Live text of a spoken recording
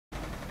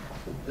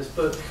This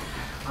book,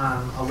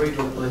 I'll read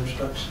a little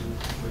introduction,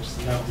 which is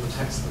the note on the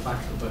text at the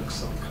back of the book,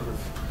 so I'm kind of,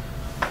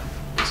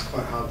 it's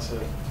quite hard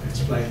to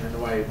explain in a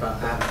way, but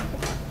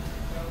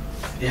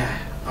yeah,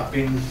 I've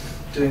been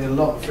doing a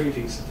lot of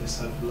readings of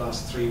this over the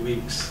last 3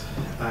 weeks,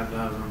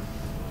 and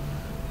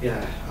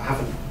yeah, I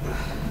haven't,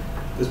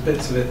 there's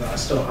bits of it that I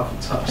still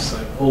haven't touched,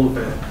 so all of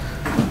it,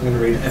 I'm going to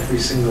read every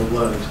single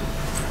word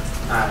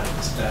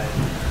today,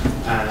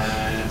 and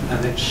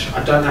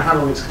I don't know how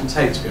long it's going to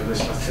take, to be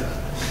honest.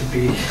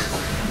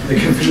 It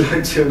could be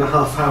like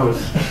 2.5 hours.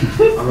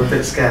 I'm a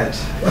bit scared.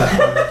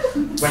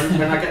 But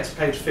when I get to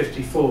page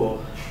 54,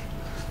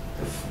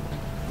 if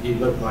you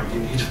look like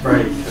you need a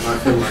break, and I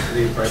feel like I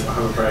need a break, I'll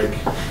have a break.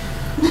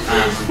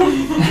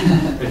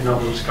 If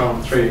not, we'll just go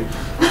on through.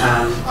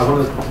 I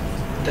want to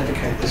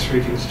dedicate this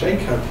reading to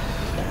Jacob,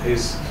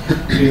 who's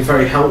been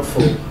very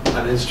helpful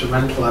and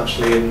instrumental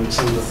actually in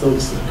some of the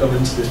thoughts that have gone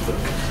into this book.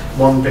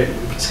 One bit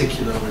in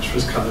particular which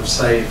was kind of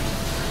saved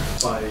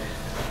by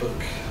a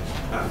book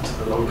and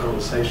a long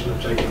conversation that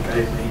Jacob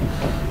gave me.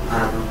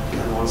 And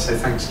I want to say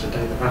thanks to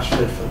David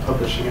Rashford for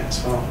publishing it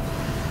as well.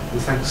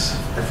 And thanks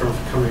everyone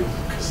for coming,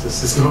 because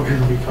this is not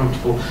going to be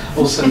comfortable.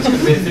 Also, there's going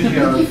to be a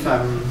video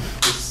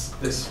of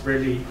this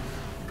really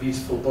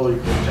beautiful boy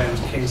called James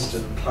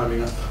Kingston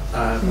climbing up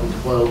one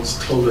of the world's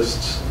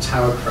tallest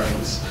tower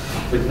cranes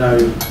with no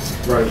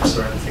ropes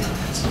or anything.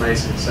 It's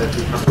amazing. So if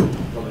you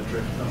haven't want to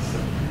drift,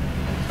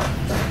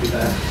 that'll be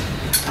there.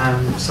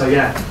 So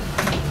yeah,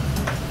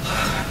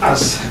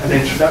 as an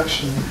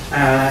introduction,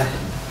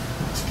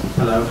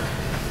 hello.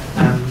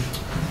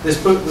 This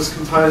book was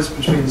composed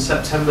between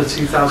September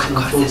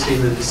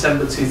 2014 and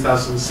December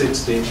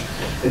 2016.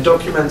 It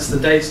documents the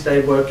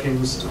day-to-day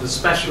workings of a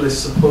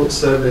specialist support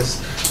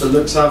service that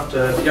looks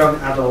after young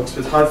adults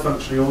with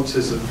high-functioning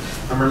autism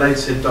and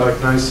related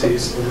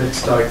diagnoses or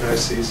mixed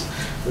diagnoses.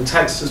 The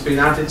text has been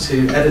added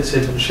to,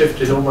 edited and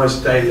shifted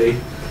almost daily,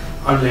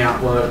 only at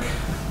work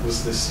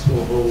was this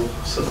all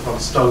sort of on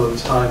stolen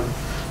time.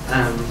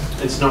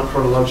 It's not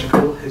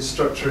chronological. Its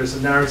structure is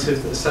a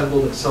narrative that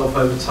assembled itself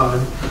over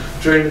time.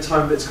 During the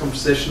time of its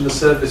composition, the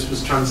service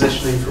was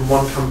transitioning from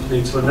one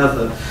company to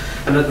another,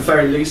 and at the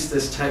very least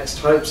this text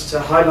hopes to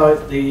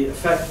highlight the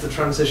effect the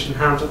transition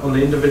had on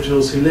the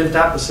individuals who lived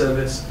at the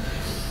service,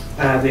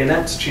 the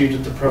ineptitude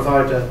of the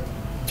provider,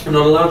 and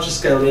on a larger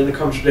scale the inner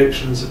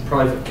contradictions of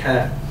private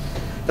care.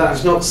 That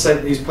is not to say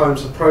that these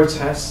poems are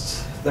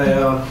protests. They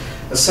are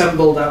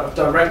assembled out of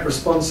direct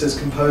responses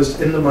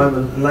composed in the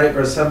moment and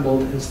later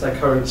assembled into their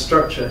current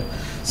structure.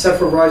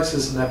 Several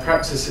writers and their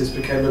practices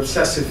became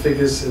obsessive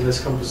figures in this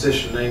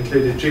composition. They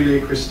included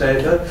Julia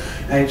Kristeva,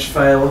 H.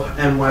 Fail,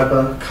 M.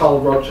 Weber,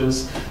 Carl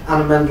Rogers,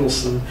 Anna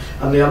Mendelsohn,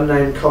 and the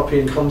unnamed copy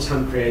and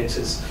content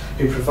creators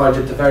who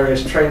provided the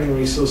various training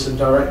resources and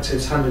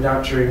directives handed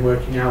out during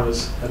working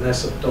hours, and they're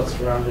sort of dotted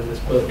around in this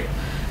book.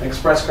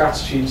 Express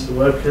gratitude to the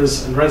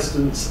workers and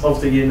residents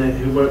of the unit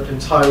who worked in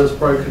tireless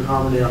broken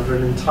harmony under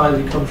an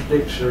entirely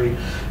contradictory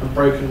and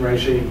broken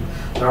regime.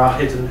 There are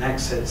hidden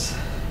exits.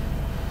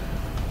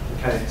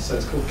 Okay, so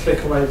it's called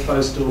Click Away,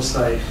 Close Door,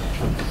 Stay.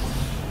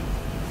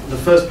 The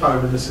first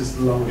poem, and this is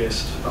the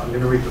longest, but I'm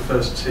going to read the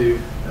first two.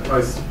 They're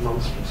both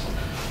monstrous.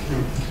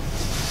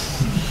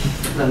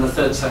 And then the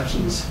third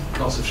section's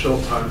lots of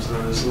short poems, and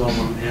then there's a long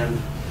one at the end.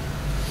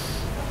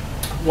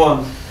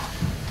 1.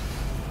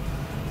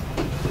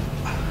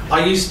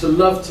 I used to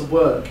love to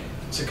work,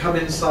 to come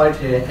inside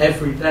here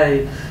every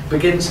day,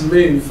 begin to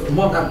move, and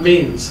what that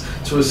means,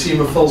 to assume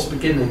a false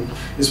beginning,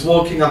 is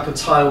walking up a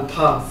tiled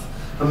path,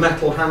 a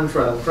metal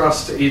handrail,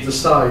 grass to either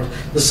side,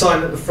 the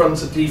sign at the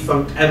front a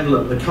defunct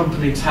emblem, the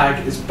company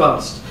tag is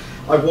bust.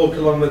 I walk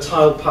along the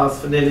tiled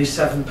path for nearly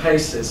 7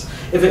 paces.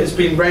 If it has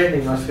been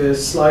raining, I fear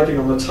sliding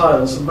on the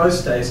tiles, and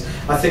most days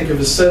I think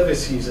of a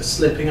service user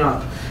slipping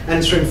up,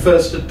 entering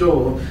first a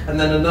door, and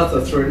then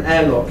another through an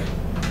airlock.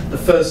 The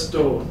first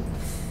door.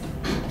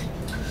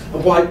 A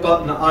white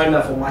button at eye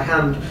level, my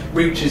hand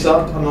reaches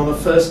up and on a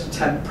first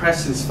attempt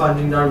presses,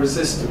 finding no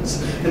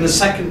resistance. In the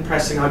second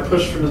pressing, I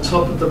push from the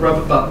top of the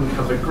rubber button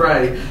cover,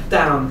 grey,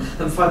 down,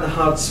 and find the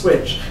hard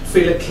switch,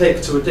 feel it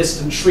click to a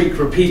distant shriek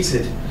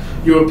repeated.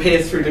 You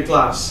appear through the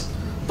glass.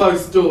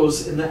 Both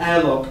doors in the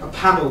airlock are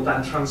panelled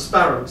and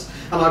transparent,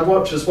 and I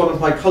watch as one of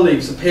my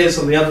colleagues appears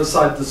on the other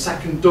side of the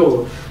second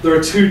door. There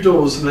are 2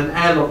 doors and an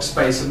airlock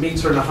space 1.5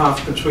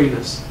 meters between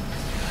us.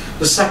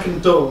 The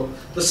second door.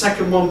 The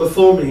second one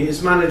before me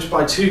is managed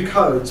by 2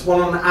 codes, one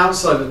on the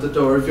outside of the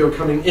door if you're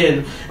coming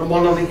in, and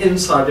one on the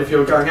inside if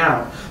you're going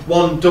out.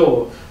 One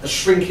door, a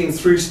shrinking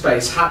through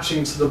space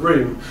hatching to the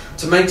room.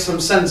 To make some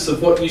sense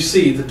of what you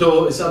see, the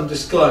door is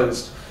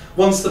undisclosed.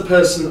 Once the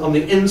person on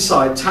the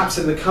inside taps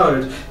in the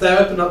code, they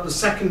open up the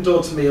second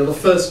door to me or the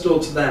first door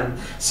to them,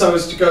 so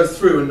as to go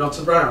through and not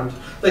around.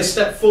 They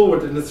step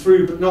forward in the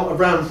through but not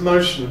around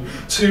motion,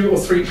 2 or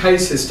 3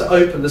 paces to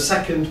open the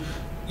second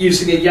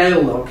using a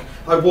Yale lock.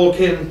 I walk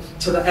in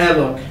to the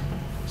airlock.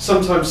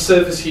 Sometimes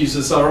service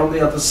users are on the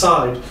other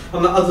side.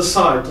 On the other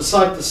side,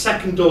 the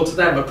second door to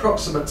them,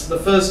 approximate to the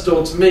first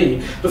door to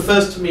me, the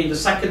first to me, the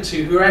second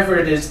to whoever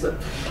it is that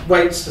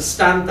waits to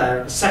stand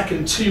there, the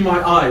second to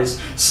my eyes,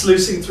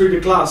 sluicing through the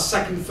glass,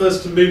 second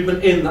first to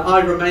movement in, the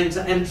eye remain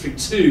to entry,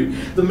 two,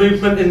 the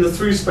movement in the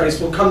through space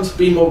will come to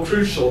be more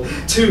crucial,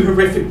 two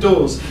horrific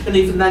doors, and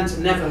even then to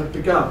never have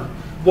begun,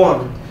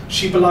 one,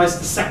 she belies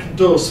the second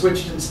door,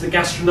 switched into the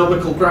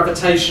gastronomical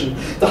gravitation,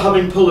 the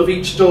humming pull of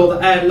each door,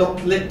 the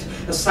airlock lit,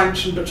 a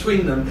sanction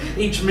between them.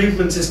 Each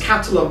movement is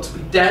catalogued to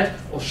be dead,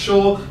 or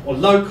sure, or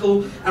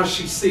local, as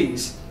she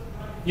sees.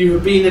 You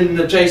have been in an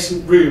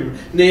adjacent room,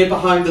 near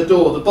behind the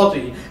door, the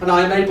body, and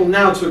I am able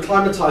now to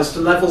acclimatise to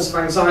levels of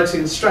anxiety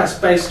and stress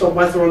based on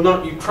whether or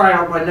not you cry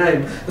out my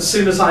name as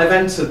soon as I have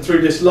entered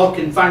through this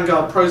lock-in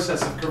vanguard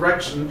process of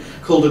correction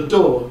called a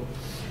door.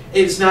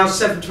 It's now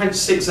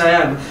 7:26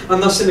 AM,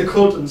 and thus in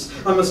accordance,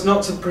 I must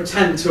not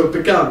pretend to have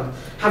begun.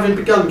 Having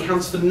begun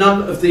counts for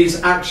none of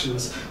these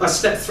actions. I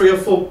step 3 or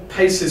 4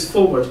 paces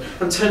forward,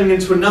 and turning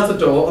into another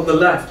door on the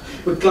left,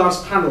 with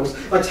glass panels,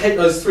 I take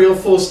those 3 or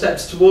 4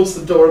 steps towards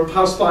the door and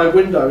pass by a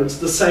window into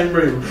the same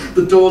room.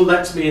 The door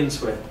lets me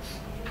into it.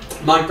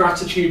 My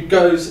gratitude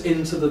goes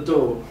into the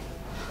door.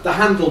 The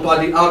handle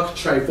by the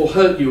architrave will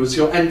hurt you as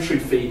your entry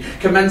fee,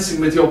 commencing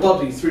with your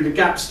body through the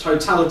gap's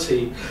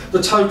totality.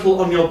 The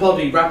total on your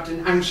body wrapped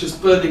in anxious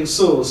burning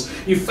sores.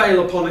 You fail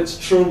upon its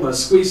trauma,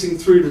 squeezing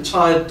through the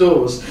tired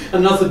doors.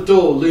 Another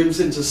door looms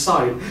into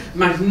sight,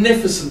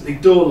 magnificently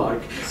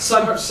door-like,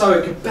 so much so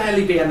it could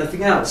barely be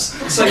anything else.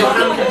 So your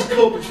hand gets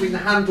caught between the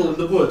handle and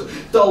the wood,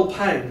 dull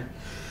pain.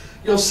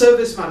 Your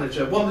service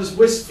manager wonders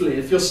wistfully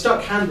if your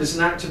stuck hand is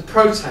an act of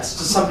protest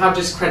to somehow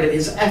discredit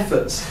his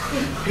efforts.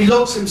 He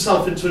locks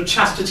himself into a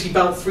chastity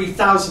belt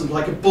 3000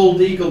 like a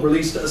bald eagle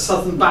released at a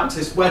Southern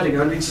Baptist wedding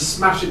only to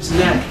smash its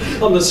neck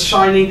on the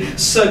shiny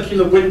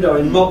circular window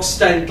in mock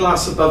stained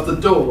glass above the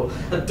door.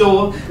 A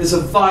door is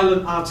a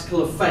violent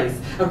article of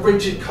faith, a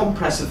rigid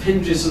compress of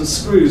hinges and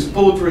screws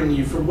bordering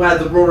you from where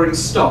the roaring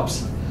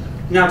stops.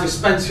 Now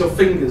dispense your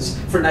fingers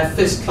from their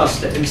fist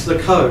cluster into the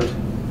code.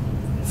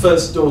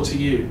 First door to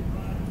you.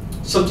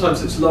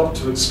 Sometimes it's locked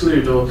to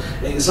exclude, or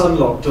it is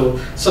unlocked, or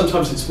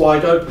sometimes it's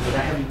wide open with a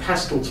heavy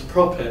pestle to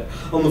prop it.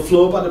 On the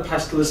floor by the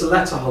pestle is a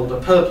letter holder,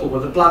 purple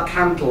with a black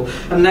handle,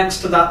 and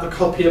next to that the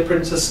copier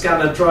printer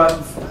scanner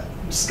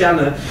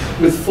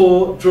with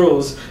 4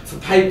 drawers for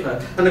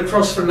paper, and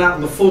across from that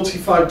on the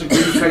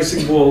 45-degree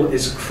facing wall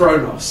is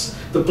Kronos,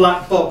 the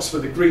black box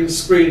with a green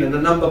screen and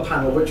a number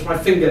panel which my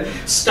finger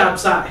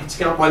stabs at,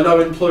 hitting out my low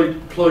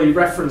employee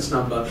reference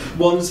number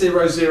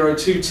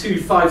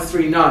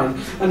 100225539.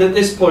 And at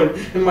this point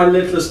in my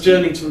lidless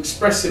journey to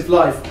expressive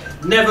life,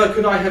 never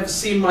could I have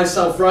seen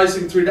myself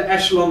rising through the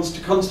echelons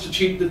to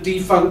constitute the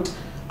defunct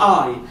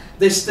I,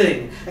 this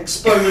thing,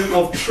 exponent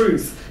of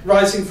truth,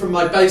 rising from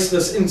my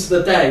baseness into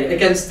the day,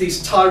 against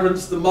these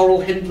tyrants, the moral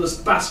hindless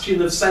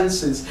bastion of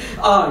senses.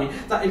 I,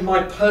 that in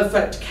my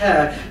perfect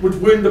care would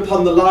wound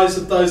upon the lies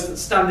of those that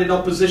stand in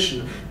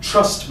opposition.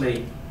 Trust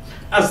me.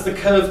 As the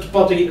curved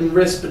body and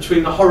wrist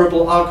between the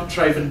horrible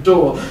architrave and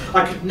door,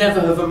 I could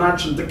never have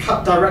imagined the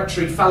cut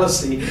directory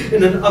fallacy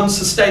in an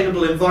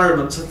unsustainable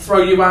environment to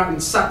throw you out in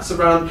sacks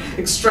around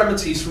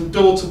extremities from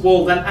door to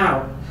wall, then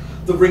out.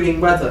 The ringing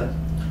weather.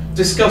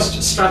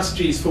 Discussed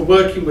strategies for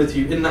working with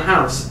you in the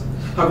house.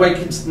 I wake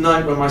into the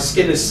night when my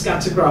skin is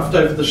scattergraphed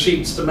over the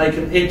sheets to make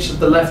an itch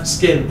of the left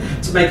skin,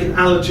 to make an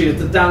allergy of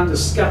the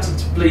damnedest, scattered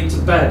to bleed to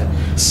bed,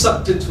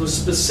 sucked into a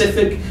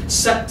specific,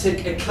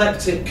 septic,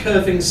 eclectic,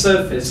 curving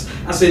surface,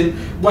 as in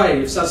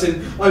waves, as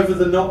in over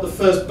the not the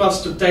first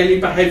bust of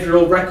daily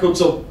behavioural records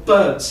or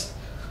birds,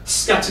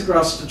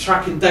 scattergraphs to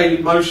track in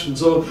daily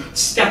motions, or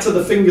scatter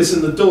the fingers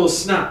in the door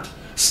snapped,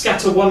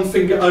 scatter one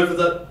finger over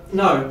the...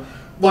 no.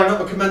 Why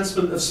not a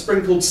commencement of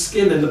sprinkled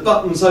skin and the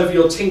buttons over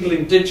your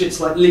tingling digits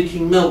like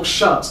leaking milk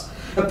shut?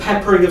 A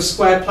peppering of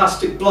square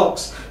plastic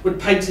blocks with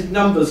painted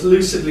numbers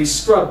lucidly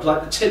scrubbed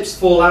like the tips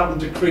fall out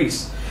and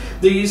decrease.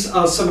 These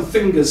are some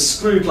fingers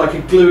screwed like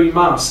a gluey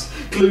mask.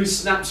 Glue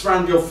snaps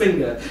round your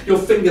finger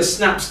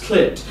snaps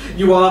clipped.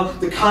 You are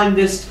the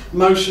kindest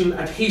motion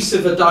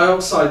adhesive of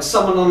dioxide,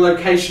 someone on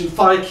location,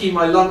 fire key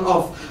my lung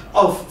off,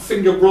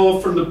 finger raw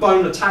from the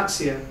bone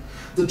ataxia.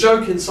 The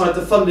joke inside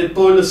the funded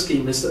boiler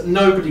scheme is that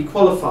nobody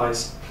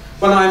qualifies.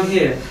 When I am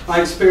here, I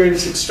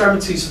experience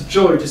extremities of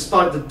joy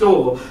despite the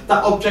door,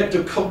 that object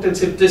of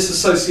cognitive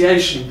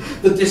disassociation,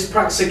 the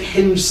dyspraxic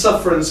hinged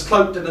sufferance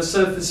cloaked in a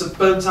surface of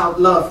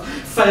burnt-out love,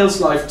 fails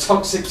life,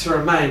 toxic to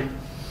remain.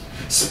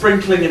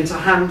 Sprinkling into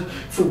hand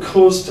from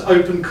cause to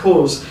open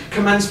cause,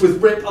 commence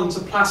with rip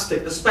onto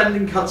plastic, the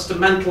spending cuts to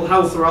mental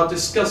health are our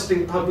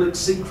disgusting public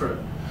secret.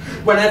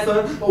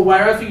 Whenever or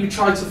wherever you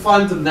try to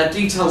find them, their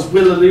details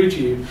will elude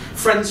you.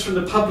 Friends from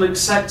the public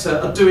sector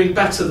are doing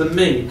better than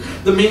me.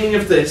 The meaning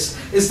of this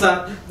is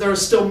that there are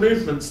still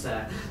movements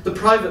there. The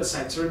private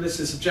sector, and this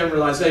is a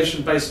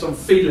generalisation based on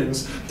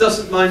feelings,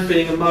 doesn't mind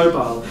being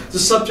immobile. The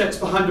subjects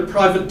behind a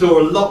private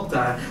door are locked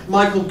there.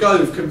 Michael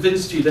Gove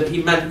convinced you that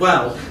he meant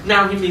well.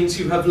 Now he means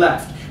you have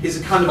left. is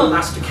a kind of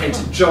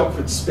elasticated jock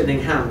with spinning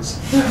hands.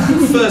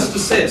 First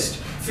assist.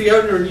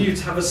 Fiona and you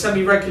to have a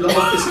semi-regular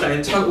office day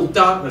in total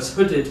darkness,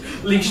 hooded,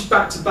 leashed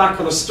back to back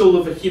on a stool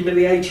of a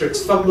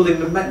humiliatrix, fumbling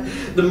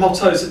the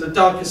mottos in the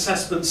dark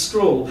assessment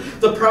scrawl.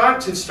 The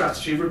proactive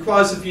strategy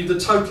requires of you the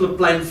total of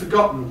blame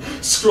forgotten,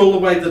 scrawl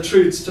away the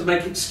truths to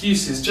make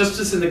excuses, just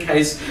as in the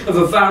case of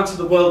a vow to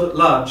the world at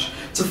large,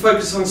 to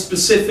focus on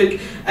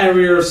specific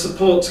area of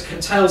support to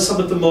curtail some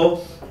of the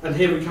more. And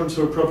here we come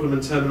to a problem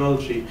in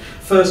terminology.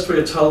 First, we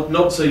are told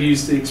not to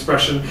use the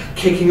expression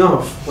kicking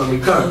off when we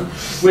go.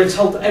 We're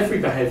told that every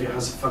behaviour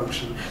has a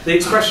function. The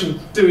expression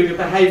doing a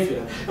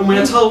behaviour. And we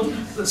are told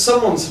that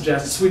someone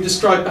suggests we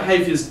describe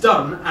behaviours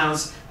done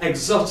as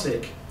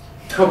exotic,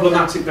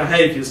 problematic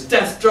behaviours.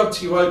 Death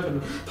drugged you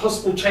open,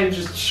 possible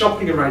changes to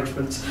shopping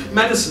arrangements.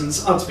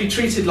 Medicines are to be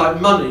treated like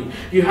money.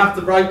 You have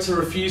the right to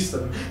refuse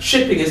them.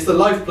 Shipping is the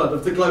lifeblood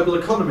of the global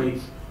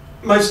economy.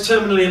 Most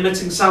terminally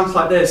emitting sounds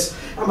like this.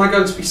 Am I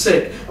going to be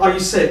sick? Are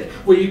you sick?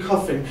 Were you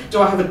coughing? Do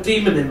I have a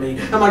demon in me?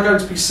 Am I going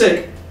to be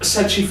sick?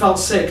 Said she felt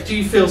sick. Do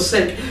you feel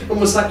sick? And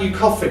was that you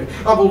coughing?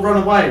 I will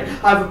run away.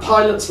 I have a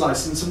pilot's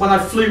license, and when I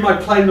flew my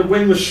plane, the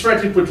wing was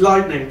shredded with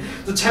lightning.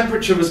 The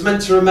temperature was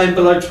meant to remain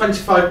below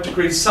 25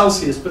 degrees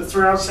Celsius, but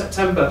throughout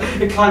September,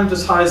 it climbed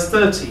as high as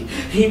 30.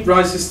 Heat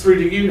rises through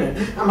the unit.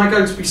 Am I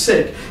going to be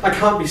sick? I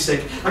can't be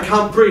sick. I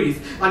can't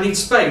breathe. I need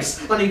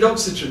space. I need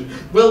oxygen.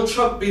 Will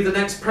Trump be the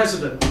next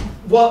president?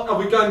 What are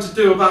we going to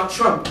do about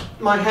Trump?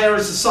 My hair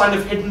is a sign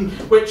of hidden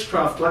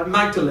witchcraft, like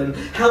Magdalene.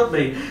 Help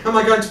me. Am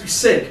I going to be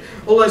sick?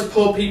 All those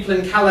poor people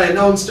in Calais,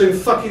 no one's doing a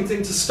fucking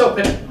thing to stop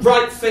it.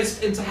 Right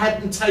fist into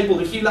head and table,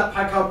 the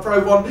Hewlett-Packard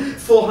Pro 1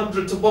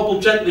 400 to wobble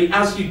gently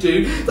as you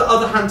do. The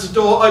other hand to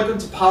door, open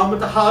to palm,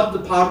 with the hard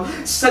of the palm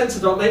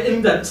centred on the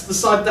index to the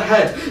side of the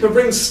head. The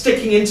ring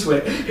sticking into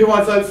it. Who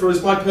I vote for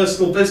is my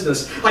personal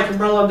business. I can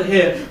roll under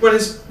here. When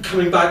is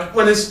coming back?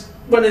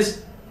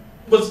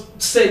 Was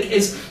sick,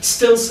 is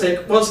still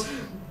sick, was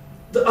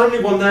the only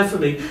one there for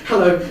me.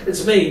 Hello,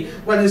 it's me.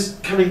 When is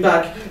coming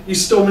back? You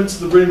storm into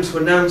the room to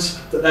announce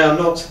that they are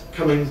not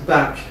coming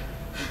back.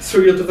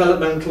 Through your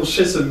developmental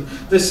schism,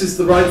 this is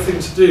the right thing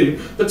to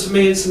do, but to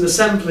me it's an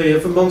assembly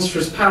of a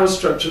monstrous power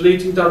structure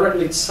leading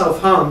directly to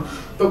self-harm.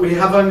 But we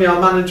have only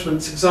our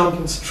management's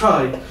example to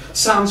try.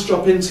 Sounds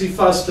drop in too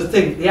fast to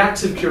think. The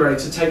active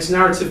curator takes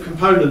narrative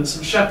components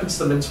and shepherds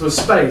them into a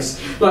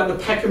space, like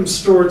the Peckham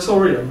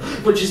Storatorium,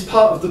 which is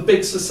part of the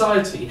big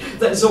society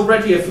that is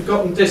already a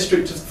forgotten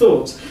district of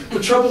thought. The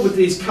trouble with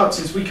these cuts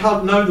is we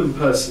can't know them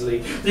personally.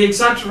 The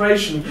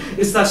exaggeration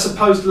is their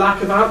supposed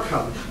lack of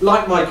outcome,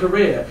 like my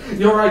career.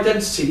 Your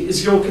identity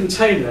is your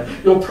container.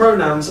 Your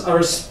pronouns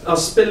are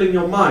spilling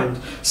your mind.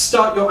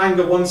 Start your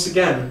anger once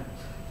again.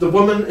 The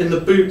woman in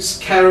the Boots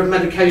Care of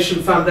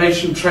Medication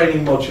Foundation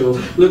training module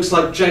looks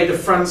like Jada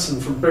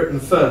Franson from Britain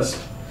First.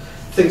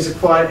 Things are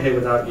quiet here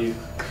without you,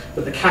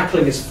 but the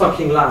cackling is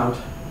fucking loud.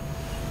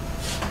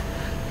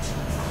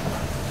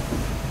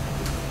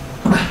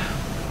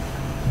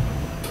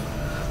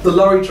 The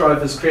lorry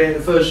drivers create a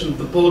version of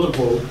the border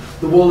wall.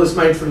 The wall is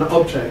made from an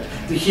object.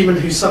 The human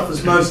who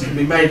suffers most can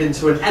be made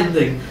into an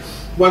ending.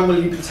 When will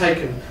you be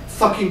taken?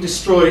 Fucking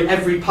destroy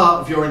every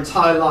part of your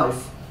entire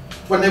life.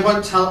 When they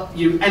won't tell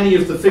you any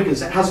of the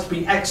figures, it has to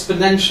be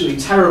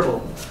exponentially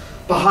terrible.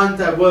 Behind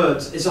their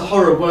words is a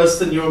horror worse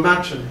than you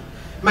imagine.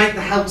 Make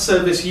the health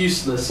service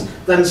useless,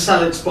 then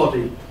sell its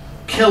body.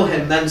 Kill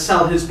him, then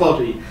sell his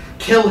body.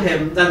 Kill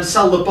him, then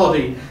sell the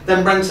body,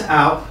 then rent it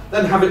out,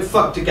 then have it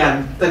fucked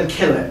again, then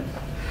kill it.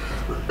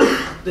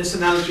 This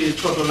analogy is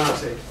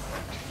problematic.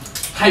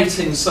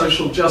 Hating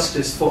social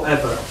justice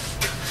forever.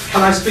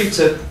 Can I speak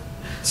to...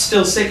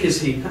 Still sick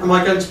is he? Am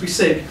I going to be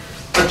sick?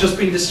 I've just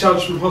been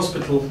discharged from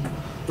hospital.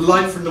 The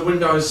light from the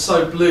window is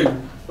so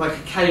blue, like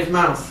a cave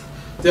mouth.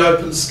 The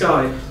open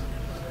sky.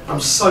 I'm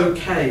so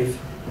cave.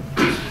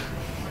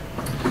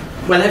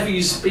 Whenever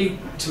you speak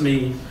to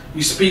me,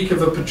 you speak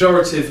of a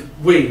pejorative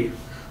we.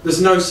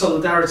 There's no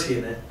solidarity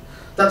in it.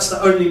 That's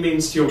the only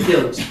means to your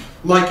guilt.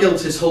 My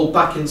guilt is hauled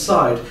back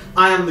inside.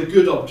 I am the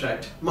good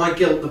object. My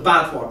guilt, the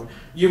bad one.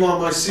 You are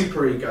my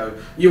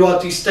superego. You are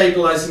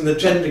destabilising the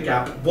gender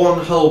gap, one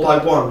hole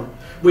by one.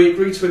 We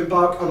agree to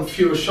embark on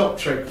fewer shop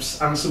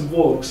trips and some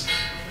walks.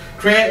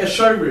 Create a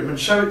showroom and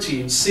show it to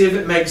you to see if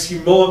it makes you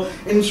more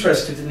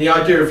interested in the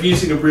idea of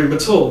using a room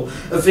at all.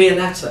 A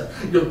Viennetta,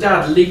 your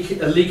dad a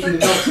leaking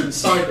knot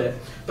inside it.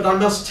 But I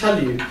must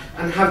tell you,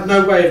 and have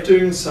no way of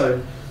doing so.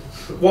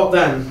 What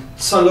then?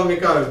 So long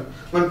ago,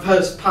 when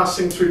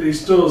passing through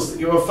these doors that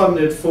you are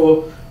funded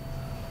for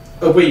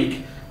a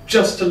week,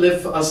 just to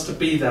live for us to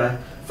be there.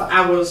 For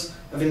hours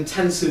of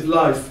intensive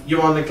life,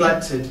 you are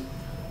neglected.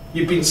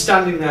 You've been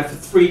standing there for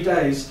 3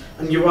 days,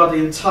 and you are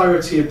the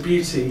entirety of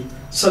beauty.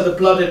 So the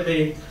blood in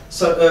me,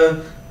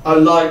 so our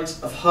light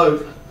of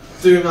hope,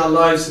 doing our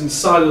lives in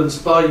silence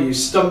by you,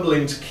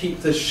 stumbling to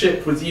keep this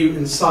ship with you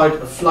inside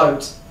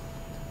afloat.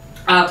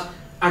 Add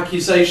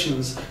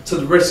accusations to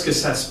the risk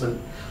assessment.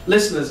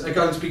 Listeners are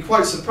going to be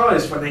quite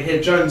surprised when they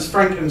hear Joan's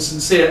frank and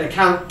sincere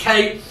account.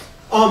 Kate,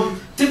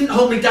 didn't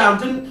hold me down,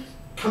 didn't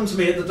come to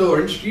me at the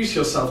door, introduce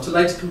yourself, to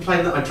later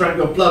complain that I drank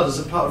your blood as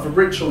a part of a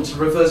ritual to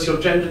reverse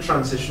your gender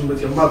transition with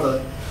your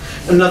mother.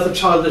 Another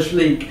childish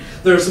leak.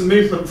 There is a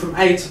movement from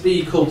A to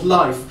B called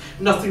life.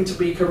 Nothing to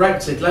be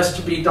corrected, less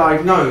to be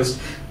diagnosed.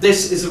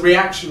 This is a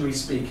reactionary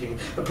speaking.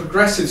 A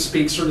progressive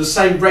speaks from the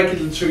same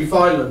regulatory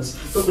violence,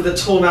 but with a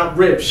torn out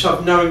rib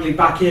shoved knowingly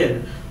back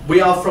in. We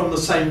are from the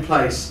same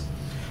place.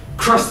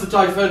 Crush the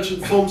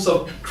divergent forms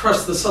of,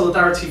 crush the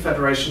Solidarity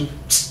Federation,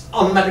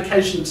 on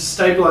medication to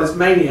stabilise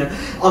mania.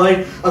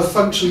 I, of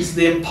functions of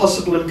the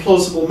impossible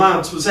implausible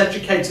mounts, was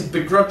educated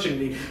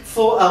begrudgingly.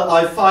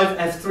 4LI,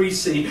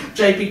 5F3C,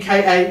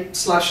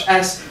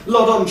 JBKA/S,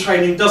 Lodon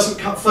training doesn't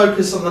cut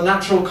focus on the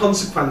natural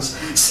consequence.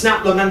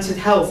 Snap lamented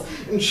health.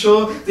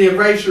 Ensure the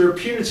erasure of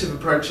punitive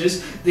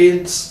approaches. The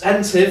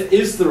incentive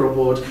is the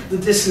reward, the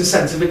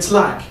disincentive its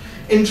lack.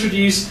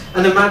 Introduce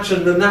and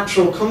imagine the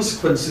natural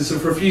consequences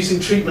of refusing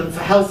treatment for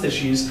health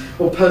issues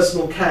or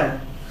personal care.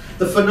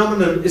 The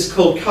phenomenon is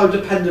called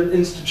codependent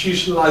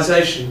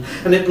institutionalization,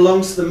 and it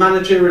belongs to the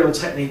managerial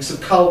techniques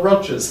of Carl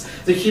Rogers,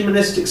 the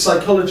humanistic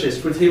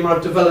psychologist with whom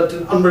I've developed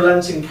an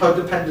unrelenting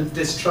codependent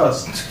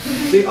distrust.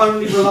 The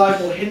only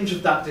reliable hinge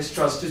of that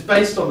distrust is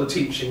based on the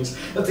teachings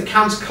of the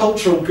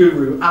countercultural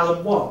guru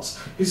Alan Watts,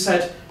 who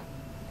said,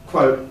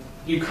 quote,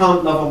 "You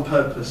can't love on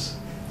purpose.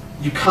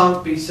 You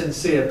can't be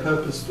sincere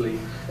purposefully.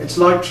 It's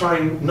like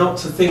trying not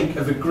to think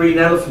of a green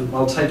elephant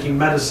while taking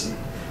medicine,"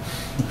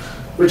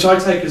 which I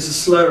take as a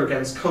slur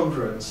against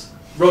congruence.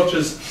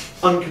 Rogers'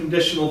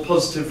 unconditional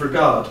positive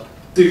regard.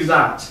 Do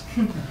that.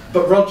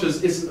 But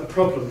Rogers isn't a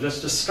problem,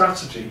 just a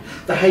strategy.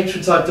 The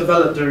hatreds I've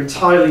developed are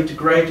entirely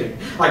degrading.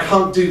 I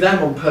can't do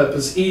them on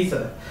purpose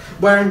either.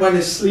 Where and when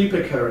is sleep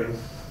occurring?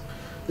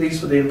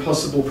 These were the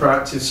impossible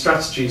proactive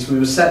strategies we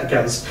were set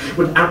against.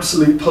 With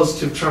absolute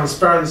positive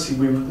transparency,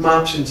 we would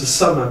march into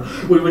summer.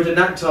 We would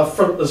enact our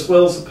frontless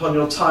wills upon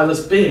your tireless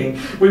being.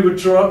 We would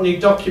draw up new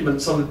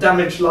documents on a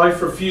damaged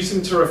life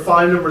refusing to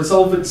refine and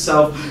resolve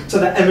itself to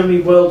the enemy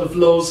world of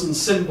laws and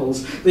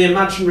symbols. The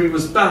imaginary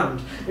was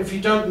banned. If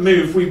you don't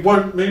move, we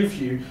won't move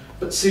you.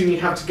 But soon you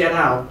have to get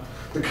out.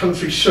 The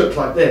country shook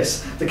like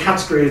this, the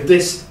category of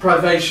this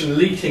privation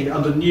leaking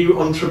under new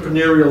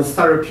entrepreneurial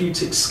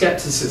therapeutic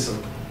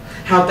scepticism.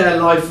 How dare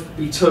life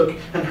be took,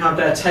 and how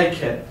dare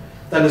take it?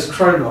 Then as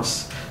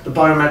Chronos, the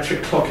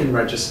biometric clock-in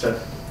register.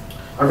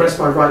 I rest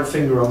my right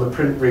finger on the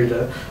print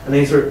reader, and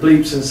either it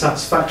bleeps in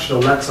satisfaction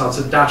or lets out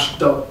a dash ...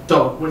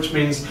 which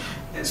means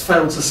it's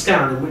failed to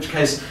scan, in which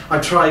case I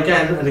try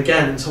again and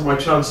again until my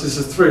chances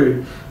are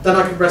through. Then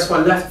I can rest my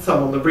left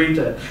thumb on the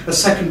reader, a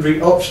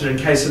secondary option in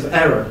case of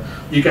error.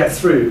 You get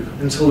through,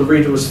 until the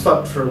reader was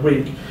fucked for a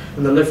week,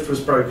 and the lift was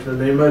broken,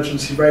 and the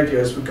emergency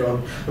radios were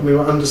gone, and we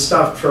were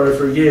understaffed for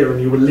over a year, and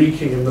you were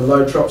leaking in the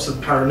low drops of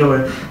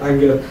paranoia,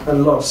 anger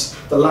and loss,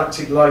 the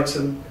lactic light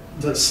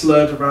that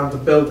slurred around the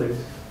building.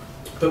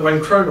 But when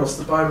Chronos,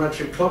 the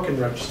biometric clock-in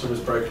register, was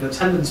broken,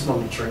 attendance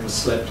monitoring was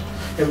slipped.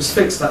 It was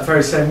fixed that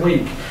very same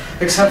week.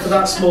 Except for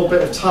that small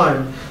bit of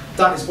time,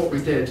 that is what we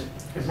did.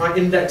 If my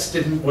index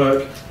didn't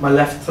work, my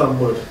left thumb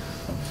would.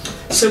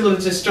 Similar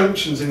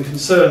disjunctions in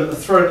concern are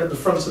thrown at the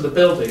front of the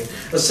building.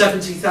 A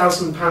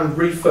 £70,000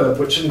 refurb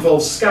which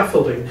involves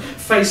scaffolding,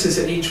 faces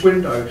at each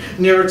window,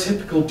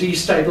 neurotypical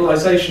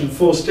destabilisation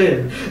forced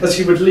in, as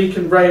you would leak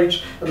and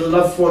rage at a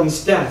loved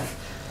one's death.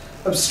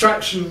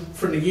 Abstraction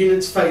from the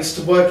unit's face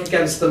to work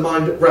against the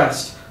mind at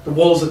rest. The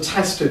walls are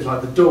tested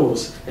like the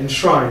doors,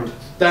 enshrined.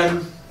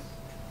 Then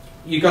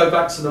you go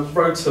back to the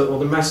rota or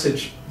the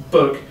message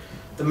book.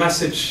 The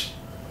message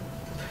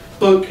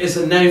book is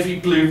a navy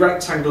blue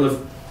rectangle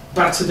of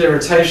battered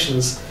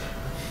irritations,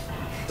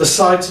 the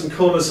sides and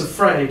corners are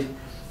frayed,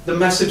 the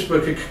message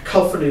book a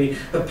cacophony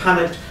of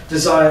panicked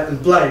desire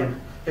and blame.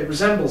 It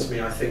resembles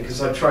me, I think,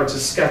 as I try to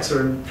scatter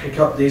and pick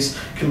up these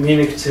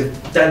communicative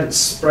dents,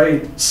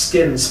 sprayed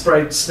skin,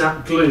 sprayed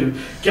snap glue,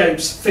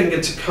 gapes, finger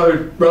to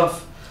code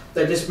rough.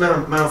 They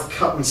dismount, mouth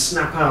cut and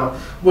snap out.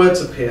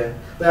 Words appear.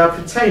 They are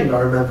contained, I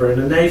remember, in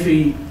a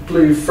navy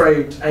blue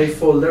frayed A4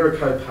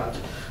 Lyrico pad.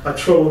 I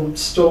trawl and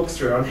stalk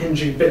through,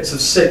 unhinging bits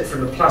of sick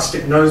from the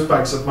plastic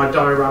nosebags of my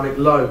dioramic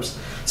lobes,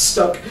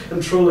 stuck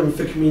and trawling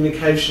for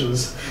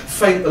communications.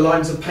 Faint the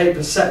lines of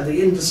paper set at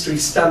the industry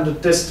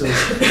standard distance.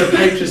 The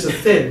pages are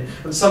thin,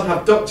 and some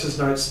have doctor's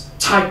notes,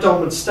 tagged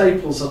on with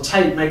staples or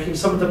tape, making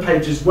some of the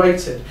pages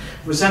weighted,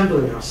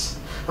 resembling us.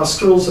 Our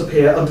scrawls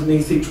appear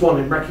underneath each one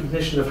in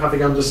recognition of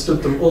having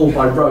understood them all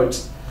by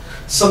rote.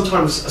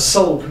 Sometimes a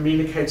soul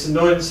communicates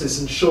annoyances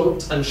in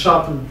short and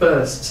sharpened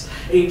bursts,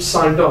 each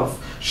signed off.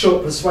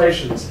 Short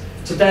persuasions.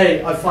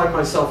 Today I find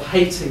myself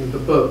hating the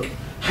book,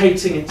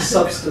 hating its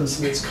substance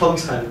and its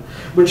content,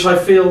 which I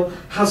feel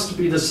has to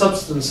be the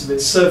substance of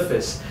its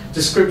surface.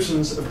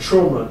 Descriptions of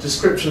trauma,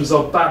 descriptions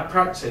of bad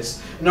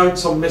practice,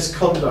 notes on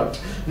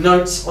misconduct,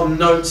 notes on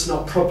notes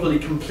not properly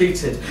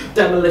completed,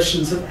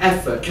 demolitions of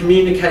effort,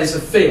 communiques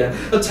of fear,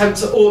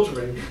 attempts at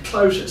ordering,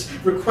 closures,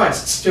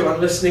 requests to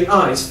unlistening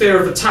eyes, fear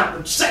of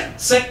attack,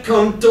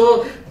 second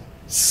door,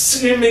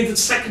 Seeing me the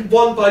second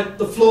one by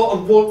the floor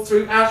and walk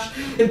through ash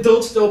in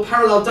door-to-door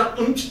parallel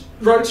down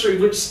rotary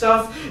which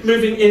staff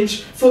moving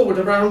inch forward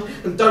around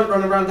and don't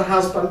run around the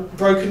house by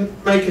broken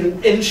make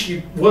an inch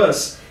you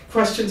worse.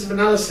 Questions of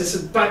analysis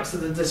and back to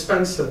the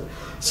dispenser.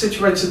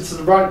 Situated to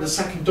the right of the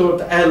second door of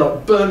the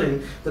airlock,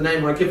 burning, the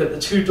name I give it, the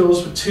 2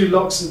 doors with 2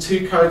 locks and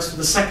 2 codes for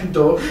the second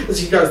door.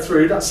 As you go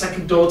through that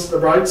second door to the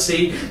right,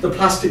 see the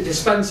plastic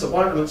dispenser,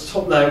 white on its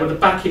top layer with a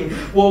backing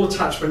wall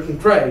attachment in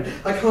grey.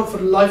 I can't for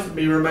the life of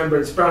me remember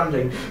its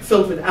branding,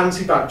 filled with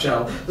antibac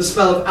gel, the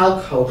smell of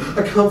alcohol.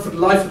 I can't for the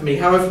life of me,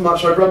 however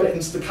much I rub it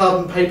into the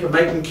carbon paper,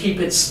 make them keep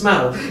its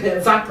smell. It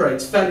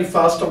evaporates fairly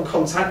fast on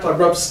contact. I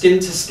rub skin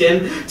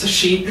to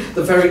sheet,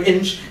 the very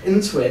inch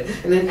into it,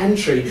 in an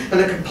entry, and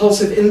a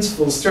compulsive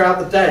intervals throughout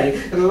the day,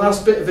 and the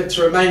last bit of it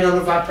to remain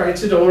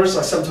unevaporated, or as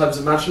I sometimes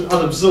imagine,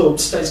 unabsorbed,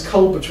 stays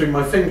cold between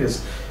my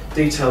fingers.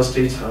 Details,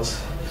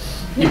 details.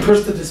 You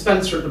push the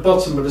dispenser at the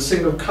bottom with a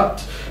single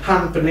cupped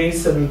hand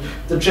beneath, and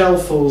the gel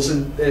falls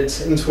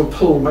into a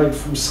pool made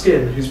from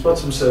skin, whose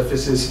bottom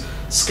surface is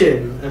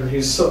skin, and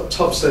whose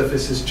top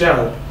surface is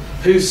gel.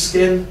 Whose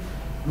skin?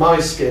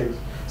 My skin,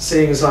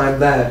 seeing as I am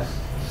there.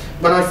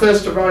 When I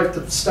first arrived,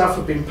 the staff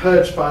had been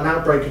purged by an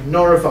outbreak of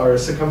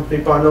norovirus,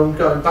 accompanied by an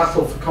ongoing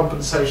battle for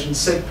compensation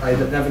sick pay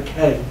that never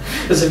came,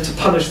 as if to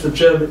punish the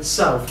germ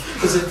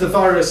itself, as if the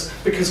virus,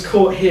 because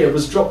caught here,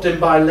 was dropped in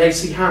by a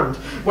lacy hand,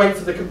 wait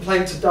for the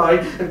complaint to die,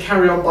 and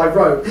carry on by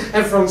rote.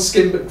 Everyone's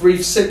skin but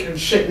grief, sick and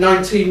shit.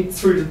 19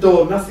 through the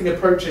door, nothing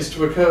approaches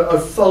to occur. A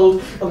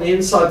fold on the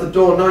inside the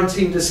door,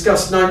 19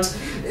 disgust.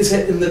 Is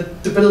it in the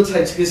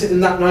debilitating? Is it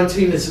in that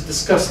 19 is a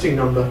disgusting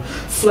number?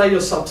 Flay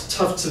yourself to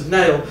tufts of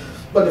nail,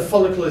 when the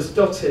follicle is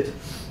dotted,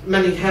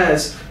 many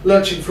hairs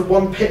lurching from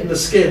one pit in the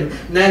skin,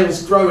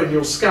 nails grow in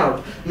your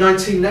scalp.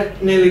 19,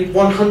 nearly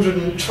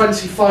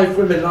 125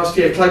 women last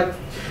year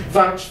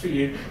vouched for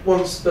you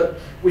once, but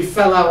we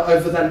fell out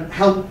over then.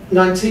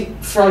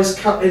 19 fries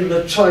cut in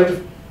the child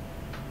of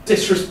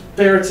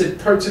disrespirited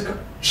protocol,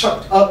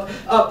 chucked up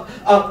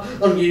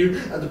on you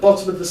at the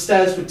bottom of the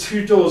stairs with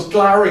 2 doors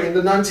glowering in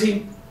the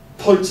 19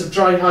 points of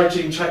dry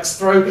hygiene checks,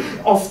 throw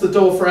off the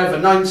door forever.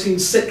 19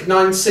 sick,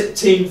 9 sick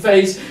teen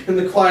phase in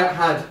the quiet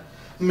had.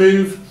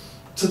 Move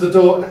to the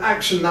door, an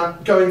action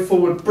that going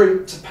forward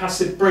brink to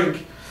passive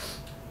brink.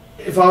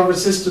 If our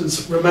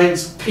resistance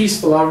remains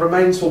peaceful, our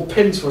remains will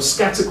pin to a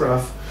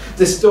scattergraph.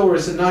 This door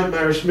is a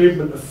nightmarish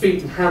movement of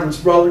feet and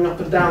hands rolling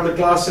up and down the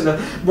glass in a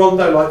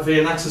rondo like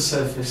Viennetta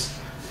surface.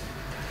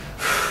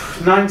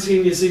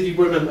 19 Yazidi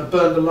women are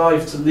burned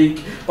alive to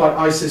leak by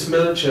ISIS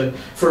militia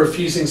for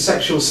refusing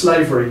sexual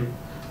slavery.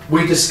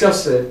 We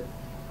discuss it.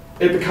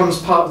 It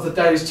becomes part of the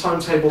day's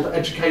timetabled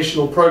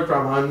educational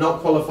programme I am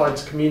not qualified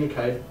to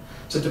communicate.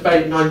 To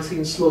debate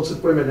 19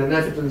 slaughtered women and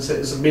evidence it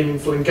as a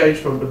meaningful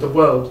engagement with the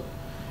world.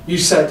 You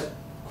said,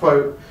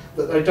 quote,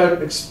 that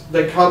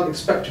they can't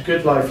expect a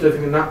good life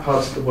living in that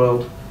part of the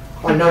world.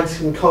 I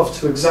 19 cough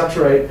to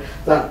exaggerate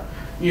that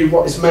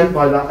what is meant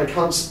by that. I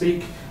can't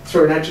speak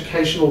through an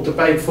educational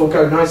debate,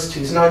 forego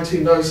niceties.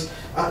 19 knows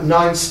at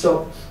 9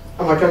 stop.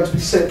 Am I going to be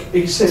sick? Are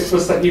you sick?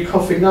 Was that you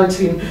coughing?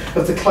 19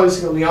 of the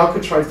closing on the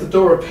architrave, the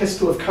door, a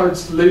pistol of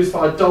codes to lose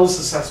via Dole's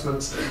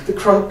assessments, the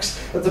crux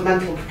of the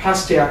mental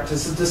capacity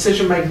actors, the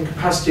decision-making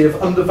capacity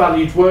of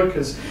undervalued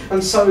workers,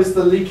 and so is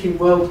the leaking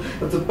world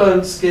of the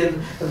burnt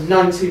skin of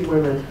 19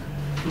 women.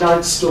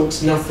 Night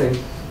stalks nothing.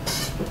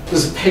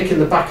 There's a pick in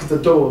the back of the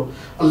door,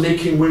 a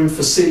leaking wound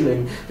for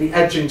ceiling, the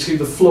edging to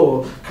the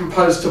floor,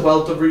 composed to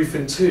weld the roof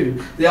in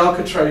 2. The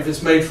architrave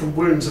is made from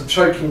wounds of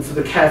choking for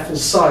the careful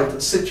side that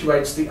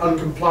situates the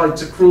uncomplied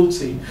to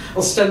cruelty,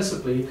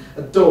 ostensibly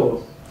a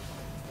door.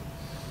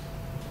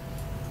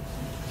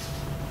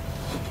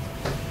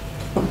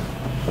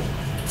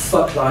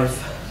 Fuck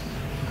life.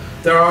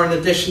 There are, in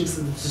addition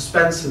to the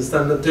dispensers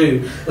then that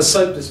do, the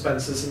soap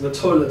dispensers in the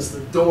toilets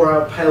that door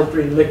out pale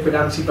green liquid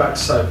antibac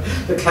soap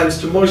that claims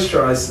to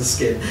moisturise the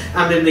skin,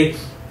 and in the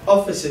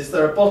offices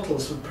there are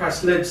bottles with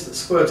pressed lids that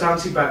squirt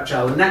antibac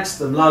gel, and next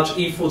to them large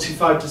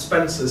E45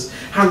 dispensers,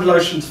 hand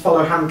lotion to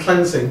follow hand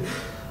cleansing.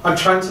 I'm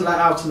trying to let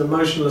out an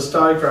emotionless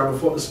diagram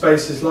of what the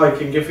space is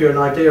like and give you an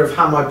idea of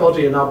how my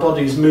body and our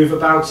bodies move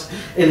about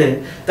in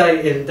it,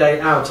 day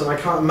out, and I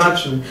can't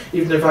imagine,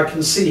 even if I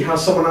can see how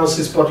someone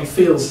else's body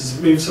feels as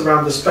it moves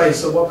around the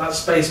space or what that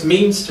space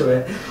means to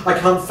it. I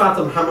can't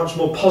fathom how much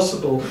more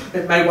possible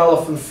it may well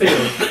often feel.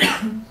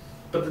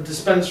 But the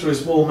dispenser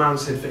is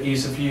wall-mounted for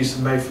ease of use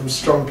and made from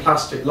strong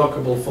plastic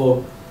lockable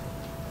for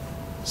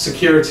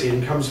security,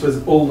 and comes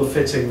with all the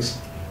fittings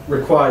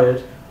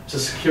required to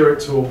secure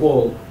it to a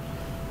wall.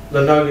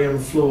 Linoleum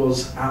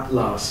floors at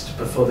last,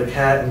 before the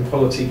Care and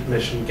Quality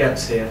Commission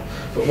gets here.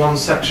 But one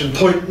section,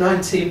 point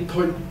 19,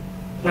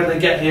 when they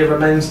get here,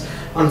 remains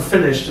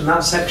unfinished, and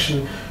that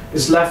section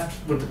is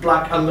left with the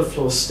black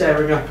underfloor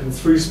staring up in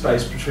through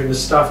space between the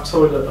staff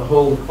toilet, the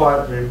hall, the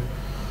quiet room.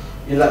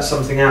 You let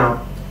something out.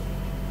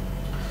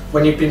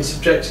 When you've been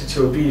subjected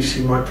to abuse,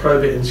 you might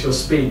probe it into your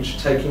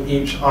speech, taking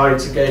each eye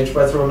to gauge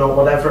whether or not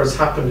whatever has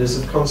happened is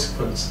of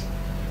consequence.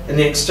 In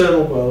the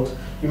external world,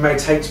 you may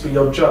take to be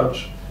your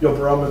judge. your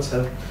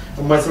barometer,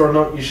 and whether or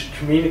not you should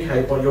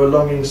communicate what you are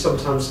longing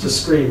sometimes to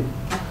scream.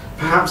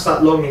 Perhaps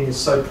that longing is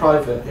so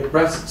private it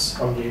rests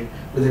on you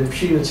with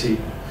impunity.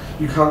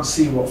 You can't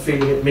see what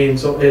feeling it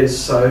means or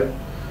is, so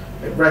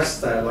it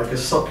rests there like a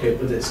socket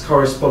with its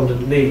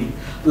correspondent need,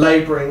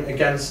 labouring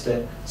against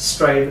it,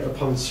 strain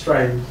upon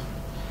strain.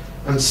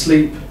 And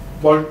sleep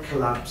won't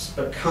collapse,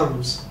 but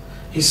comes.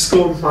 He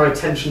scorned my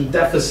attention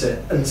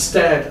deficit and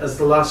stared as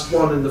the last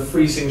one in the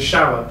freezing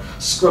shower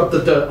scrubbed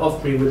the dirt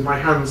off me with my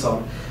hands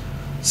on.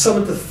 Some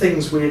of the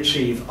things we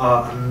achieve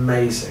are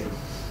amazing.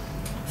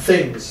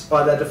 Things,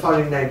 by their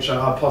defining nature,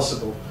 are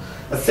possible.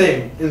 A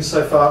thing,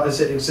 insofar as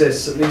it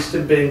exists, at least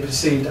in being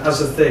perceived as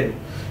a thing.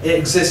 It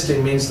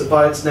existing means that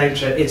by its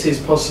nature it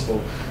is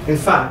possible. In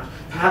fact,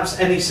 perhaps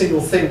any single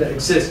thing that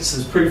exists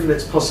has proven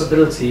its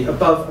possibility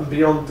above and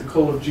beyond the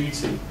call of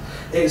duty.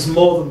 It is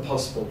more than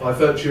possible by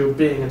virtue of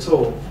being at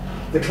all.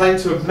 The claim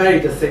to have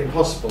made a thing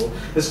possible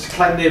is to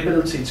claim the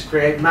ability to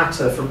create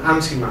matter from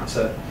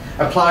antimatter,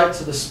 apply it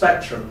to the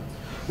spectrum,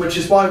 which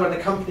is why when the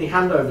company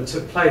handover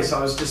took place,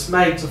 I was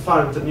dismayed to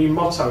find the new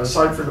motto,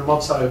 aside from the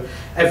motto,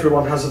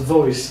 everyone has a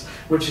voice,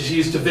 which is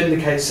used to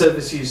vindicate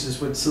service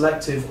users with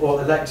selective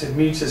or elective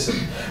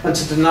mutism, and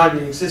to deny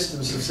the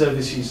existence of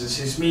service users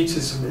whose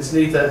mutism is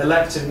neither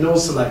elective nor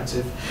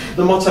selective.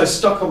 The motto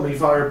stuck on me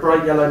via a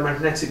bright yellow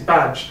magnetic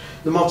badge.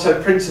 The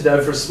motto printed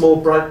over a small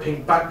bright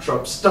pink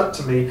backdrop stuck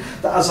to me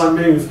that as I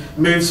move,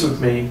 moves with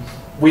me.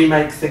 We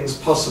make things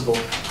possible.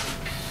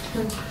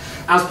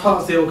 As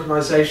part of the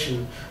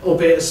organisation,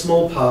 albeit a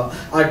small part,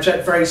 I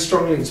object very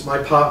strongly to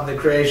my part in the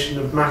creation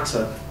of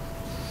matter.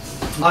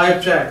 I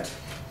object,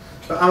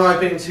 but am I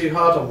being too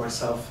hard on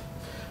myself?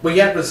 We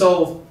yet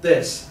resolve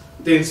this.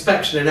 The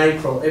inspection in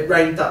April, it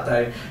rained that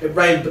day. It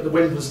rained, but the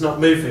wind was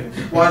not moving.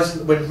 Why isn't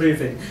the wind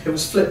moving? It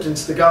was flipped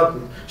into the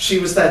garden. She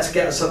was there to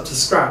get us up to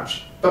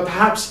scratch. But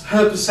perhaps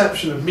her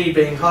perception of me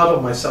being hard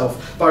on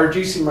myself by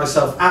reducing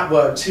myself at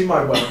work to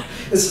my work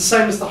is the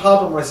same as the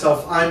hard on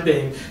myself I'm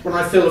being when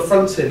I feel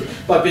affronted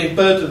by being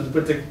burdened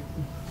with the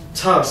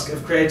task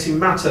of creating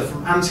matter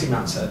from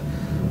antimatter.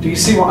 Do you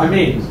see what I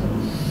mean?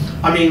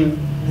 I mean,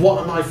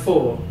 what am I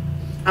for?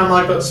 Am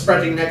I but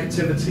spreading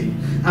negativity?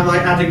 Am I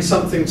adding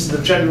something to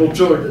the general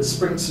joy that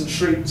springs and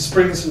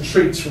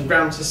shrieks from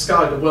ground to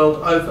sky the world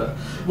over?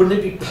 Wouldn't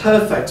it be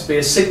perfect to be a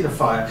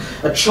signifier,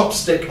 a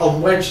chopstick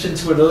wedged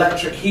into an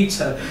electric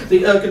heater,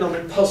 the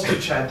ergonomic posture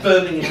chair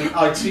burning in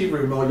the IT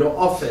room or your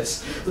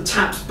office, the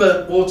tap's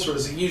burnt water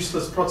as a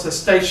useless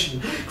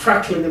protestation,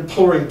 crackling and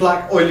pouring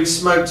black oily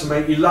smoke to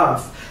make you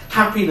laugh?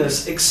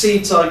 Happiness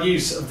exceeds our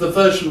use of the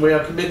version we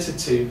are committed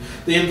to,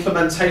 the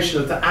implementation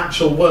of the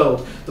actual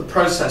world, the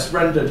process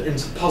rendered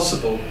into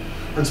possible,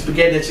 and to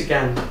begin it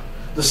again.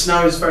 The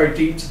snow is very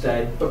deep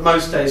today, but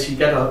most days you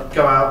get up,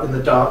 go out in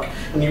the dark,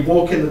 and you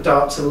walk in the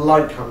dark till the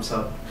light comes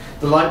up.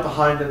 The light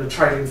behind in a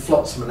trailing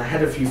flotsam and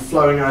ahead of you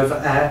flowing over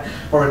air,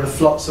 or in the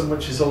flotsam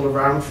which is all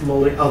around from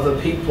all the other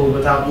people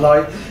without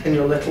light in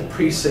your little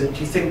precinct.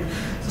 You think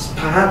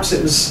perhaps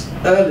it was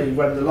early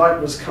when the light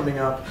was coming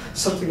up,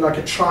 something like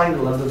a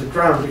triangle under the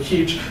ground, a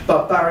huge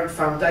barbaric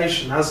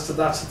foundation as to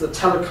that of the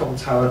telecom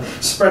tower,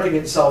 spreading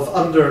itself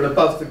under and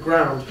above the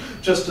ground,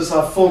 just as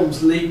our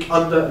forms leak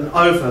under and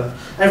over.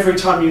 Every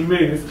time you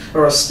move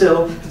or are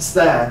still, it's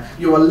there.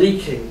 You are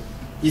leaking.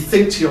 You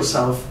think to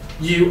yourself,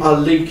 you are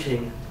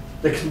leaking.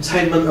 The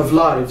containment of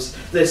lives,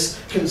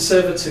 this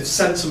conservative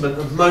sentiment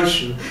of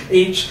motion.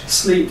 Each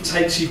sleep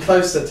takes you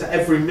closer to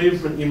every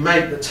movement you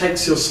make that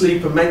takes your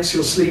sleep and makes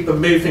your sleep a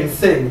moving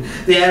thing.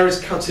 The air is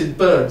cut in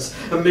birds,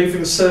 a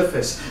moving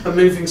surface, a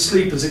moving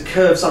sleep as it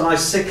curves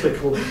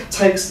uncyclical,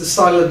 takes the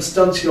silence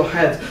done to your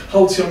head,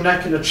 holds your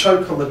neck in a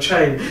choke on the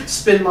chain,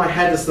 spin my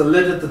head as the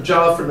lid of the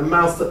jar from the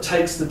mouth that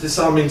takes the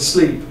disarming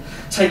sleep,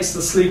 takes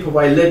the sleep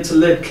away, lid to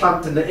lid,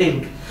 clamped in the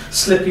ink.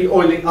 Slippy,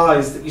 oily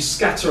eyes that you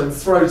scatter and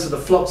throw to the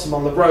flotsam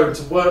on the road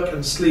to work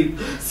and sleep,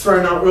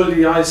 thrown out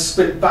oily eyes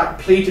squint back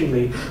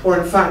pleadingly, or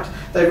in fact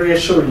they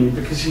reassure you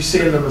because you see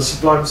in them a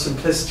sublime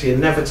simplicity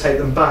and never take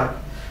them back,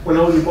 when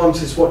all you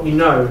want is what you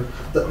know,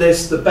 that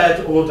this, the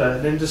bed order,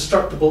 an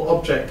indestructible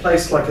object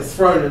placed like a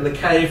throne in the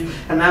cave,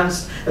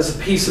 announced as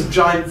a piece of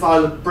giant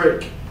violet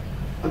brick,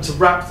 and to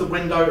wrap the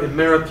window in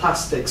mirror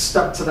plastic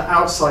stuck to the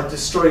outside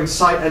destroying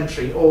sight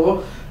entry,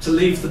 or to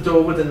leave the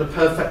door within the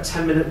perfect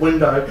 10-minute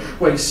window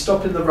where you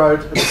stop in the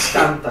road and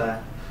stand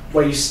there,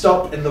 where you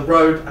stop in the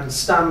road and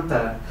stand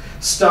there,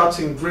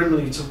 starting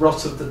grimly to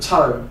rot of the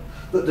toe,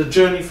 that the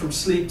journey from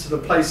sleep to the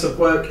place of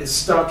work is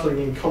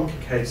startlingly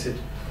complicated.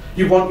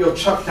 You want your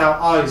chucked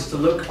out eyes to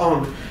look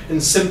on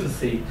in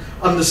sympathy,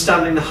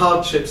 understanding the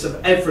hardships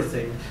of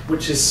everything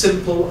which is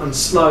simple and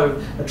slow,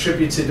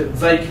 attributed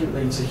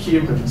vacantly to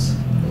humans.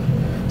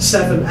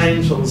 7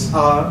 angels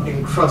are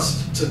in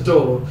crust to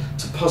door,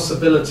 to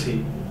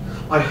possibility.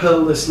 I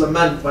hurl this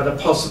lament where the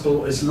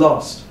possible is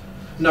lost.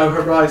 No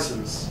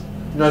horizons,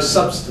 no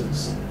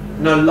substance,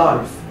 no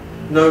life,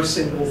 no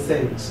single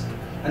things.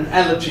 An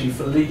elegy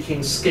for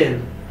leaking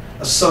skin,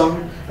 a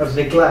song of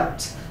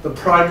neglect. The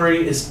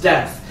primary is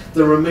death,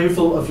 the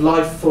removal of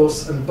life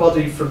force and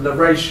body from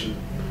narration.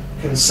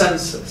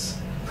 Consensus,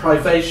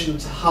 privation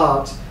to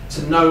heart,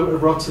 to no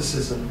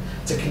eroticism,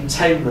 to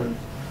containment.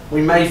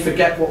 We may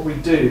forget what we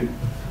do,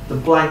 the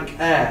blank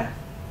air,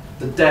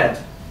 the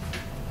dead.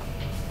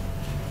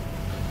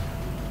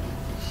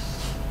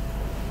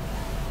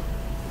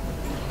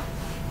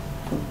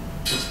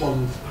 That's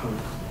one poem.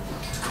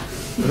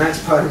 The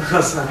next poem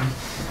has a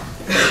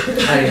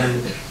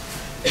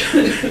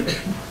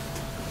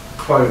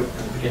quote at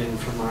the beginning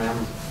from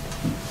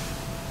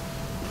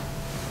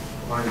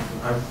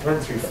I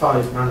went through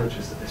 5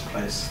 managers at this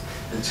place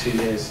in 2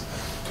 years,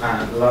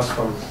 and the last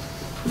one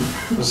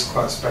was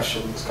quite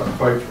special. It's got a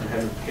quote from him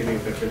at the beginning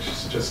of it, which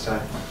is just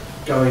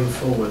going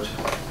forward.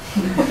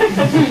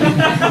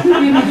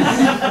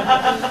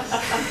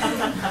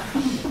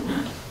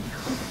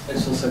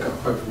 It's also got a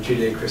quote from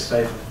Julia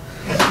Christopher.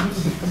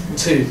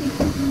 2.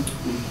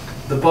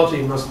 The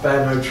body must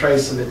bear no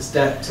trace of its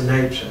debt to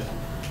nature.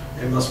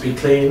 It must be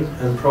clean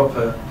and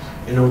proper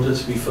in order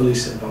to be fully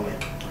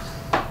symbolic.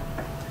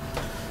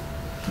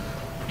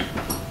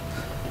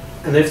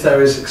 And if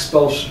there is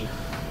expulsion,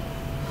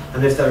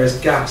 and if there is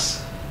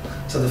gas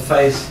to the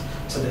face,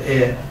 to the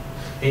ear,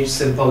 each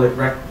symbolic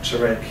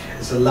rhetoric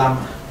is a lamp,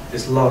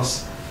 is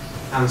loss,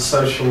 and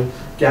social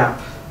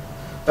gap,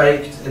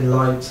 baked in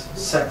light,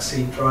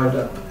 sexy, dried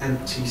up,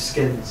 empty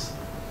skins.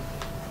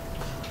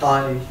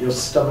 Your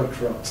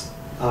stomach rot,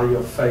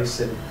 your face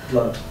in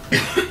blood,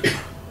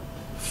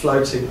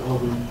 floating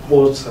on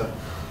water,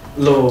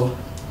 law,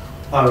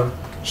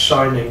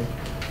 shining.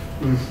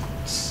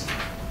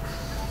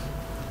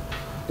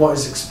 What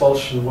is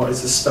expulsion? What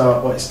is the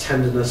start? What is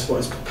tenderness? What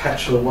is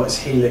perpetual? What is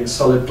healing?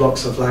 Solid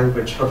blocks of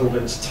language huddled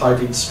into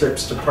tidied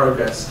strips to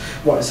progress.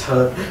 What is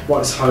hurt?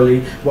 What is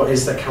holy? What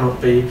is that cannot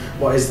be?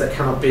 What is that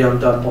cannot be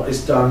undone? What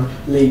is done?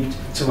 Leaked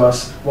to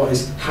us? What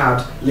is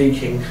had?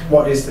 Leaking?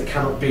 What is that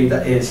cannot be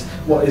that is?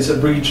 What is a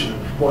region?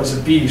 What is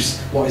abuse?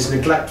 What is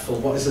neglectful?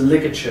 What is a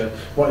ligature?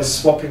 What is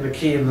swapping the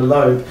key in the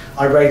lobe?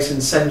 Irate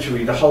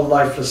incendiary, the whole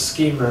lifeless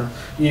schema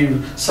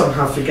you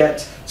somehow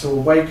forget to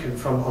awaken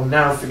from, or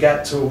now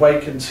forget to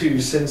awaken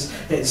to, since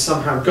it is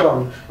somehow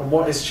gone. And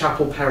what is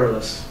chapel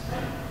perilous?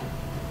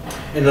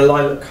 In a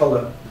lilac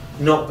collar,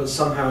 not but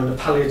somehow in a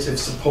palliative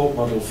support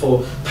model,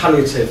 for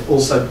palliative,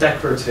 also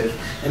decorative,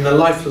 in a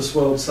lifeless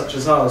world such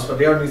as ours, where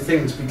the only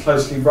thing to be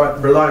closely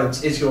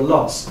reliant is your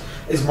loss,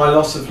 is my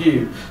loss of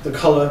you, the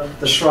collar,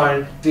 the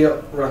shrine,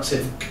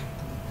 decorative.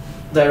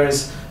 There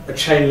is a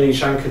chain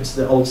leash anchored to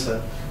the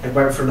altar. It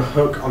went from the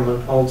hook on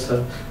the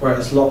altar, where it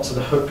is locked to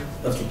the hook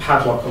of the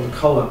padlock on the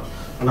collar.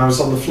 And I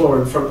was on the floor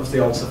in front of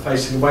the altar,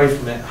 facing away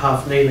from it,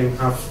 half kneeling,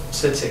 half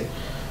sitting.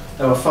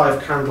 There were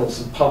 5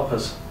 candles and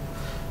poppers.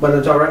 When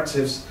the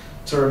directives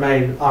to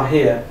remain are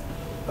here,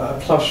 but a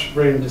plush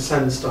room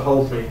descends to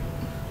hold me.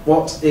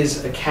 What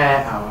is a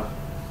care hour?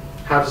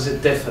 How does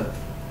it differ?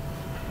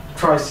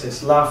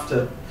 Crisis,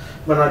 laughter.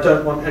 When I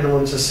don't want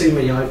anyone to see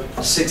me, I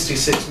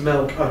 66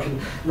 milk, I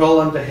can roll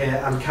under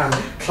here and can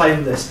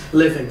claim this,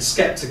 living,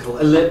 sceptical,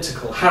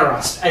 elliptical,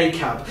 harassed,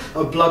 ACAB,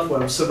 a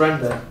bloodworm,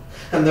 surrender.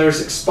 And there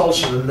is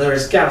expulsion, and there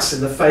is gas in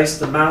the face,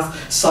 the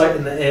mouth, sight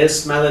in the ear,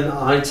 smell in the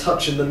eye,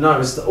 touch in the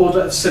nose, the order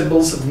of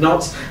symbols, of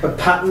knots, of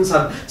patterns,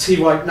 and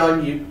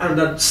T-white-9 you, and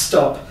then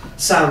stop.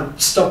 Sound,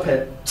 stop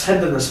it,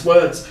 tenderness,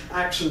 words,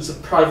 actions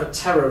of private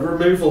terror,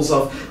 removals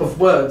of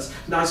words,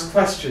 nice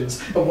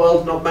questions, a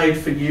world not made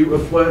for you,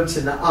 of words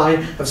in the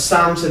eye, of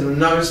sounds in the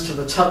nose, to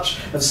the touch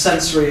of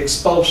sensory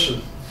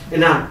expulsion.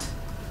 Enact.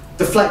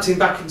 Deflecting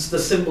back into the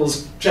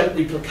symbols,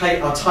 gently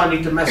placate our tiny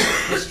domestic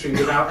history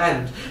without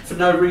end, for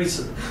no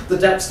reason, the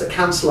depths that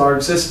cancel our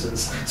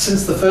existence.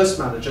 Since the first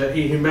manager,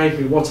 he who made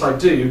me what I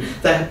do,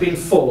 there have been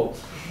 4.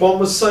 One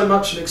was so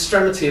much an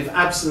extremity of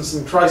absence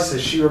and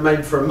crisis, she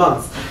remained for a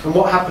month. And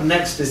what happened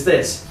next is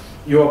this.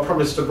 You are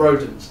promised a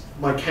rodent.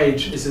 My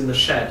cage is in the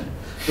shed.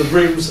 The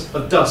rooms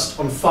of dust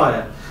on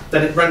fire.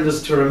 Then it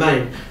renders to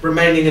remain,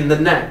 remaining in the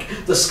neck.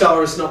 The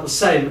scar is not the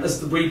same as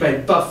the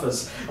rebate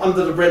buffers.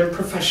 Under the rim,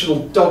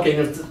 professional dogging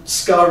of the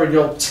scar in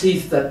your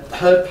teeth, that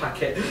herd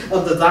packet.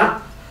 Under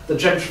that, the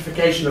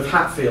gentrification of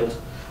Hatfield.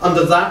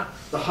 Under that,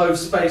 the Hove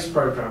space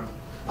program.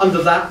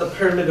 Under that, the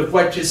pyramid of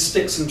wedges,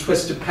 sticks and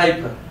twisted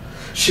paper.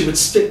 She would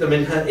stick them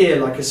in her ear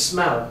like a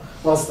smell,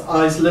 whilst the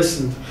eyes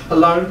listened.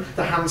 Alone,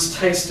 the hands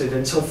tasted,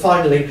 until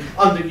finally,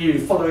 under you,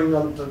 following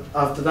on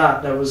after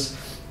that, there was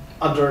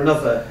under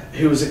another,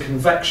 who was a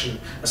convection,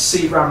 a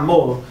sea ran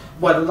more.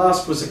 Where the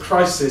last was a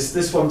crisis,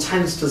 this one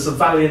tensed as a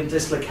valiant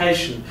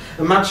dislocation.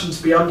 Imagine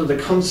to be under the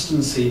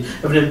constancy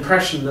of an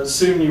impression that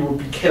soon you will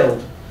be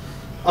killed.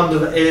 Under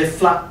the ear,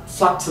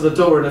 flat to the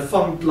door, in a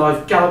fond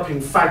life, galloping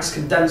fags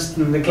condensed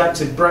in a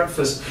neglected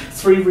breakfast.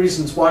 3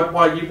 reasons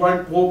why you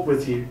won't walk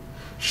with you.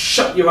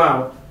 Shut you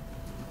out.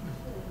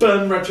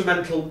 Burn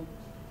regimental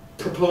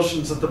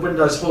proportions of the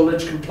Windows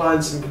haulage,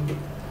 compliance and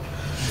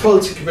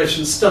quality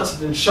commission,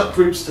 stuttered in shut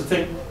groups to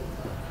think.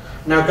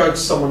 Now go to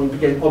someone you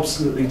begin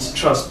obstinately to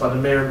trust by the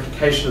mere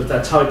implication of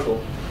their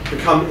title.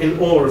 Become in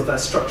awe of their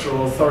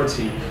structural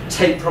authority.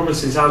 Take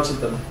promises out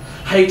of them.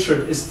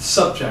 Hatred is the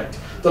subject.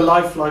 the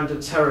lifeline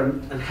to terror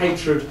and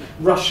hatred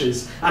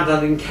rushes, and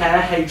an in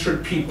care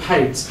hatred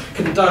pupates,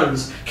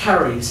 condones,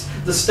 carries.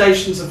 The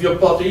stations of your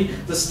body,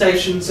 the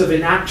stations of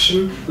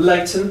inaction,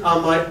 latent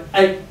are my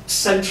 8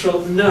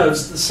 central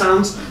nerves. The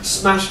sounds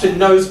smashed in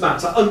nose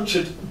matter,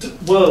 unctured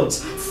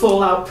worlds,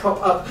 fall out,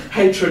 prop up,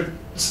 hatred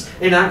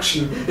in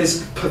action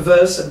is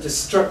perverse and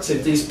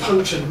destructive. These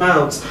punctured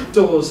mouths,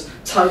 doors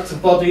tight to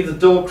body, the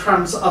door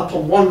crams up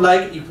on one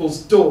leg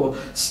equals door,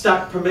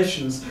 stack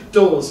permissions,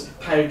 doors,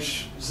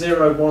 page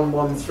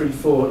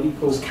 01134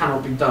 equals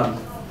cannot be done.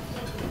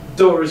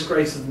 Door is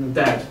greater than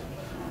dead.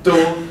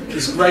 Door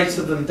is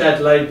greater than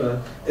dead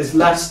labour, is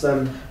less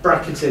than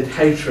bracketed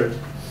hatred.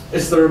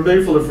 It's the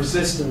removal of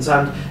resistance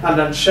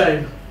and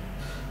shame.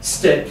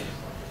 Stick.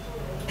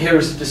 Here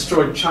is a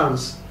destroyed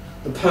chance.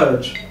 The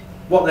purge.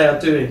 What they are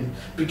doing.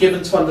 Be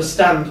given to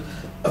understand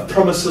of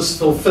promises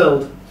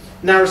fulfilled.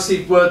 Now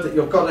receive word that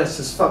your goddess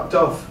has fucked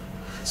off.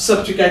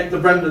 Subjugate the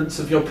remnants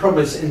of your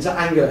promise into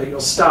anger at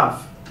your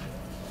staff.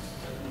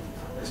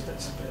 This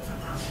bit's a bit of a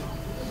mouthful.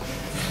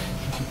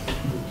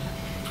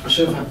 I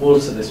should have had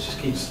water, this just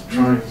keeps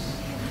trying.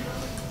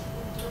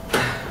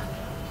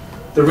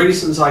 The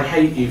reasons I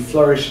hate you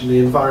flourish in the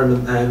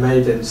environment they are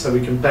made in, so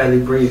we can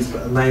barely breathe,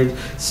 but are made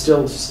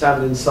still to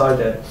stand inside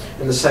it,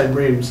 in the same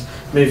rooms,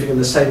 moving in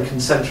the same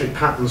concentric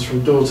patterns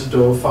from door to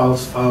door, file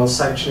to file,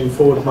 sanctioning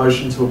forward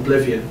motion to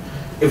oblivion.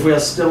 If we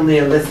are still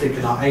Neolithic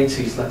in our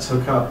 80s, let's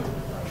hook up.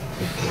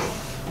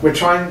 We're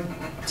trying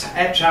to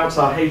etch out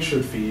our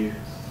hatred for you.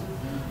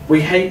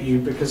 We hate you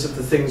because of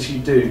the things you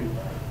do,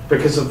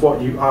 because of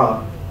what you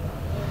are.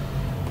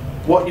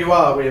 What you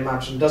are, we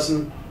imagine,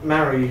 doesn't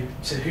marry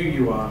to who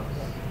you are.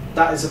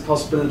 That is a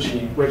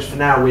possibility which for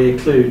now we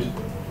include.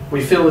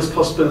 We feel this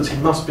possibility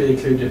must be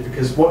included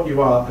because what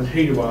you are and who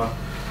you are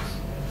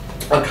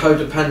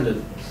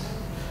codependent.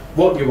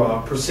 What you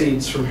are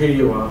proceeds from who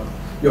you are,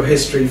 your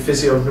history,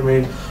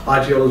 physiognomy,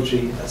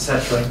 ideology,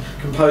 etc.,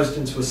 composed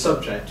into a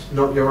subject,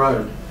 not your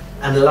own.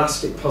 An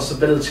elastic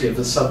possibility of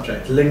the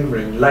subject,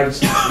 lingering,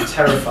 latent, and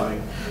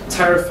terrifying.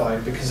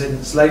 Terrifying because in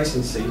its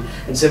latency,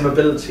 its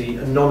immobility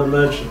and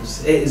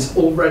non-emergence, it is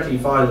already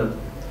violent.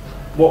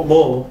 What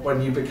more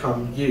when you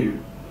become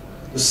you,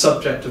 the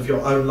subject of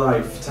your own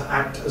life, to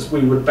act as we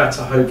would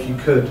better hope you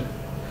could.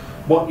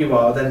 What you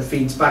are then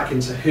feeds back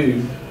into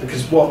who,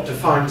 because what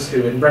defines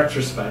who in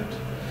retrospect.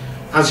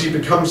 As you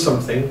become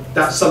something,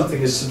 that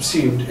something is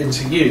subsumed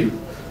into you.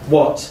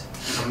 What,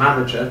 a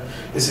manager,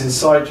 is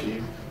inside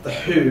you. The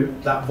who,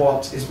 that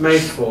what, is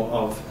made for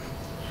of.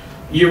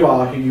 You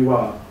are who you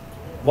are.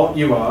 What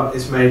you are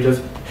is made of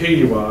who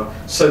you are.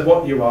 So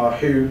what you are,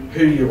 who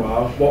you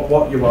are,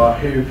 what you are,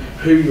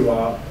 who you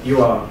are,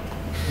 you are.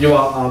 You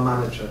are our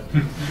manager.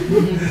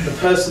 The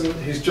person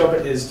whose job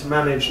it is to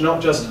manage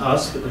not just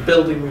us, but the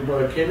building we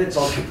work in, its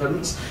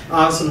occupants,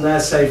 ours and their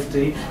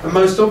safety, and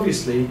most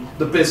obviously,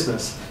 the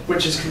business,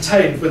 which is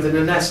contained within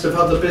a nest of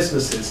other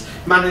businesses,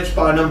 managed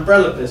by an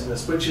umbrella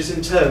business, which is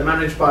in turn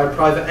managed by a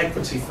private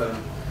equity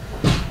firm.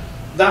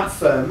 That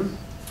firm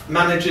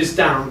manages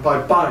down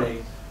by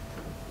buying.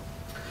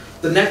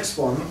 The next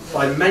one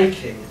by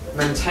making,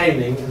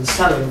 maintaining and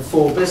selling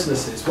 4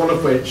 businesses, one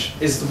of which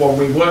is the one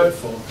we work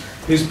for,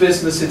 whose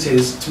business it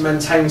is to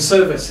maintain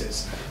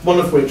services, one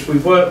of which we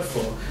work for,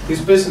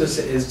 whose business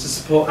it is to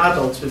support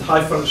adults with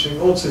high-functioning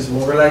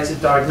autism or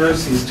related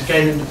diagnoses to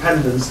gain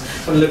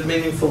independence and live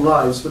meaningful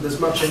lives with as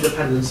much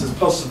independence as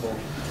possible.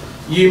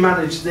 You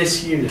manage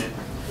this unit.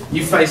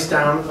 You face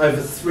down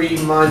over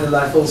 3 minor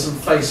levels and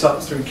face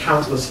up through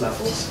countless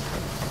levels.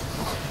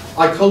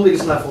 I call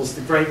these levels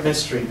the great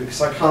mystery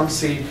because I can't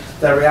see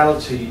their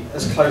reality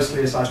as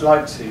closely as I'd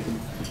like to.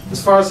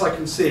 As far as I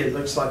can see, it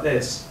looks like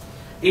this.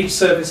 Each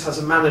service has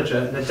a manager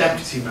and a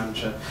deputy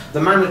manager.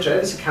 The manager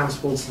is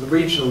accountable to the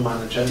regional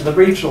manager, and the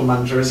regional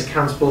manager is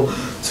accountable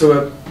to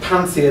a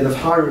pantheon of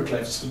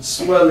hieroglyphs with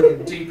swirling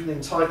and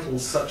deepening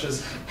titles such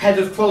as Head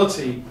of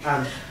Quality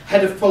and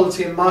Head of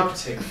Quality and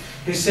Marketing,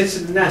 who sits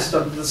in the nest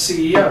under the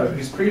CEO,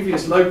 whose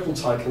previous local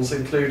titles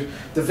include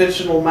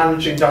Divisional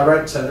Managing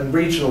Director and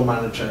Regional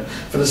Manager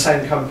for the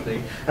same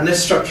company. And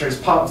this structure is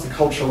part of the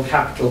cultural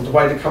capital, the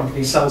way the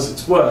company sells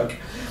its work.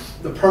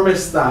 The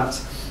promise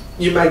that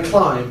you may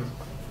climb,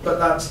 but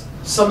that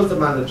some of the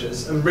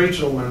managers and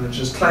regional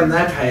managers claim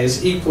their pay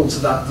is equal to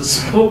that of the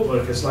support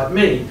workers like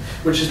me,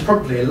 which is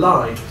probably a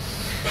lie.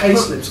 Pay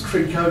slips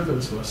creak open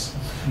to us.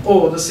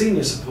 Or the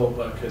senior support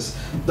workers,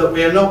 that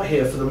we are not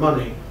here for the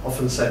money,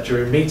 often said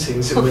during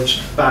meetings in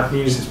which bad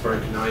news is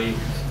broken, i.e.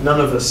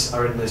 none of us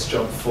are in this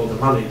job for the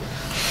money.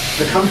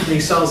 The company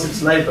sells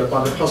its labour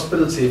by the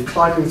possibility of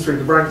climbing through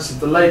the ranks of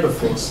the labour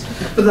force,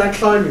 but that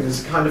climbing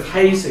is a kind of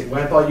hazing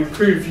whereby you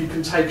prove you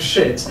can take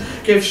shit,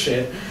 give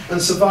shit,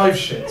 and survive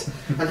shit,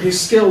 and whose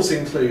skills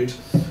include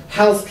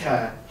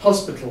healthcare,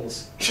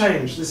 hospitals,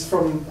 change. This is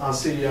from our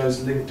CEO's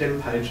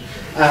LinkedIn page.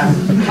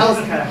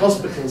 Healthcare,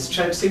 hospitals,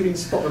 change, seeming to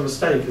spot the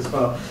mistake as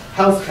well.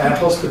 Healthcare,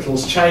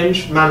 hospitals,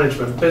 change,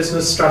 management,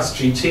 business,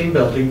 strategy, team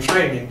building,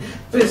 training,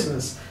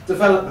 business,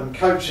 development,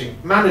 coaching,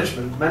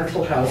 management,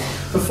 mental health,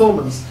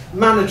 performance,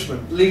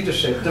 management,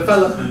 leadership,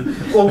 development,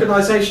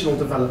 organisational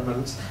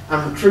development,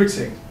 and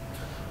recruiting.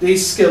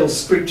 These skills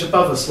screech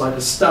above us like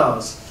the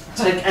stars.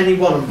 Take any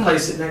one and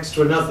place it next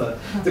to another.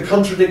 The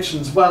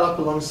contradictions well up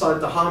alongside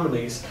the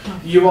harmonies.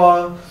 You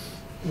are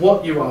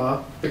what you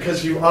are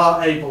because you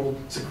are able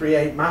to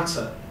create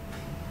matter.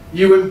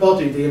 You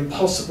embody the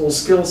impossible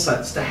skill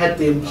sets to head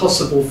the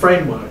impossible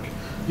framework.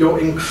 You're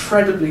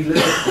incredibly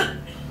lyrical.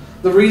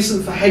 The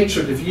reason for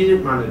hatred of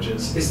unit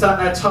managers is that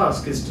their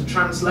task is to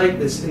translate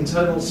this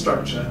internal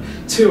structure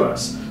to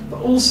us,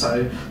 but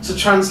also to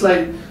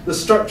translate the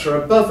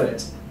structure above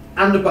it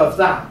and above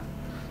that,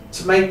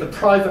 to make the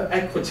private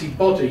equity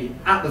body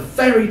at the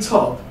very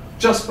top,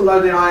 just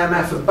below the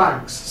IMF of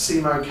banks,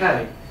 seem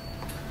okay.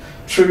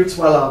 Truths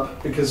well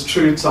up because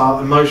truths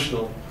are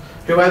emotional.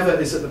 Whoever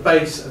is at the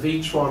base of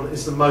each one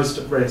is the most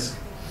at risk.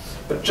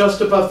 But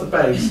just above the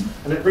base,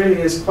 and it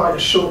really is quite a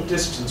short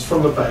distance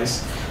from the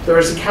base, there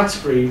is a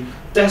category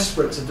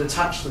desperate to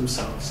detach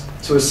themselves,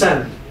 to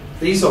ascend.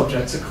 These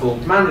objects are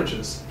called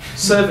managers,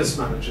 service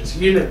managers,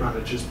 unit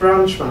managers,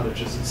 branch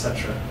managers,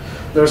 etc.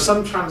 There are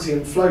some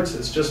transient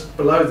floaters just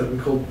below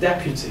them called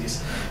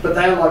deputies, but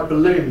they are like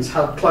balloons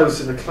held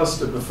close in a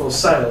cluster before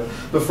sale,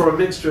 before a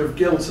mixture of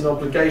guilt and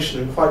obligation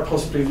and quite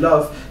possibly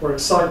love or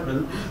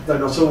excitement, though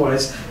not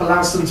always,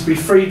 allows them to be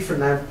freed from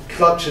their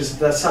clutches of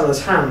their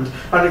seller's hand,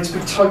 only to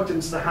be tugged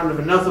into the hand of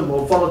another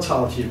more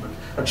volatile human,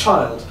 a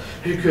child,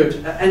 who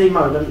could at any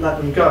moment let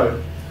them go.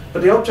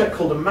 But the object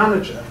called a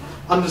manager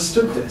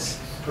understood this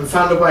and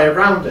found a way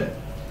around it.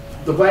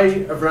 The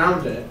way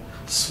around it,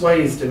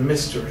 swathed in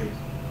mystery.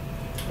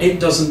 It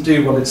doesn't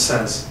do what it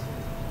says.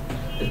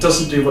 It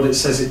doesn't do what it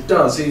says it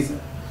does either.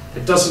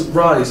 It doesn't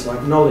rise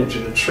like knowledge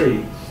in a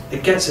tree.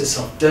 It gets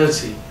itself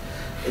dirty.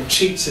 It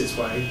cheats its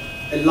way.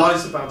 It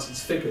lies about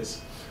its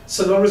figures.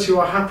 So long as you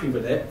are happy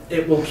with it,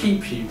 it will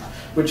keep you,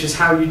 which is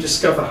how you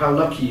discover how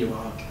lucky you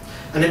are.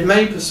 And it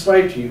may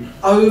persuade you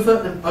over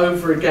and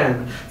over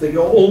again that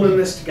you're all in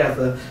this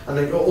together and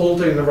that you're all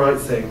doing the right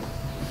thing.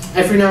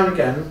 Every now and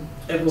again,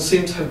 it will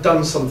seem to have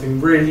done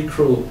something really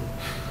cruel.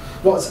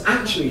 What's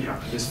actually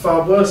happened is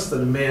far worse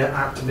than a mere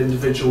act of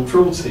individual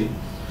cruelty.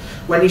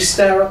 When you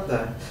stare up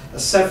there are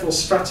several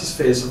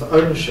stratospheres of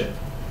ownership.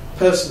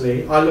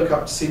 Personally, I look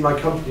up to see my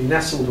company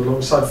nestled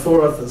alongside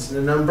 4 others in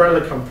an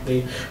umbrella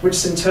company, which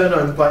is in turn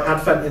owned by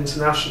Advent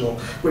International,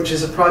 which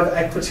is a private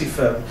equity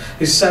firm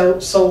whose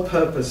sole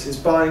purpose is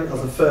buying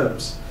other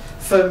firms.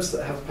 Firms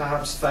that have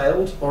perhaps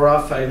failed or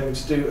are failing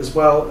to do as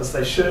well as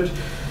they should,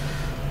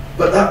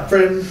 but that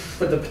brim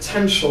with the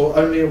potential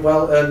only a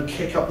well-earned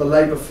kick up the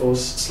labour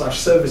force /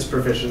 service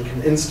provision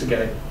can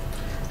instigate.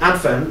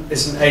 Advent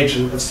is an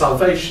agent of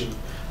salvation,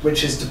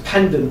 which is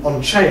dependent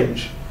on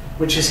change,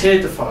 which is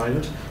here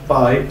defined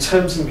by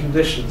Terms and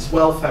Conditions,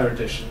 Welfare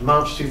Edition,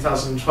 March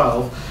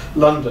 2012,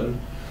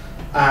 London,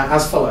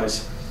 as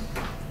follows.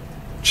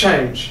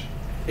 Change,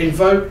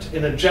 invoked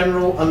in a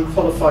general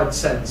unqualified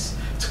sense,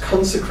 to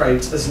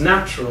consecrate as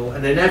natural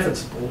and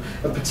inevitable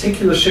a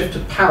particular shift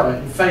of power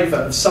in favour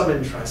of some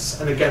interests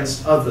and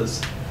against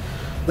others.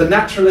 The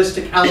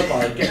naturalistic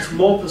alibi gets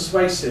more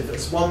persuasive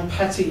as one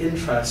petty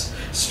interest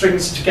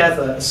strings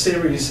together a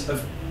series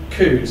of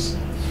coups.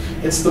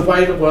 It's the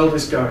way the world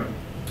is going.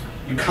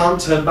 You can't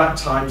turn back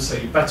time, so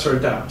you better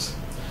adapt.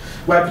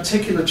 Where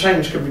particular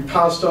change can be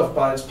passed off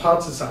by its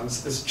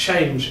partisans as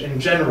change in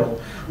general,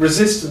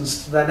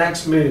 resistance to their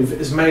next move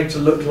is made to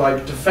look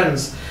like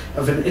defence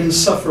of an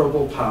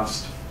insufferable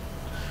past.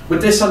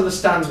 With this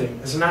understanding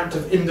as an act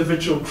of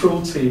individual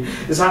cruelty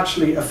is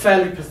actually a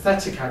fairly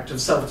pathetic act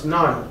of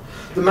self-denial.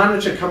 The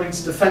manager coming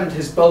to defend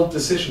his bold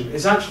decision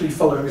is actually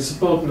following a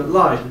subordinate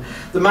line.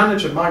 The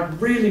manager might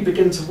really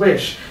begin to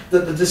wish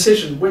that the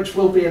decision which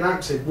will be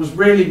enacted was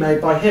really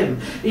made by him,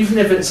 even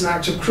if it's an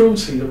act of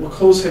cruelty that will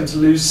cause him to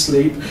lose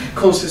sleep,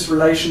 cause his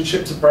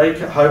relationship to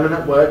break at home and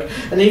at work,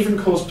 and even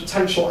cause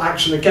potential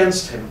action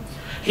against him.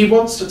 He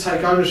wants to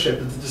take ownership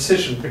of the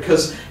decision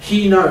because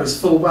he knows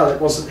full well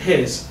it wasn't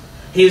his.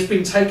 He has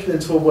been taken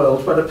into a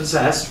world where the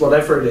possessed,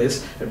 whatever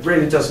it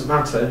really doesn't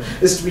matter,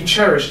 is to be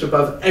cherished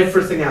above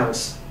everything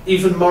else,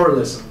 even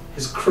moralism,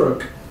 his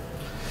crook.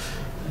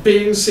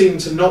 Being seen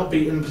to not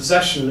be in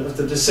possession of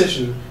the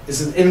decision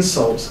is an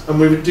insult,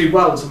 and we would do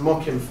well to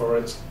mock him for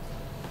it.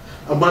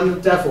 And when the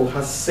devil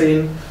hath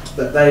seen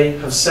that they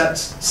have set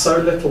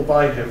so little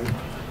by him,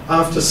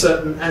 after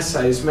certain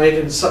essays made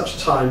in such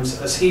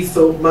times as he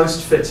thought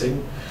most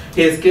fitting,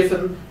 he hath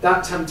given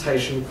that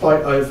temptation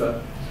quite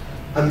over.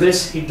 And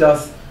this he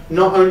doth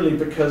not only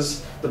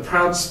because the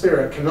proud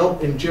spirit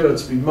cannot endure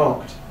to be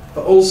mocked,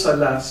 but also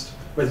lest,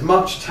 with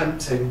much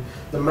tempting,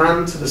 the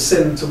man to the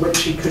sin to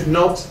which he could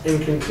not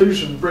in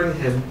conclusion bring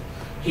him,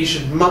 he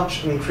should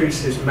much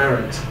increase his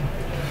merit.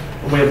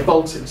 And we have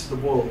bolted to the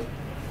wall.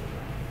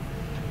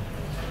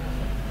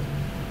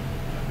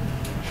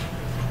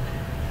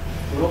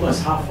 We're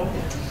almost halfway.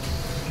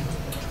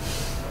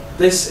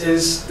 This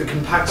is the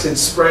compacted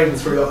spring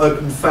through your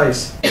open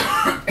face.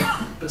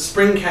 But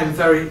spring came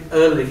very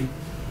early,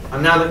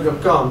 and now that you're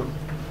gone,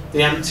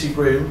 the empty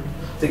room,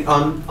 the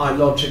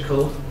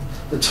unillogical,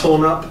 the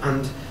torn up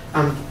and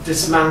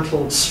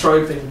dismantled,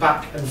 strobing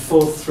back and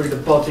forth through the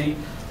body,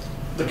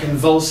 the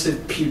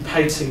convulsive,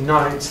 pupating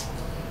night,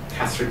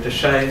 Catherine de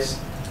Shays,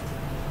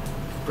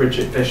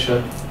 Bridget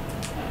Bishop,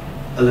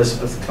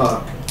 Elizabeth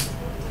Clark.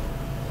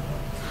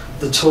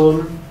 The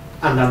torn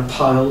and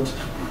unpiled,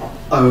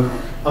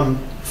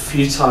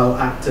 futile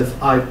act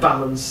of I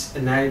balance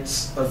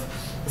innate of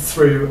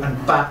through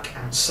and back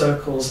and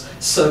circles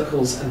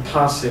and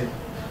passing,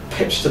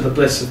 pitch to the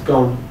bliss of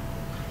gone.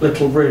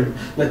 Little room,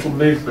 little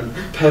movement,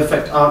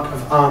 perfect arc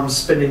of arms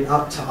spinning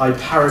up to eye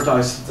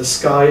paradise of the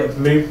sky, of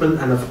movement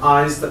and of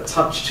eyes that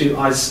touch to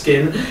eye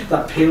skin,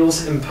 that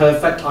peels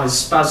imperfect eye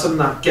spasm,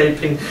 that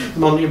gaping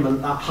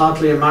monument, that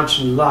hardly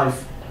imagined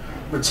life.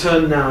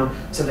 Return now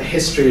to the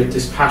history of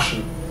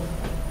dispassion.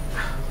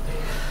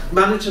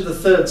 Manager the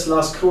Third's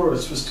last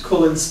chorus was to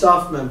call in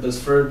staff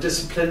members for a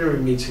disciplinary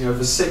meeting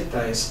over sick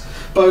days,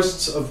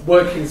 boasts of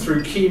working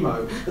through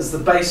chemo as the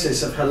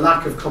basis of her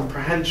lack of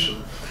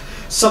comprehension.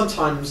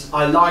 Sometimes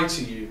I lie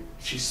to you,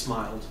 she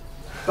smiled.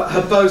 But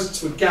her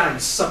boasts were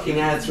gags sucking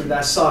air through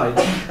their side,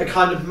 a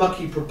kind of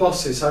mucky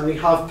proboscis only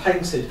half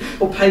painted,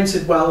 or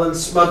painted well and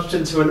smudged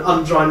into an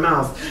undry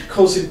mouth,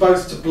 causing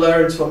both to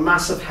blur into a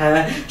mass of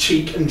hair,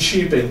 cheek and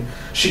tubing.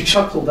 She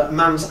chuckled at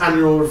Mam's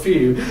annual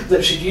review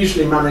that she'd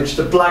usually managed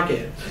to blag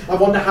it. I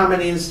wonder how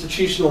many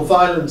institutional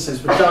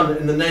violences were done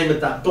in the name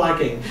of that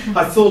blagging.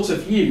 I thought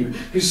of you,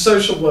 whose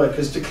social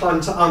workers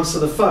declined to answer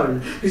the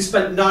phone, who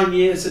spent 9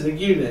 years in a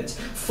unit,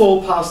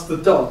 4 past the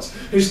dot,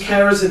 whose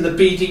carers in the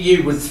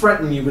BDU would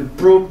threaten you with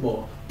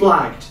Broadmoor,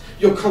 blagged.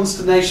 Your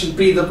consternation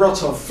be the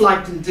rot of,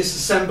 flagged in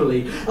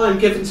disassembly. I am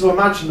given to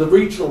imagine the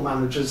regional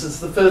managers as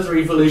the further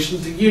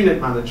evolution to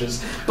unit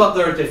managers, but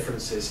there are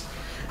differences.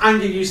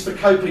 Anger used for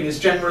coping is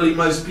generally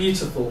most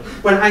beautiful.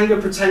 When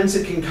anger pretends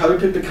it can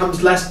cope, it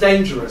becomes less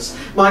dangerous.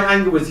 My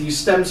anger with you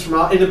stems from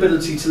our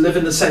inability to live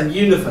in the same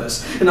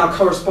universe, in our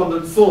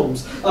correspondent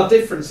forms. Our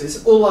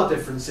differences, all our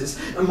differences,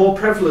 are more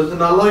prevalent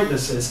than our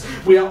likenesses.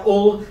 We are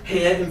all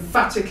here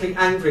emphatically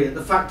angry at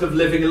the fact of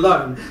living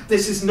alone.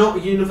 This is not a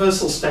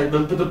universal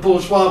statement, but a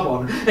bourgeois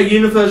one. A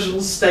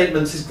universal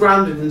statement is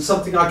grounded in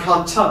something I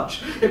can't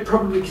touch. It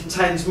probably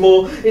contains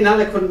more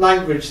ineloquent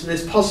language than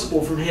is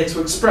possible from here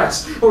to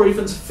express, or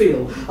even to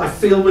feel. I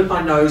feel with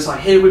my nose, I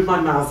hear with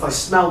my mouth, I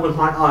smell with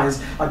my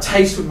eyes, I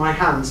taste with my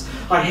hands,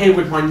 I hear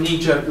with my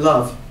knee-jerk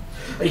love.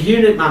 A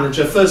unit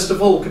manager, first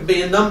of all, can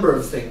be a number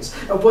of things.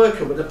 A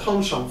worker with a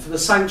penchant for the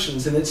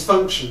sanctions in its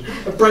function,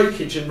 a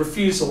breakage and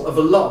refusal of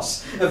a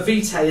loss, a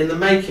vitae in the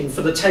making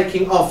for the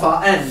taking off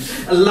our end,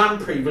 a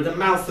lamprey with a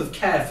mouth of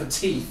care for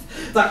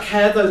teeth. That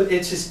care, though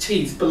it is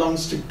teeth,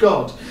 belongs to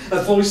God,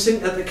 a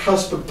voicing at the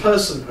cusp of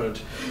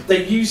personhood.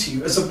 They use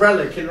you as a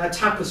relic in their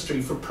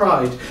tapestry for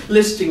pride,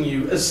 listing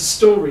you as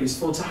stories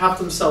for to have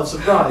themselves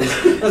arise.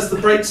 As the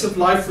breaks of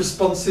life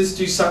responses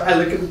do so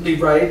elegantly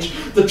rage,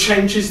 the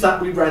changes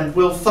that we rend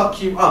will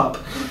fuck you up.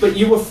 But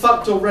you were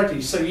fucked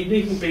already, so you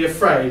needn't be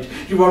afraid.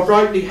 You are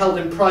rightly held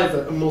in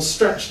private and will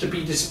stretch to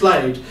be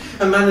displayed.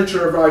 A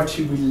manager arrived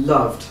who we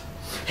loved.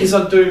 His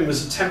undoing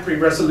was a temporary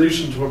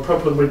resolution to a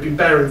problem we'd been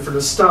bearing from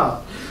the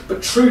start.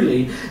 But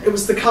truly, it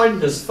was the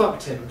kindness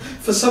fucked him.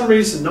 For some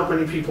reason, not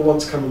many people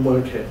want to come and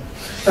work here.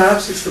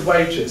 Perhaps it's the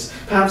wages,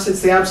 perhaps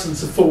it's the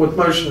absence of forward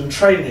motion and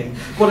training.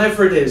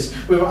 Whatever it is,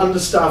 we were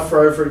understaffed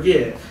for over a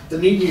year. The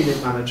new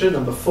unit manager,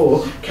 number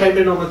 4, came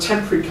in on a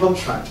temporary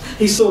contract.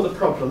 He saw the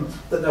problem,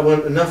 that there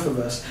weren't enough of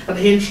us, and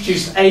he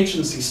introduced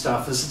agency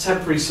staff as a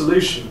temporary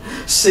solution,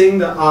 seeing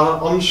that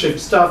our on-shift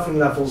staffing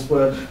levels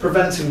were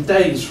preventing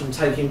days from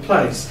taking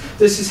place.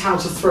 This is how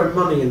to throw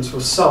money into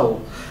a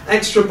soul.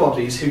 Extra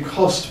bodies who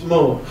cost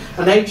more.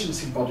 An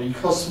agency body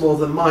costs more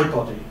than my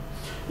body.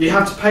 You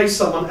have to pay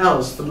someone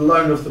else for the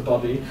loan of the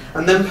body,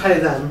 and then pay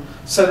them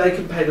so they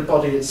can pay the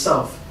body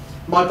itself.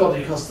 My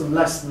body cost them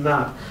less than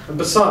that. And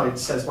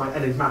besides, says my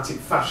enigmatic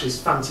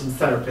fascist phantom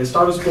therapist,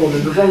 I was born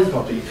in the wrong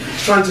body,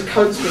 trying to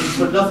coax me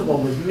into another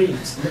one with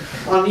meat.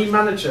 Our new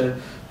manager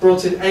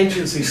brought in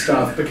agency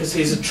staff because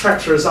he's a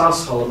treacherous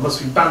arsehole and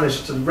must be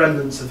banished to the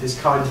remnants of his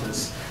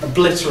kindness.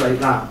 Obliterate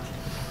that.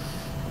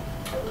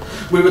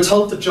 We were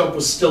told the job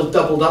was still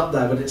doubled up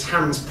there with its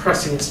hands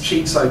pressing its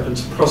cheeks open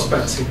to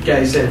prospects who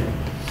gaze in.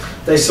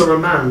 They saw a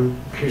man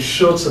who's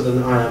shorter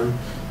than I am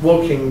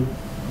walking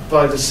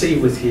by the sea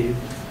with you.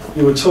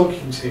 You were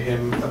talking to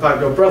him about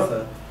your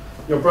brother.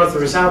 Your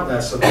brother is out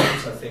there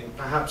sometimes, I think,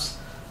 perhaps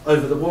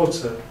over the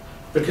water,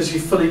 because you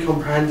fully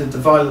comprehended the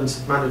violence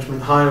of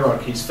management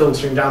hierarchies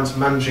filtering down to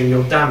managing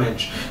your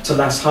damage to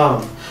less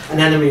harm. An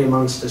enemy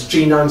amongst us,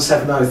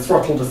 G970,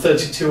 throttled a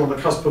 32 on the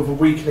cusp of a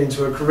weakening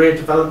to a career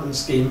development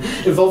scheme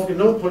involving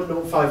a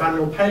 0.05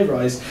 annual pay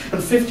rise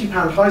and £50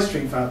 high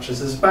street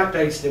vouchers as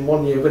backdated in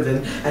 1 year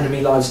within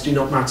enemy lives do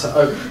not matter.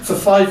 Oh, for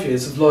 5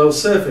 years of loyal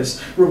service,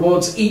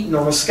 rewards eaten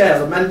on a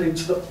scale amending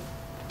to the...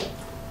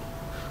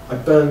 I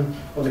burn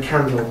on a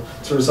candle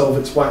to resolve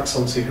its wax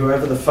onto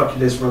whoever the fuck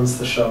it is runs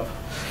the shop.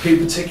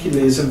 Who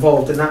particularly is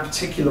involved in that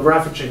particular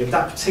ravaging of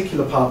that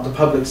particular part of the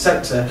public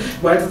sector?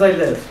 Where do they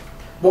live?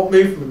 What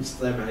movements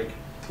do they make?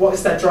 What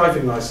is their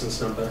driving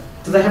licence number?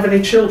 Do they have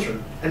any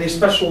children? Any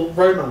special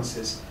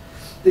romances?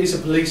 These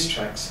are police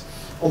checks.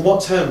 On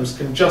what terms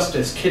can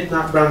justice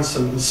kidnap,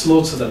 ransom and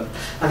slaughter them?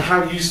 And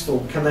how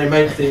useful can they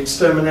make the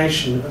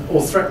extermination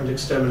or threatened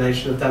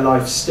extermination of their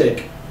life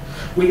stick?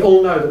 We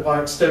all know that by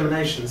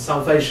extermination,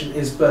 salvation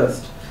is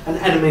birthed. An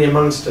enemy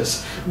amongst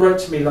us wrote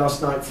to me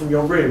last night from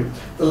your room,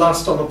 the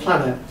last on the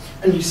planet,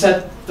 and you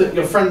said that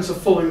your friends are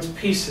falling to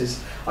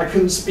pieces. I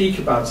couldn't speak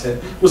about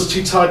it, was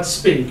too tired to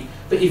speak,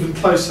 but even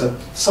closer,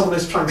 someone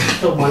is trying to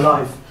kill my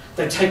life.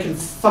 They've taken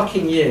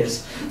fucking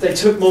years. They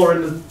took more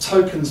in the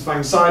tokens of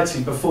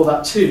anxiety before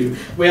that too.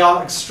 We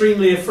are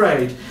extremely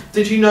afraid.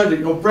 Did you know that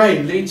your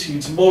brain leads you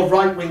to more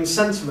right-wing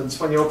sentiments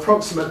when you're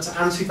approximate to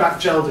anti-bac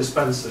gel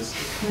dispensers?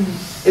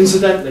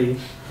 Incidentally,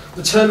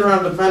 the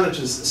turnaround of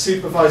managers that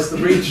supervise the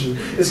region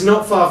is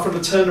not far from the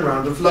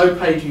turnaround of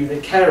low-paid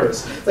unit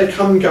carers. They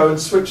come and go and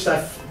switch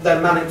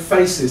their manic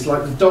faces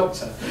like the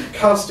doctor,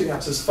 casting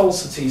at us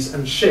falsities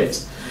and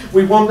shit.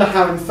 We wonder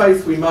how in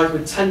faith we might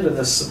with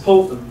tenderness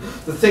support them.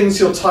 The things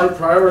your type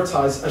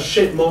prioritise are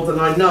shit more than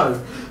I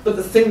know, but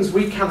the things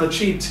we can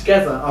achieve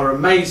together are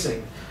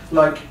amazing,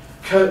 like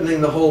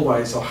curtaining the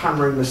hallways or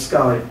hammering the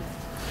sky.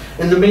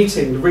 In the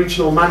meeting, the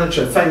regional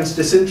manager feigns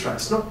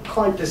disinterest, not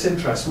quite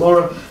disinterest,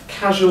 more of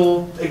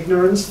casual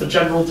ignorance for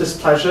general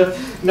displeasure.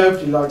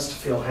 Nobody likes to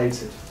feel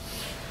hated.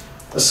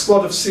 A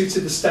squad of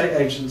suited estate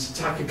agents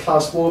attack a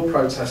class war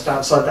protest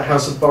outside the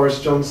house of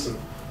Boris Johnson.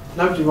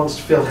 Nobody wants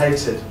to feel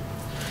hated.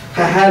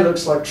 Her hair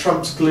looks like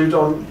Trump's glued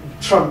on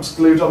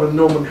a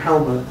Norman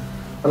helmet.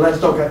 But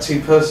let's not get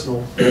too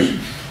personal.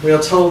 We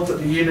are told that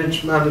the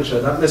unit manager,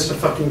 that Mr.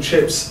 fucking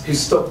Chips who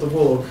stopped the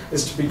war,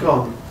 is to be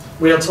gone.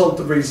 We are told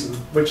the reason,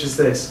 which is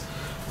this: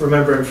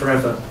 remember it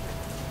forever.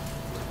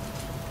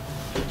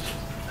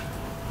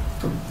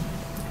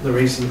 The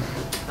reason.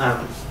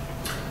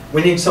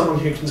 We need someone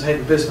who can take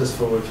the business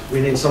forward. We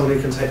need someone who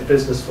can take the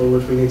business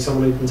forward. We need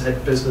someone who can take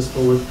the business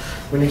forward.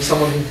 We need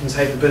someone who can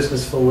take the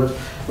business forward.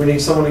 We need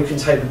someone who can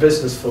take the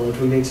business forward.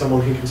 We need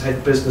someone who can take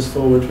the business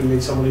forward. We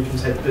need someone who can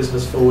take the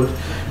business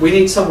forward. We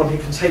need someone who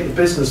can take the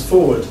business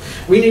forward.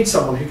 We need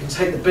someone who can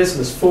take the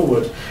business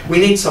forward. We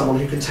need someone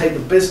who can take the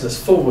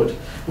business forward.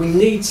 We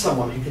need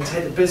someone who can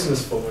take the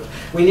business forward.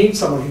 We need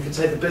someone who can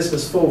take the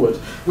business forward.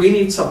 We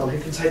need someone who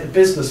can take the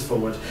business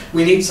forward.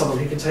 We need someone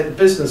who can take the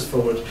business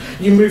forward.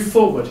 You move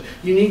forward.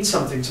 You need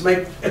something to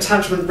make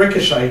attachment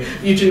ricochet.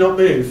 You do not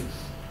move.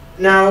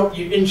 Now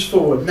you inch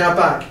forward, now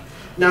back.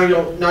 Now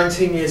you're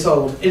 19 years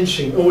old,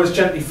 inching, always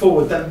gently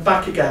forward, then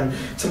back again,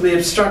 till the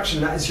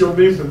abstraction that is your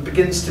movement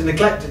begins to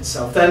neglect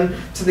itself, then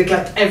to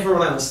neglect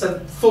everyone else,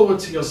 then forward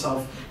to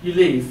yourself. You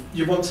leave,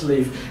 you want to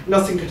leave,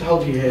 nothing could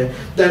hold you here,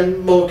 then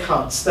more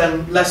cuts,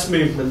 then less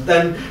movement,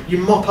 then you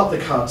mop up the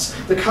cuts.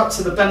 The cuts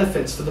are the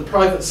benefits for the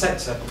private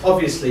sector,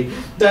 obviously.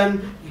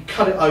 Then you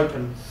cut it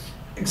open,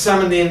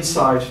 examine the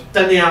inside,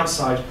 then the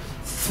outside,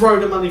 throw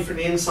the money from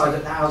the inside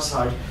at the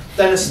outside,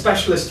 then a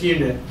specialist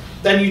unit,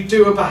 then you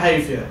do a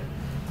behaviour,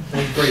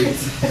 then breathe.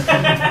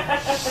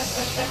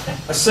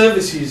 A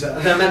service user,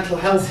 and their mental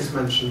health is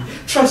mentioned.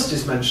 Trust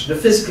is mentioned, a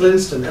physical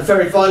incident, a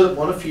very violent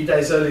one a few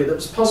days earlier that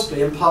was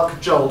possibly in part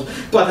cajoled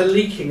by the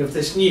leaking of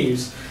this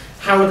news.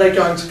 How are they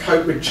going to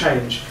cope with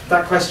change?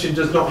 That question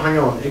does not hang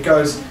on. It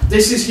goes,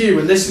 this is you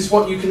and this is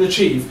what you can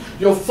achieve.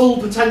 Your full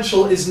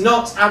potential is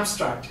not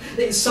abstract.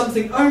 It is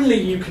something only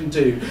you can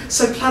do.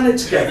 So plan it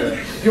together.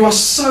 You are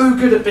so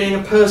good at being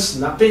a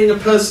person, that being a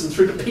person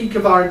through the peak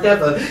of our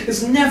endeavour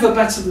is never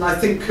better than I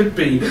think could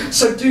be.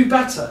 So do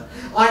better.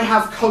 I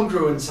have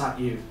congruence at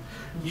you.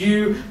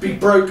 You be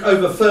broke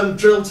over firm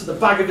drilled to the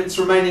bag of its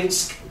remaining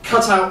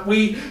cut out.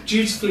 We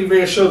dutifully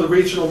reassure the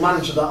regional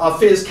manager that our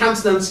fears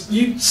countenance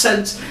you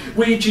sent.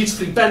 We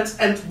dutifully bent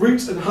and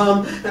root and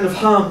harm and of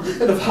harm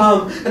and of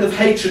harm and of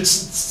hatred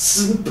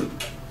stained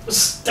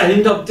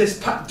on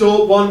dispatch.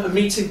 Door one, a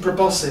meeting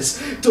proboscis.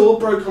 Door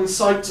broke on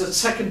sight to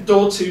second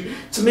door to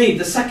me.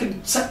 The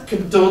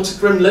second door to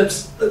grim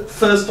lips.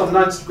 First on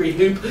 90-degree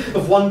hoop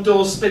of one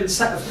door spin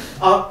set of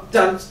arc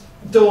dance.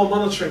 Door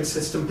monitoring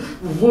system.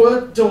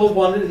 Word door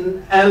one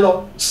in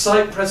airlock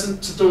site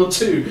present to door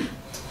two.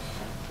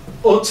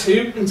 Or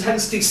two,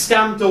 intensity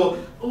scam door.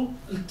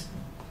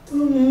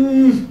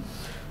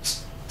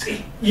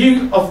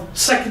 You of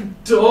second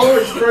door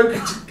is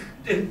broken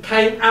in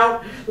pain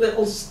out.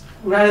 Little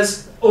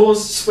res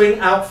oars swing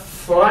out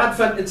for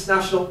Advent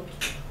International.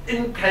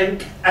 In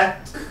pain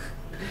at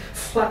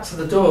flat to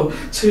the door.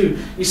 Two,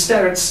 you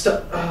stare at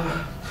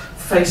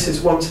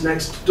faces one to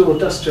next door,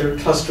 duster, a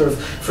cluster of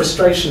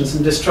frustrations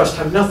and distrust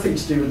have nothing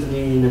to do with the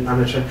new unit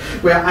manager.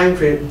 We are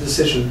angry at the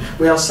decision.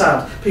 We are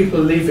sad. People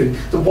are leaving.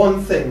 The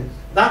one thing.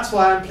 That's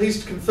why I'm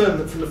pleased to confirm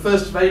that from the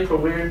 1st of April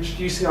we're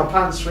introducing our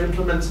plans to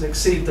implement and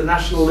exceed the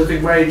national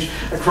living wage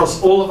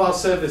across all of our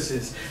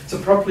services, to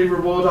properly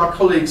reward our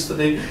colleagues for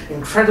the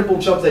incredible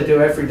job they do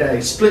every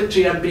day, split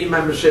GMB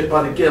membership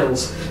by the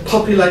gills,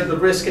 populate the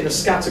risk in a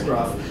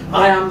scattergraph.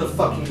 I am the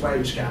fucking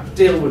wage gap.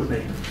 Deal with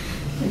me.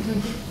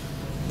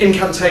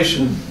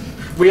 Incantation.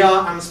 We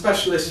are an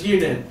specialist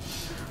unit.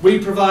 We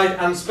provide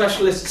an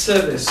specialist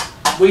service.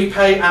 We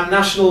pay our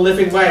national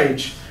living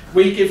wage.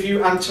 We give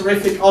you our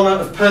terrific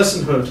honour of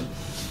personhood.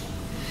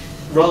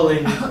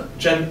 Rolling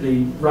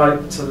gently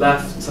right to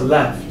left to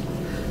left.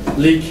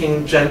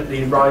 Leaking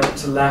gently right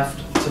to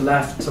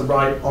left to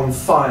right on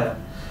fire.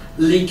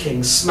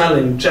 Leaking,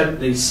 smelling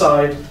gently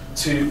side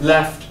to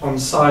left on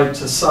side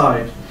to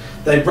side.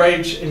 They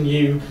rage in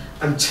you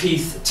and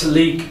teeth to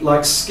leak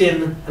like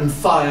skin and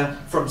fire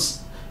from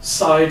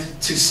side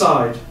to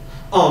side.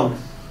 On.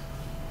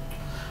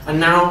 And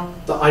now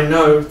that I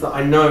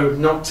know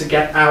not to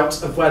get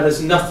out of where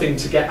there's nothing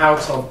to get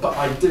out of, but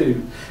I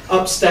do.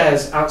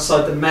 Upstairs,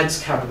 outside the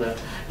meds cabinet,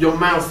 your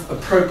mouth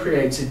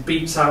appropriated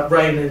beats out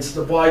rain into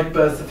the wide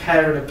berth of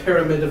hair in a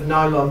pyramid of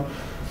nylon.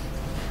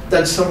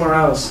 Then somewhere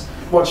else,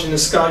 watching the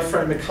sky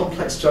frame a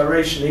complex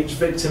gyration, each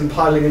victim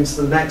piling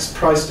into the next,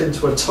 priced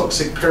into a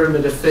toxic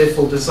pyramid of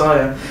fearful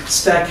desire.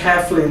 Stare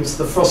carefully into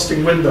the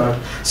frosting window,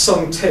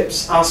 song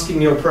tips,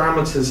 asking your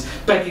parameters,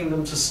 begging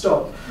them to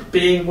stop.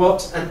 Being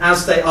what and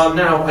as they are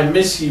now, I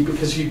miss you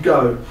because you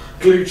go.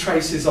 Glue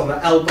traces on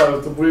the elbow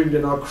of the wound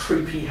in our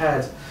creepy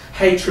head.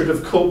 Hatred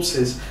of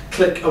corpses,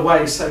 click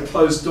away, so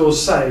closed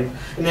doors say.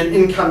 In an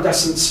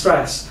incandescent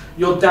stress,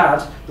 your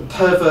dad, the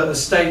pervert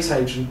estate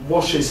agent,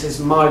 washes his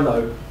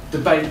Milo.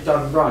 Debate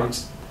done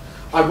right.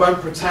 I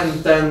won't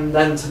pretend then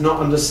to not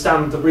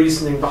understand the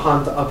reasoning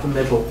behind the upper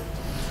middle.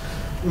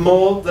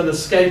 More than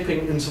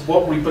escaping into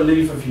what we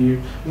believe of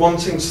you,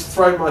 wanting to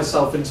throw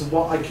myself into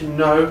what I can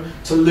know,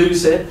 to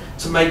lose it,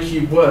 to make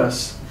you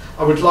worse.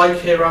 I would like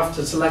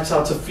hereafter to let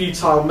out a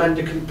futile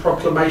mendicant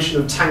proclamation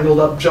of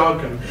tangled up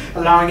jargon,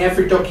 allowing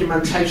every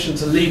documentation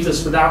to leave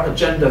us without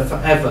agenda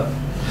forever.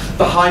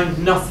 Behind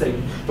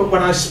nothing, but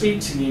when I speak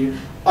to you,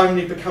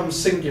 only becomes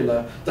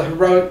singular, the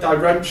heroic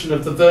direction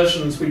of the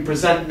versions we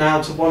present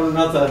now to one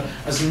another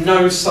as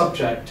no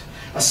subject.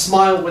 A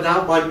smile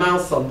without my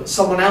mouth on, but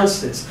someone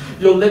else's.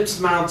 Your lips'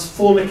 mouths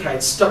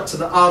fornicate, stuck to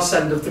the arse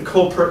end of the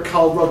corporate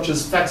Carl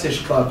Rogers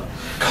fetish club.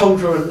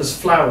 Congruent as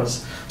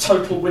flowers.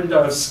 Total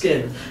window of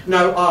skin.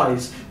 No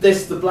eyes.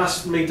 This, the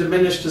blasphemy,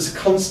 diminished as a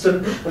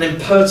constant and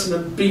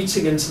impertinent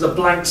beating into the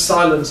blank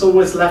silence,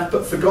 always left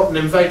but forgotten,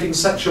 invading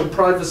sexual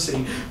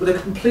privacy with a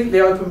completely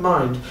open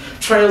mind.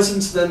 Trails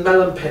into their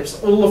melon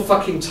pips all the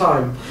fucking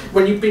time.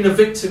 When you've been a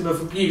victim of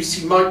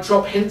abuse, you might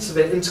drop hints of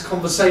it into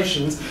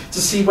conversations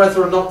to see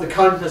whether or not the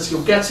kindness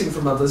you're getting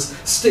from others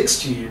sticks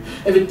to you.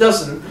 If it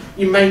doesn't,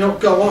 you may not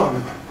go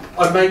on.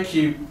 I make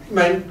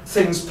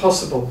things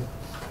possible.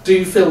 Do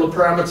you feel the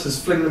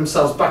parameters fling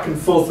themselves back and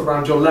forth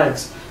around your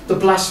legs? The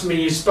blasphemy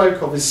you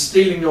spoke of is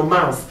stealing your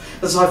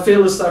mouth, as I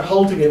feel as though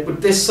holding it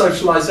with this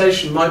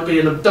socialisation might be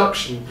an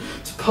abduction,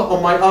 to put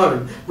on my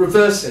own,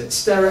 reverse it,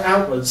 stare it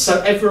outwards,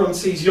 so everyone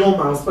sees your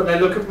mouth when they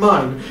look at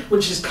mine,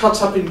 which is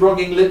cut up in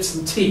wronging lips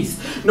and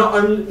teeth. Not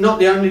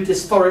the only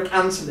dysphoric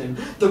antonym,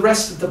 the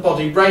rest of the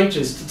body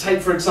rages, to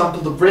take for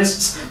example the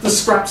wrists, the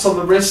scraps on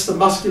the wrists, the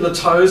muscular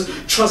toes,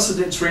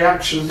 trusted its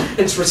reaction,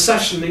 its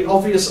recession, the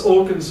obvious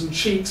organs and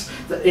cheeks,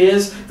 the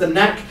ears, the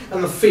neck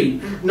and the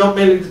feet, not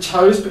merely the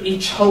toes but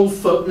each whole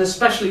foot, and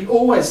especially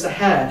always the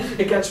hair.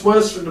 It gets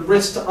worse from the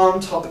wrist to arm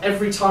top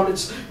every time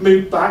it's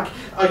moved back.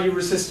 Are you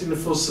resisting the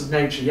force of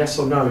nature, yes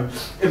or no?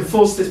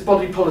 Enforce this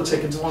body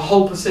politic into a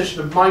whole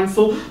position of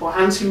mindful or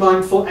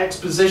anti-mindful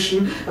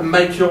exposition and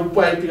make your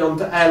way beyond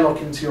the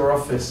airlock into your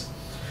office.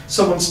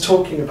 Someone's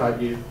talking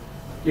about you.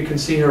 You can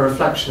see her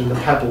reflection in the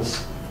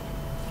pebbles.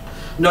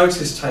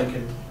 Notice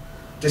taken,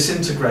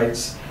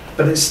 disintegrates,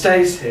 but it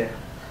stays here,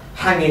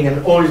 hanging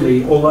and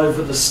oily all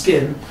over the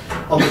skin,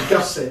 on the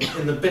gusset,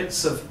 in the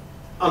bits of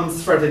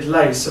unthreaded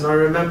lace. And I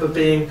remember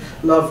being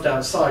loved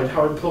outside,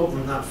 how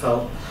important that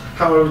felt,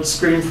 how I would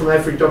scream from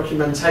every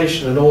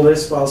documentation, and all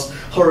this whilst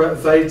horror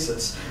evades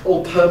us,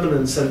 all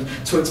permanence and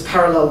to its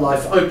parallel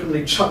life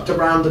openly chucked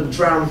around and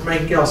drowned,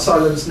 making our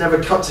silence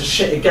never cut to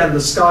shit again. The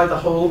sky, the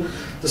hole,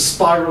 the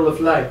spiral of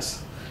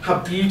legs. How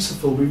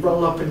beautiful, we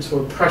roll up into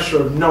a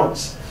pressure of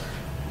knots.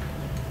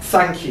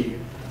 Thank you.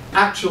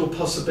 Actual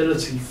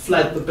possibility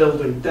fled the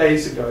building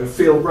days ago.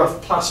 Feel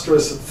rough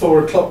plasterers at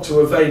 4 o'clock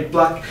to evade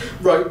black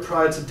rope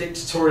prior to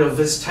dictatorial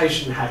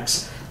visitation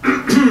hex.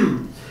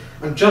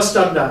 And just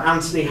under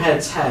Anthony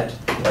Head's head,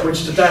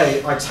 which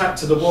today I tacked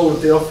to the wall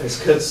of the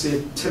office courtesy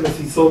of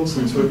Timothy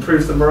Thornton to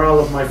improve the morale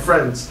of my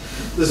friends,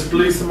 there's a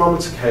blue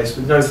thermometer case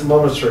with no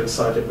thermometer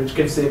inside it, which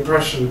gives the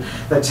impression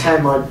that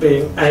hair might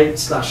be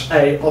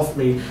A/A off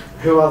me.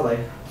 Who are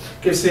they?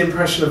 Gives the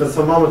impression of a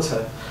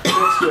thermometer.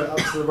 Next to it,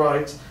 up to the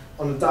right,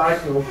 on the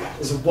diagonal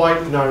is a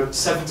white note,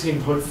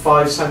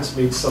 17.5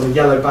 centimetres on a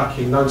yellow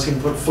backing,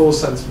 19.4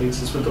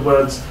 centimetres with the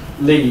words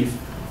leave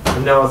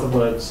and no other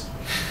words.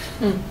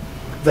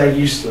 They're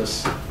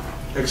useless.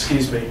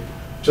 Excuse me.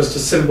 Just a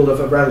symbol of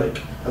a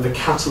relic, of a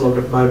catalogue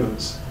of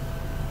moments.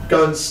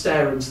 Go and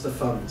stare into the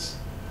funds.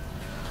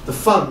 The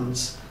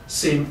funds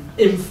seem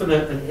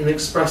infinite and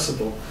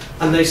inexpressible,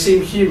 and they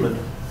seem human,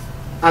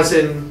 as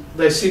in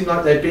they seem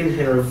like they've been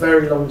here a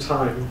very long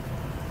time,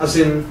 as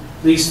in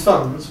these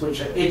funds, which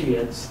are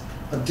idiots,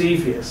 are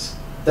devious.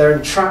 They're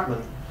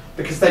entrapment,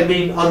 because they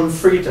mean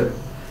unfreedom.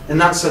 In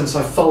that sense,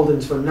 I fold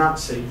into a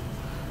Nazi.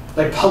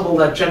 They pummel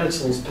their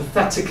genitals,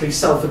 pathetically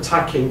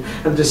self-attacking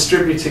and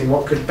distributing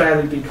what could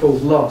barely be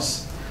called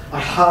loss. I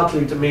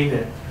hardly demean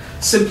it.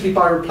 Simply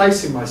by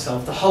replacing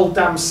myself, the whole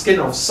damn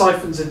skin-off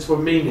siphons into a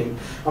meaning.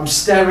 I'm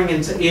staring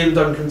into Ian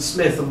Duncan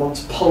Smith and want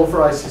to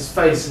pulverise his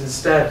face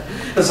instead,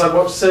 as I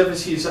watch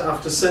service user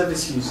after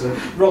service user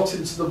rot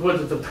into the wood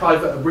of the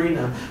private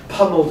arena,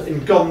 pummeled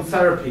in gone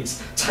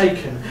therapies,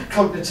 taken,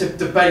 cognitive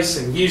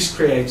debasing,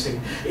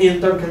 use-creating, Ian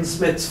Duncan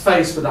Smith's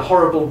face with a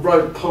horrible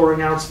rope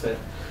pouring out of it.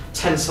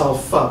 Tensile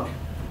fuck.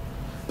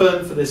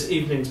 Burn for this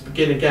evening to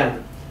begin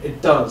again.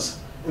 It does.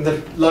 In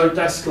the low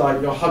desk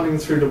light you're humming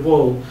through the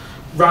wall,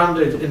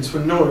 rounded into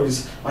a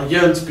noise I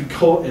yearn to be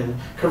caught in,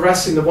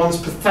 caressing the once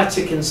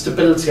pathetic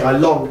instability I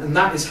long, and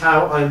that is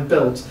how I am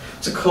built,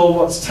 to call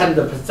what's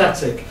tender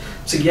pathetic,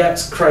 to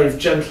yet crave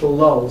gentle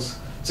lulls,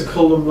 to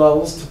call them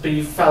lulls, to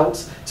be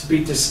felt, to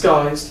be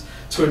disguised,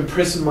 to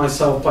imprison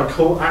myself by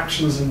court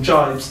actions and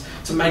jibes,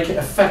 to make it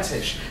a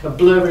fetish, a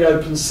blurry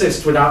open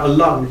cyst without a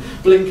lung,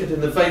 blinkered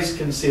in the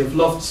vacancy of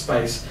loft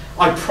space.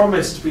 I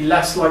promise to be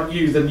less like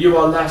you than you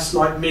are less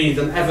like me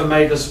than ever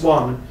made us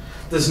one.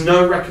 There's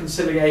no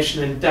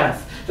reconciliation in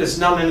death. There's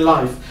none in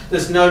life.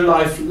 There's no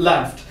life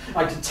left.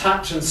 I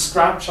detach and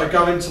scratch. I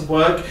go into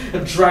work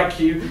and drag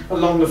you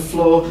along the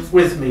floor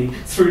with me,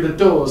 through the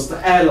doors, the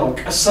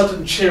airlock, a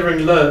sudden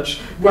cheering lurch,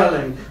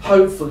 welling,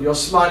 hopeful, your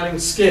smiling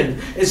skin.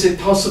 Is it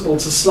possible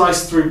to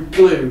slice through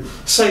glue?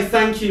 Say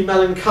thank you,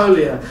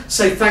 melancholia.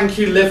 Say thank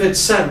you, livid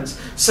scent.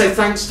 Say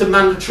thanks to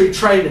mandatory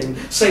training.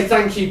 Say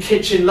thank you,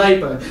 kitchen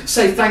labour.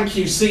 Say thank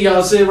you,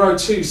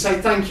 CR02. Say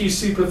thank you,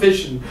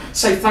 supervision.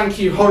 Say thank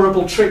you,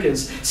 horrible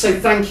triggers. Say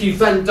thank you,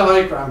 Venn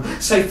diagram.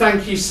 Say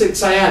thank you,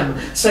 6 AM.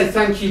 Say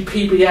thank you,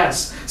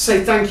 PBS.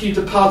 Say thank you,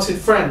 departed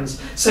friends.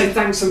 Say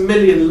thanks a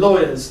million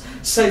lawyers.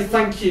 Say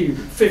thank you,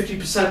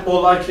 50%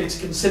 more likely to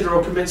consider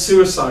or commit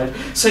suicide.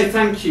 Say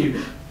thank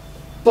you,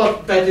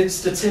 bedded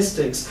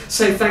statistics.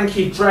 Say thank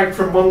you, dragged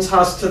from one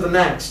task to the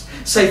next.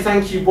 Say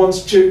thank you,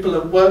 once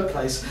jubilant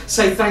workplace.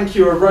 Say thank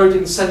you,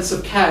 eroding sense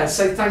of care.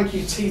 Say thank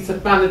you, teeth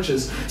of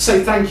managers.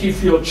 Say thank you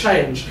for your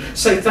change.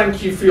 Say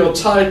thank you for your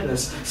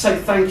tiredness. Say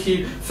thank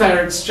you,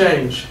 fair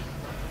exchange.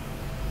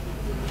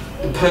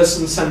 The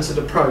person-centred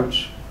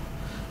approach.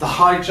 The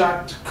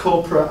hijacked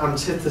corporate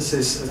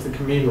antithesis of the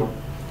communal.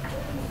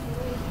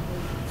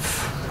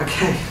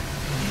 Okay.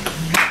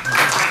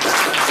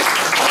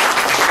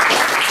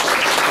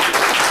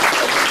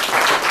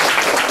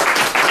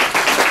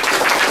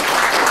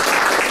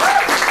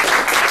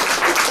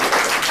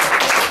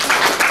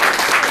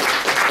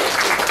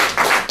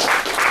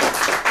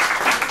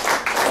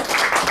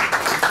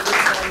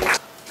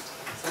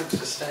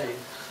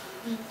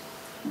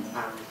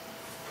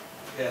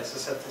 Yeah, as I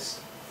said,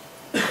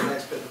 the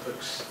next bit of the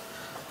book's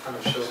kind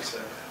of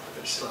shorter, a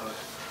bit slower.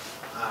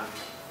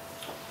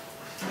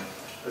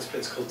 This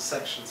bit's called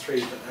Section 3,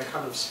 but they're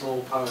kind of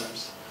small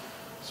poems,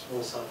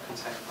 small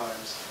self-contained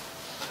poems,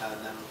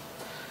 and then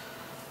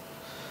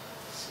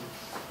some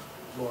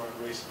more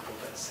unreasonable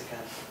bits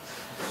again.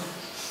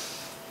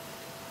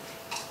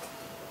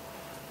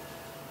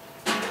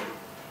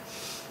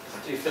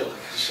 I do feel like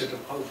I should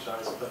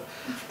apologise, but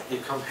you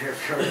come here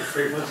for your own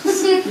 3 months.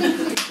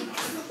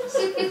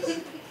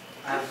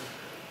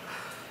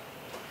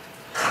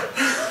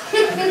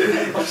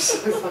 I'm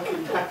so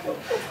fucking happy.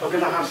 I'm going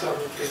to have to have a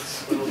big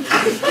spill.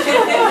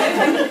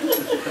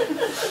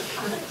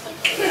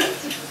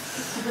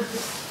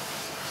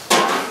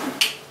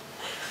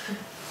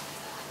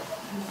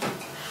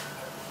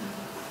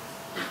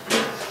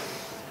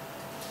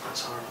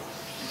 That's horrible.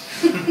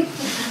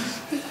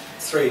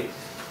 3.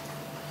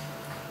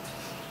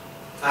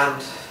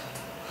 And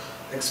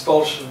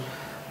expulsion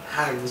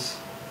hangs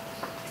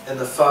in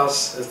the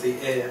farce of the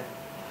ear.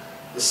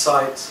 The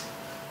sight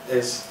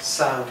is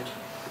sound.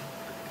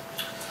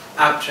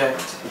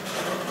 Abject,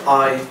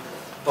 eye,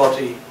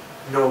 body,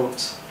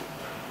 naught.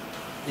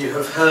 You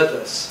have heard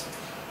us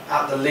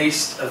at the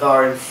least of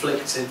our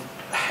inflicted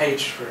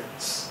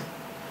hatreds.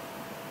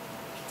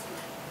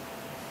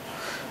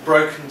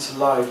 Broken to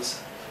light,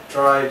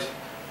 dried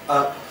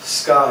up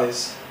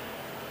skies.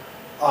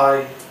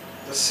 I,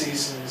 the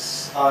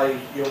seasons, I,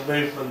 your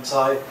movement,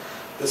 I,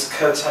 this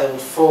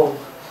curtailed form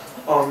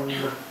on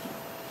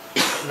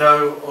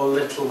no or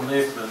little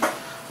movement,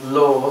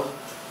 law.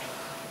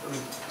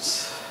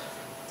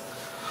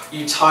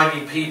 You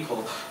tiny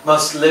people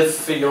must live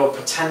for your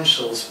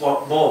potentials.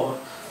 What more?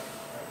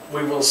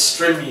 We will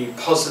strim you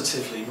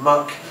positively.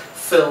 Muck,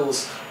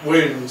 fills,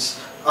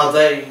 wounds, are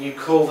they, you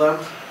call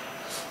them?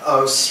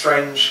 Oh,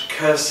 strange,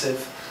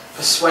 cursive,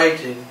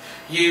 persuading,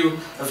 you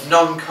of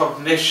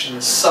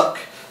non-cognition suck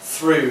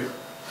through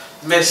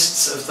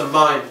mists of the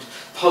mind,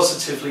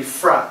 positively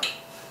frack,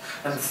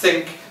 and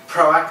think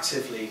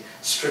proactively,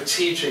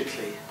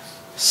 strategically,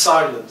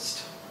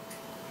 silenced.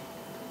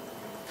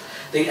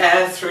 The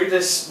air through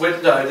this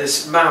window,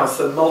 this mouth,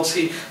 a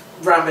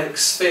multi-ramic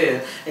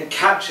sphere, it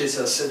catches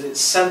us at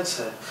its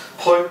centre.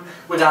 Point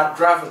without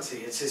gravity,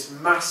 it is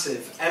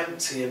massive,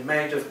 empty and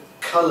made of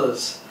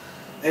colours.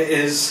 It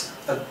is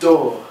a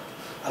door,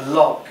 a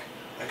lock,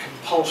 a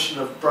compulsion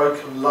of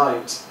broken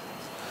light.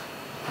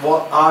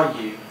 What are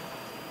you?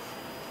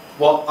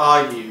 What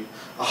are you?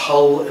 A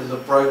hole in the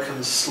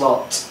broken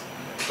slot.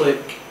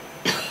 Click,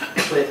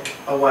 click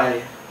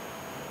away.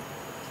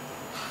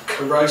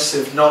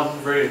 Corrosive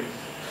non-room.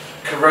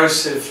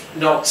 Corrosive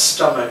not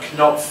stomach,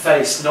 not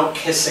face, not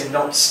kissing,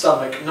 not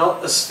stomach,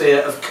 not a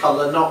sphere of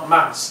colour, not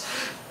mass,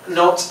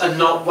 not and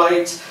not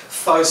weight,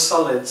 faux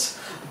solids,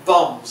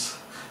 bombs,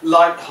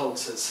 light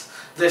halters.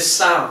 This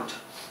sound.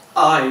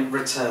 I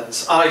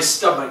returns, I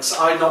stomachs,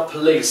 I not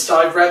policed,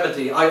 I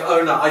remedy, I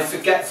owner, I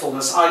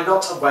forgetfulness, I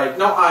not awake,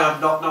 not I am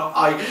not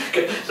I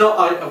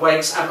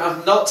awakes,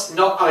 am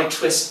not I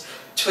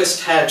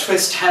twist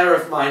hair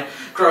of my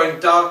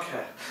growing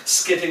darker,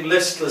 skidding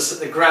listless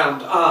at the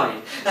ground,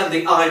 I, and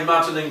the eye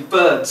maddening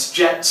birds,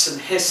 jets and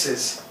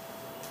hisses.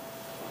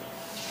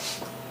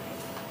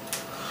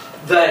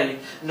 They,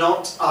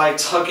 not I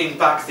tugging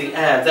back the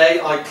air, they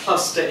I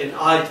cluster in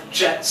eyed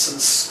jets and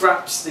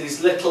scraps,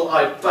 these little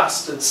eyed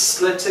bastards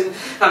slitting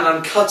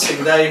and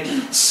uncutting, they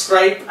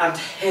scrape and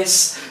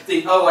hiss,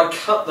 the oh I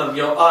cut them,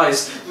 your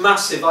eyes,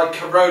 massive, I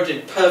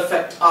corroded,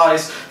 perfect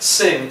eyes,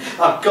 sing,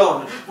 are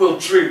gone, will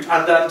droop,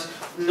 and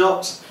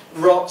not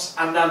rot,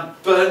 and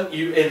burn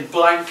you in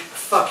blank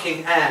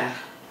fucking air.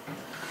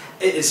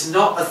 It is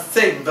not a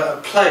thing but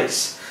a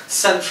place.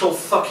 Central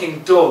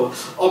fucking door,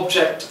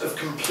 object of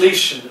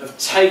completion, of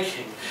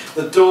taking.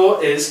 The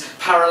door is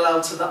parallel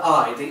to the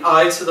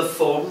eye to the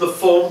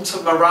form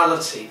to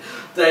morality.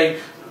 They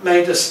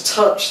made us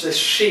touch this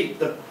sheet,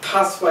 the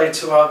pathway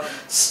to our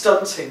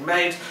stunting,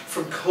 made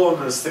from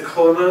corners, the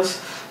corners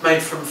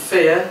made from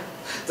fear,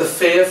 the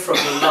fear from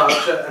the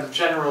larger and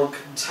general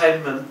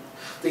containment,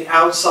 the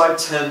outside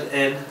turned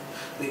in,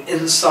 the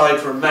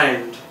inside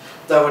remained.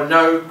 There were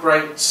no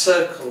great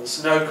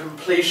circles, no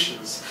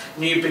completions,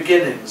 new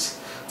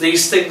beginnings.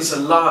 These things are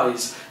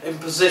lies,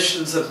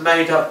 impositions of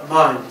made-up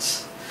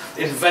minds,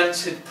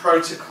 invented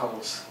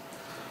protocols,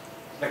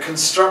 a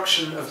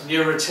construction of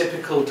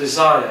neurotypical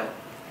desire,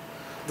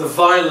 the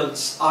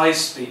violence I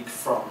speak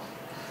from,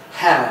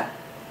 hair,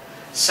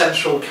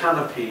 central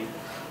canopy,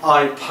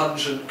 eye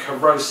pungent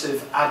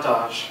corrosive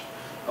adage,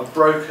 a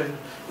broken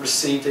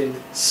receding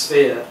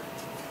sphere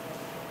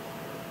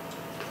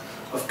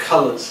of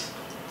colours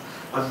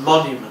and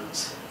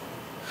monument,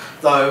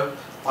 though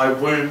I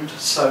wound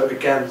so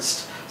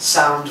against,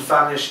 sound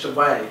vanished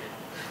away.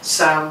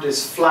 Sound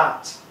is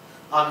flat,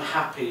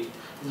 unhappy,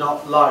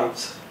 not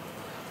light.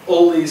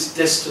 All these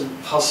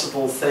distant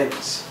possible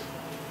things.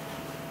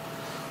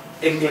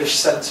 English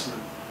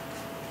sentiment.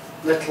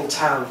 Little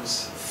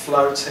towns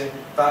floating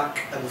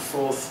back and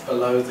forth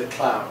below the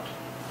cloud.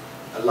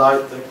 A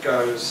light that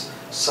goes,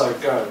 so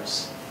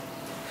goes.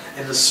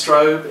 In the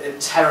strobe it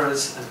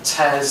terrors and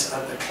tears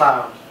at the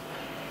cloud.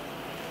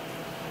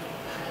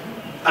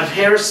 And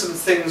here are some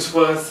things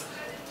worth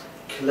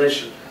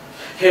collision.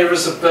 Here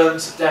is a burn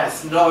to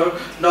death. No,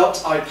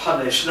 not I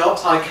punish,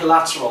 not I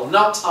collateral,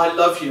 not I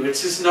love you.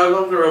 It is no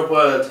longer a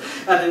word,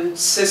 an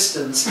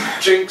insistence.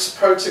 Jinx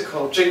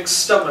protocol, jinx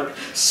stomach.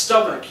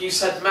 Stomach, you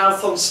said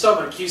mouth on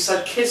stomach. You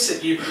said kiss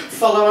it, you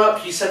follow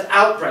up. You said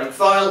outbreak,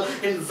 vile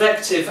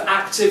invective,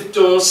 active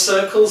doors,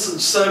 circles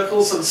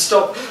and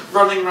stop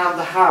running around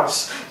the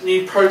house.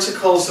 New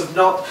protocols of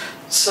not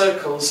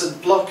circles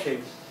and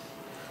blocking.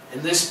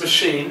 In this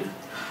machine,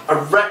 a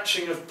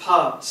retching of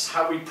parts,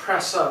 how we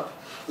press up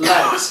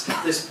legs,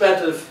 this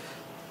bed of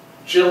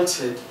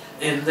jilted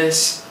in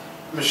this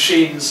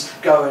machine's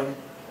going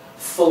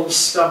full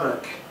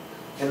stomach,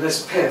 in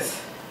this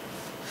pith.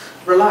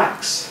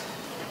 Relax.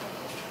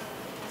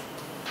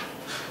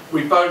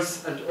 We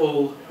both and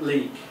all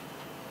leak.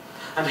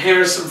 And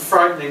here are some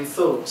frightening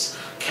thoughts.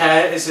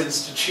 Care is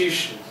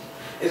institution.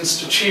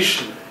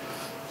 Institution.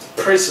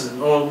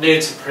 Prison or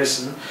near to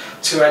prison,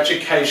 to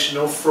education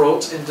or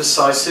fraught,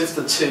 indecisive,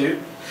 the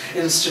two.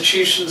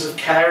 Institutions of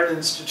care and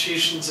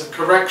institutions of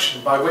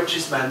correction, by which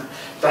is meant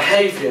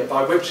behaviour,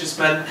 by which is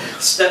meant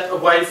step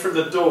away from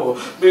the door,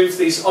 move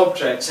these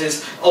objects,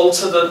 is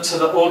alter them to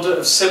the order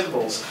of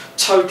symbols,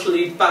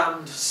 totally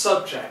banned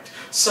subject,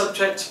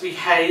 subject to be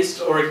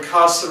hazed or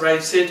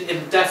incarcerated,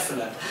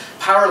 indefinite,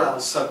 parallel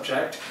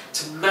subject,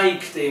 to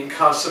make the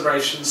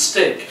incarceration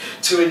stick,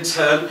 to in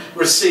turn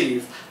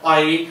receive,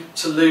 i.e.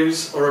 to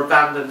lose or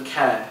abandon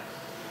care.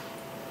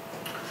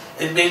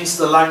 It means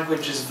the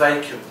language is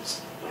vacant.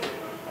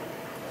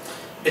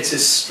 It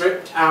is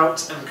stripped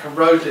out and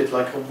corroded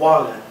like a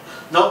wire.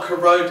 Not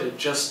corroded,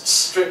 just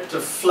stripped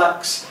of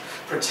flex,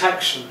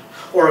 protection,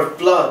 or of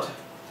blood.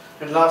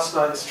 In last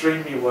night's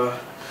dream you were,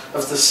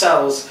 of the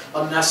cells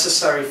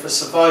unnecessary for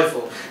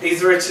survival.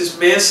 Either it is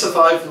mere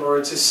survival or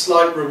it is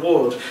slight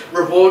reward.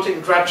 Reward in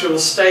gradual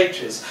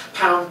stages,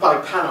 pound by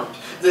pound.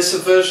 This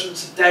aversion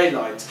to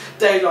daylight,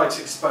 daylight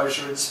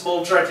exposure in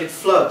small dreaded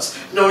floods,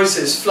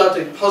 noises,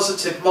 flooding,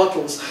 positive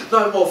models,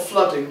 no more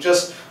flooding,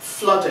 just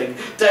flooding,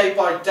 day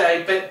by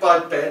day, bit by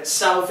bit,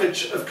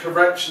 salvage of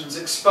corrections,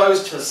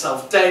 exposed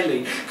herself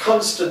daily,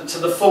 constant to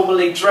the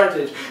formerly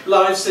dreaded,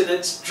 lives in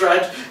its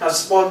dread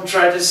as one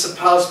dread is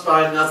surpassed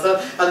by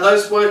another, and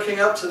those working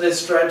up to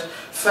this dread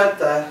fed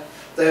there,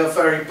 They are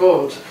very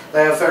bored.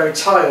 They are very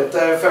tired.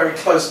 They are very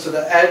close to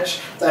the edge.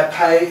 Their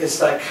pay is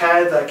their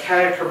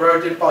care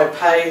corroded by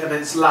pay and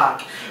its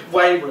lack.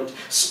 Wayward,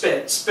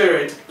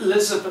 spirit,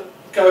 Elizabeth,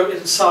 go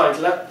inside,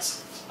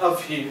 let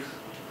of you.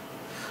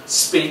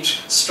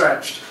 Speech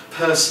stretched,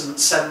 person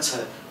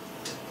centred.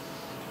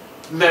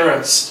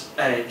 Mirror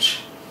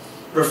age,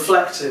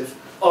 reflective,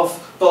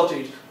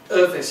 off-bodied,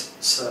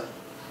 Irvis,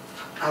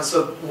 as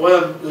a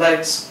worm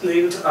leads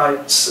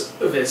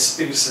Irvis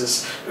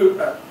uses,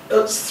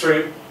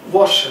 through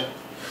washer,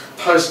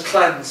 post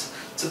cleanse,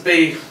 to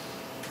be,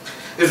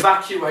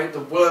 evacuate the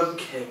worm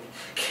king,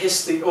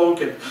 kiss the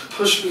organ,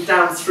 push me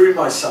down through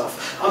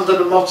myself, under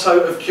the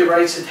motto of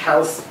curated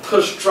health,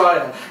 push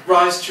drier,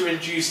 rise to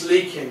induce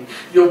leaking.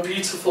 Your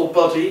beautiful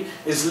body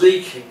is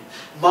leaking.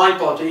 My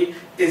body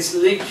is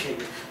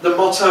leaking. The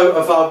motto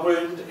of our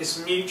wound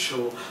is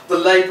mutual, the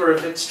labour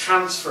of its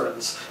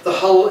transference, the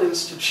whole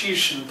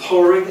institution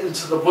pouring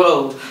into the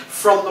world,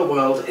 from the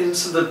world,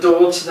 into the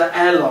door to the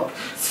airlock,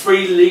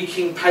 3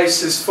 leaking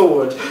paces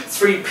forward,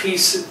 3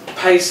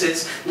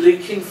 paces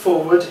leaking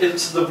forward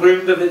into the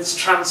wound of its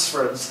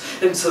transference,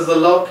 into the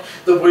lock,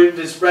 the wound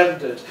is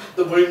rendered,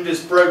 the wound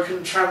is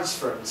broken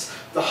transference,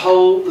 the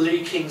whole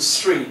leaking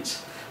street,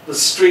 the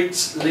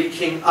street's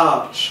leaking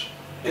arch,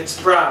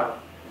 its brow.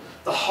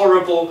 The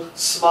horrible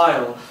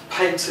smile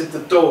painted the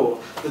door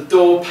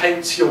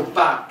paints your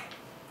back.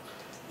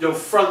 Your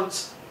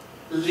front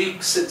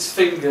leaks its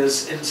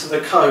fingers into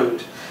the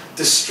code,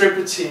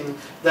 distributing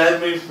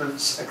their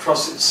movements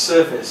across its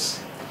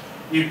surface.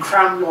 You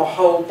cram your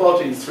whole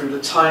body through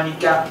the tiny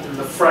gap in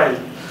the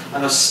frame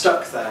and are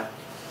stuck there.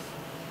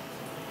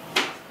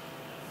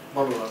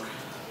 Monologue.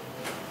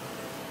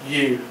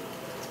 You.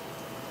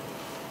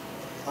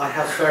 I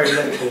have very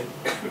little.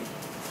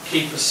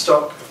 Keep a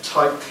stock of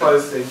tight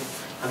clothing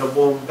and a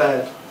warm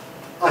bed.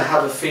 I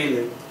had a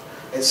feeling.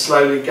 It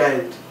slowly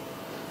gained.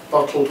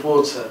 Bottled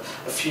water,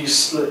 a few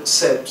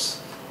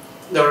sips.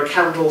 There are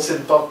candles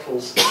in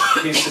bottles,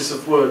 pieces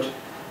of wood,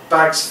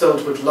 bags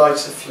filled with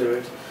lighter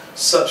fluid.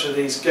 Such are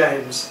these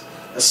games.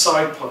 A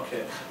side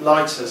pocket,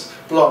 lighters,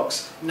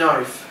 blocks,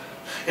 knife.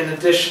 In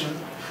addition,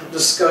 the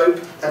scope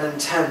and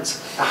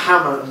intent, a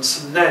hammer and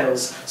some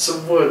nails,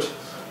 some wood.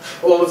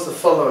 All of the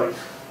following.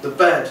 The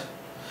bed.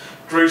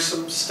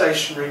 Gruesome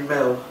stationary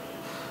mill,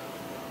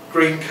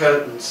 green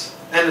curtains,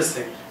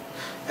 anything,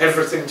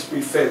 everything to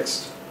be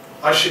fixed.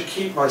 I should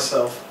keep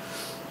myself.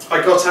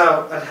 I got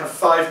out and have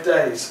 5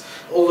 days,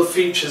 all the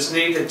features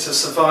needed to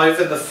survive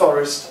in the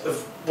forest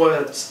of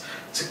words,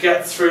 to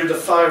get through the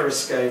fire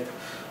escape.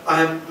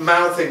 I am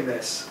mouthing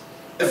this.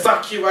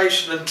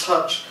 Evacuation and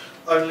touch,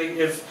 only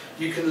if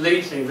you can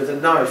lead me with a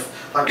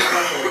knife. I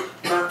travel,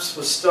 maps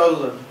were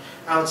stolen,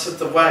 out of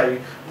the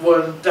way,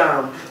 worn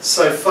down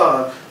so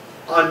far.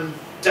 I'm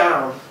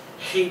down,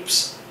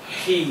 heaps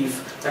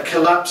heave, a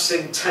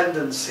collapsing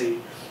tendency.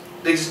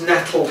 These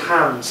nettled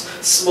hands,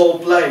 small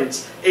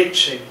blades,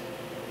 itching.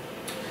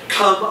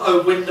 Come,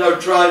 O window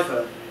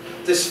driver,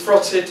 this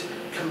frotted,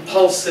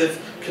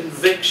 compulsive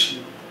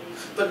conviction.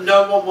 But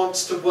no one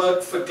wants to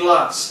work for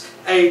glass.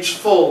 Age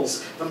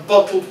falls, and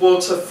bottled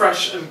water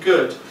fresh and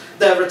good.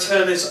 Their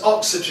return is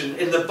oxygen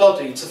in the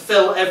body to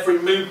fill every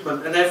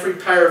movement and every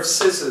pair of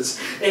scissors.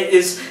 It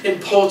is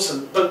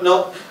important, but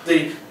not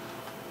the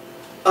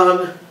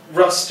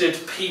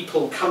unrusted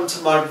people come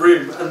to my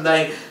room and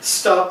they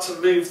start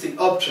to move the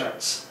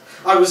objects.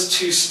 I was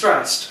too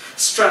stressed.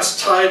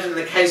 Tired in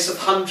the case of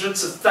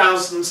hundreds of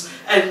thousands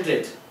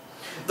ended.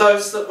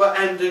 Those that were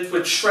ended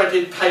with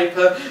shredded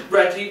paper,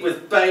 ready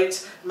with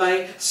bait,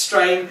 may,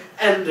 strain,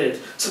 ended.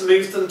 To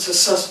move them to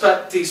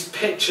suspect these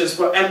pictures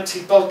were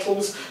empty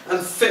bottles and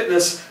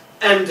fitness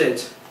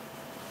ended.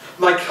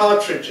 My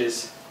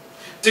cartridges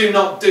do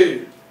not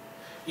do.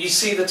 You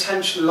see the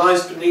tension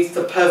lies beneath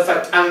the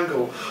perfect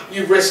angle.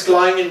 You risk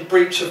lying in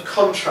breach of the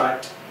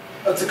contract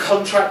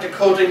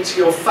according to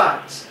your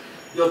facts.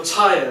 You're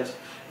tired.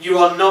 You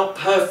are not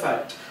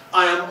perfect.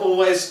 I am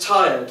always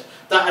tired.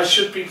 That I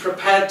should be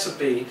prepared to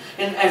be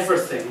in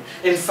everything.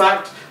 In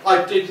fact,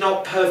 I did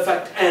not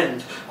perfect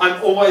end.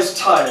 I'm always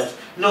tired,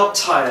 not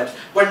tired,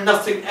 when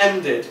nothing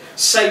ended,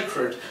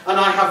 sacred, and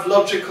I have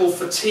logical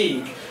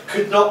fatigue,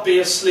 could not be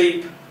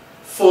asleep,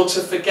 for to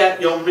forget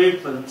your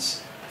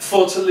movements,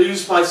 for to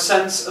lose my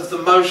sense of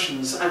the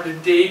motions, and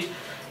indeed,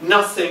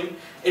 nothing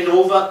in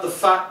all that the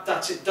fact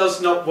that it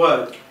does not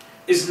work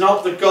is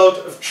not the God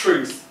of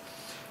truth.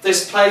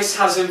 This place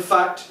has in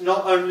fact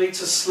not only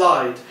to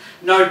slide,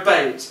 no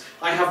bait,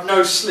 I have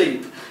no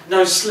sleep,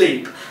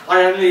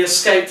 I only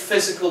escaped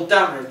physical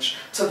damage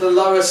to the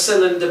lower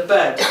cylinder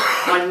bed.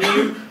 I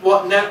knew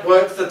what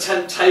network the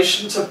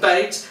temptation to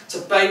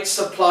bait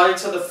supply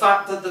to the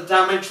fact that the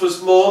damage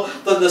was more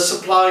than the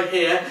supply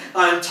here.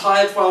 I am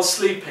tired while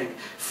sleeping.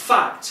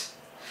 Fact.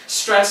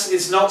 Stress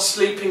is not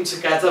sleeping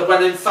together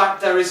when in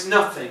fact there is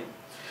nothing.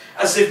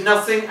 As if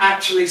nothing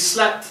actually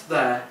slept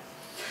there.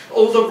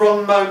 All the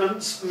wrong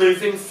moments,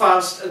 moving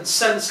fast and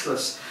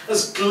senseless,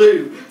 as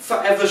glue,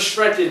 forever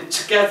shredded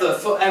together,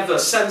 forever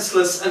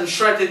senseless and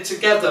shredded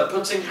together,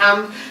 putting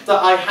hand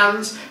that I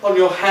hand on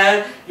your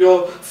hair,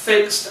 you're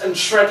fixed and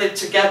shredded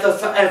together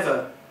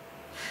forever.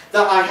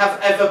 That I have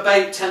ever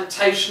baked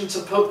temptation to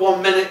put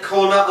 1 minute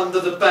corner under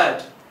the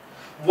bed,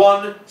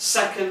 1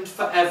 second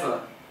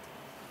forever.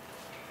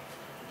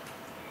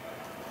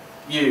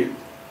 You.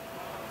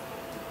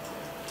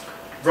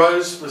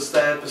 Rose was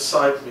there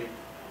beside me.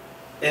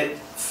 It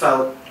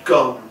felt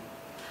gone,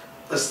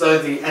 as though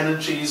the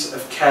energies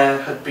of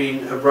care had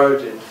been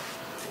eroded,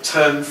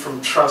 turned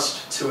from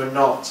trust to a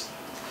knot.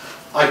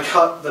 I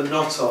cut the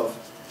knot of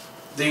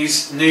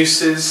these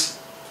nooses,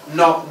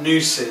 not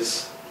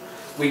nooses.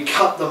 We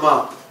cut them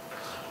up.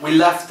 We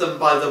left them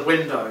by the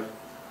window.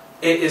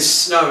 It is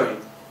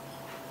snowing.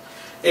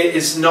 It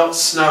is not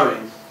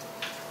snowing.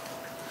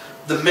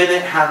 The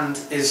minute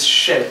hand is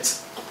shit.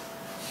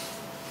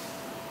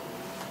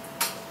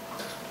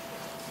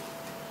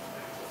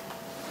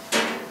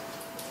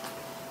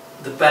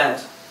 The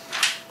bed,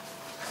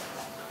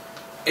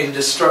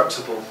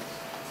 indestructible.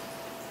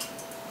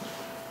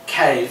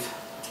 Cave,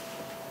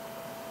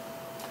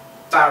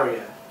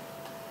 barrier.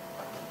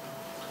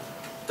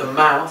 The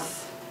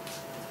mouth,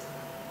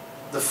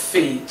 the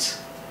feet,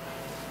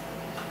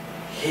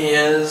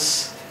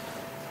 hears,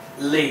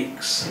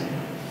 leaks.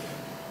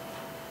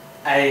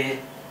 A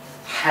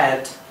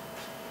head,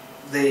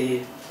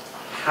 the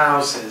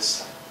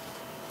houses.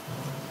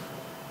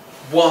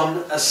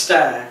 One, a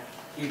stair.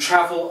 You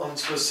travel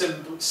onto a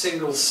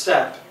single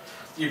step.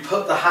 You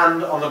put the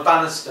hand on a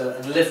banister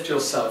and lift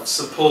yourself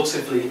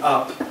supportively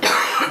up.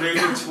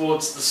 Moving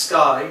towards the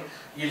sky,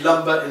 you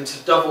lumber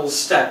into double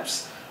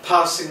steps,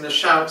 passing the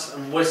shouts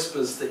and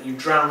whispers that you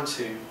drown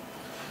to.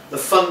 The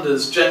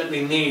funders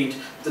gently knead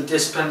the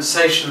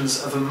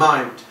dispensations of a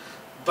mind,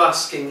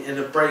 basking in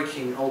a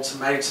breaking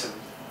ultimatum.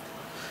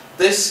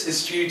 This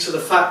is due to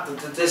the fact that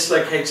the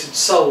dislocated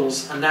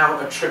souls are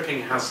now a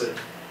tripping hazard.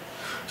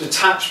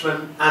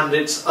 Detachment and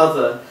its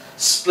other,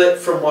 split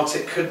from what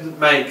it couldn't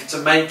make to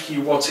make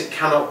you what it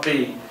cannot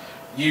be.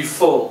 You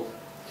fall.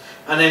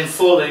 And in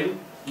falling,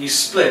 you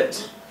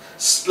split.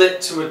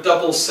 Split to a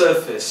double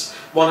surface,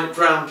 one at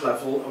ground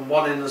level and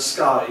one in the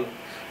sky.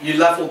 You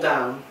level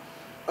down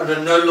and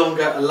are no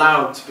longer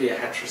allowed to be a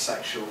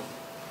heterosexual.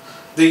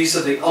 These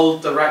are the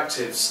old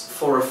directives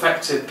for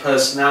effective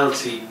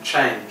personality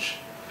change.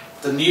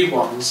 The new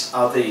ones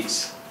are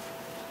these.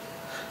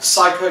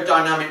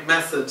 Psychodynamic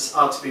methods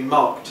are to be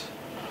mocked.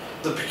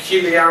 The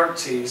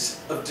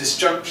peculiarities of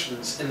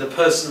disjunctions in the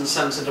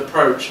person-centered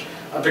approach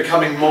are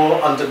becoming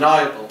more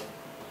undeniable.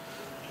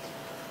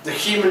 The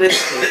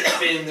humanistic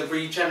being the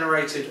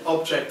regenerated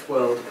object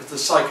world of the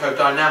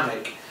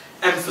psychodynamic,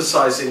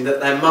 emphasizing that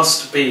there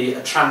must be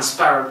a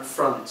transparent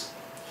front.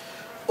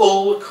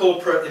 All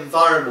corporate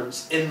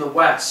environments in the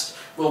West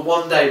will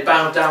one day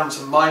bow down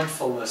to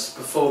mindfulness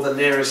before the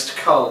nearest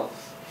cull.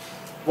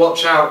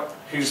 Watch out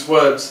whose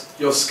words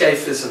your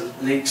scaphism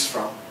leaks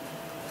from.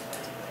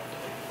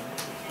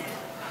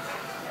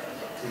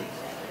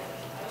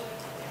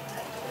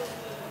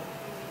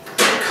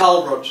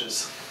 Carl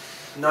Rogers,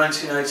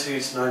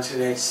 1902 to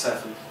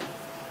 1987,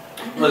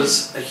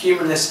 was a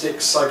humanistic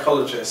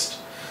psychologist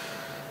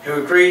who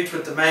agreed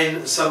with the main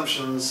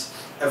assumptions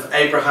of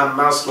Abraham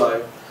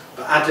Maslow,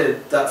 but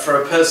added that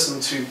for a person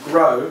to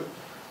grow,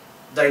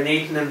 they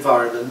need an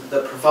environment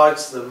that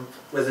provides them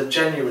with a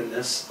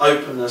genuineness,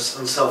 openness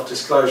and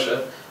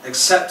self-disclosure,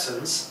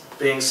 acceptance,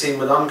 being seen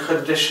with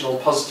unconditional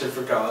positive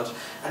regard,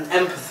 and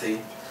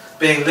empathy,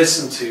 being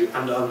listened to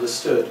and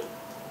understood.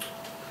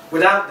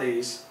 Without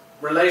these,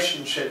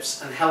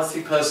 relationships and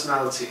healthy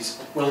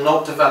personalities will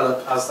not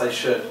develop as they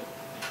should.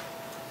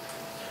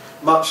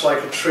 Much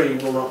like a tree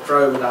will not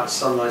grow without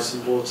sunlight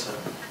and water.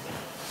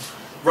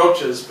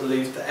 Rogers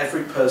believed that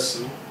every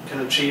person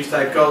can achieve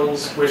their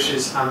goals,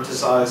 wishes and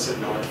desires in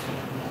life.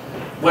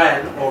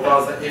 When, or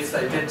rather if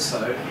they did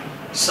so,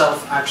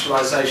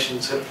 self-actualization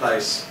took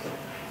place.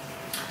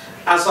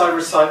 As I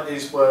recite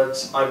these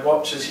words, I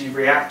watch as you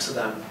react to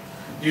them.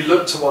 You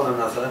look to one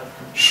another,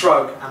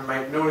 shrug and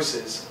make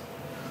noises.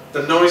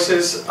 The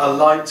noises are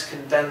light,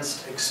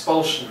 condensed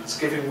expulsions,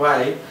 giving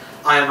way,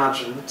 I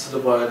imagine, to the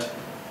word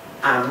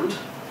 "and"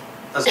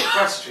 as a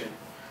question,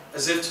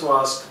 as if to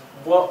ask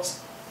what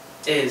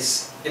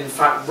is in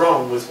fact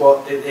wrong with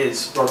what it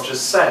is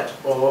Rogers said,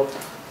 or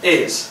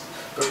is,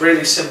 but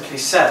really simply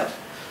said,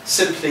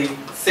 simply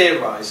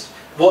theorised.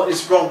 What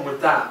is wrong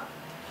with that?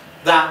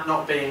 That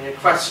not being a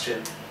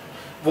question.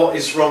 What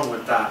is wrong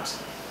with that?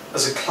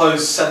 As a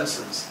closed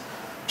sentence.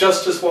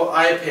 Just as what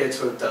I appear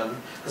to have done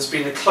has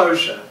been a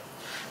closure.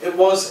 It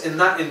was, in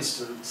that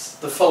instance,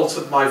 the fault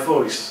of my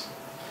voice.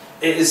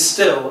 It is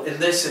still, in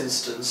this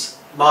instance,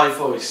 my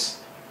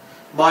voice.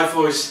 My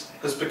voice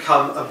has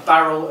become a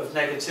barrel of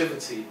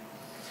negativity.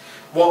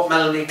 What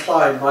Melanie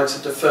Klein might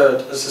have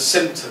deferred as a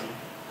symptom.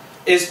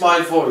 Is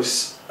my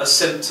voice a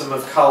symptom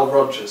of Carl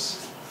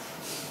Rogers?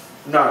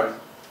 No.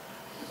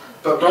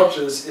 But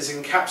Rogers is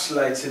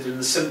encapsulated in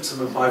the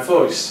symptom of my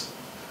voice.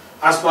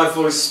 As my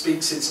voice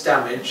speaks its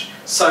damage,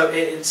 so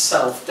it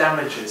itself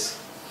damages.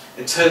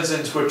 It turns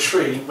into a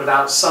tree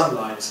without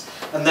sunlight,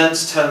 and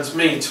thence turns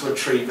me to a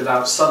tree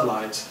without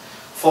sunlight.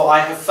 For I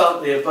have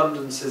felt the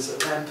abundances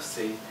of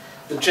empathy,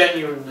 the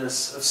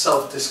genuineness of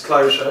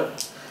self-disclosure.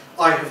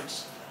 I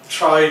have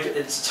tried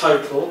its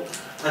total,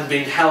 and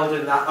been held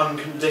in that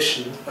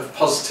uncondition of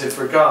positive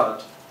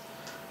regard.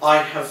 I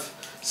have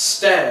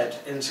stared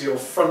into your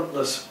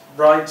frontlessness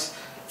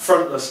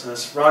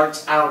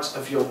right out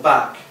of your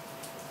back.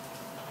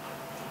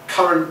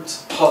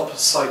 Current pop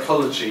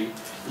psychology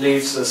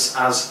leaves us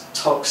as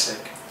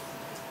toxic.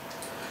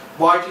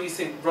 Why do you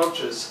think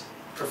Rogers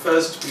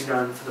prefers to be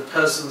known for the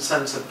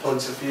person-centred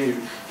point of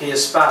view he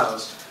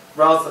espoused,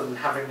 rather than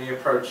having the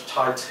approach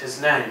tied to his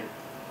name?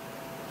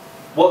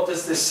 What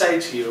does this say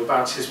to you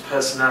about his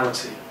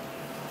personality?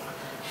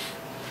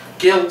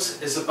 Guilt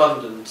is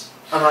abundant,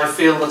 and I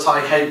feel that I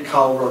hate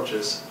Carl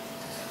Rogers,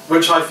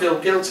 which I feel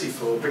guilty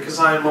for because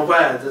I am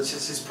aware that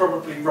it is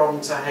probably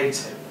wrong to hate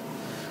him.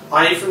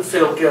 I even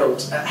feel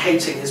guilt at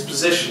hating his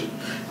position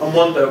and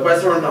wonder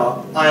whether or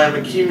not I am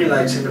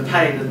accumulating the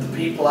pain of the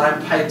people I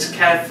am paid to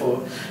care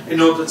for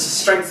in order to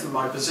strengthen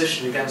my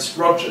position against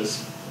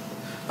Rogers.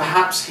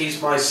 Perhaps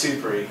he's my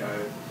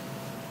superego.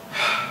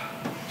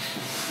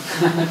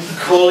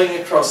 Calling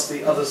across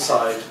the other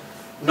side,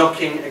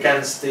 knocking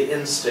against the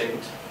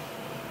instinct,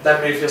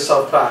 then move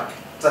yourself back,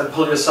 then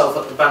pull yourself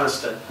up the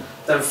banister,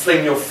 then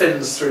fling your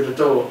fins through the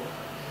door,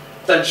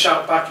 then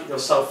shout back at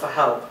yourself for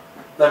help,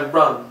 then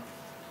run,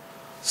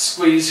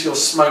 squeeze your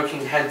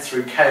smoking head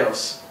through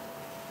chaos.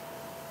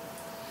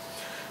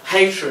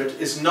 Hatred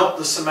is not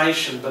the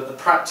summation but the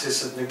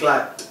practice of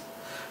neglect,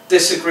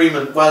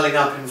 disagreement welling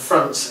up in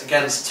fronts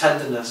against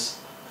tenderness.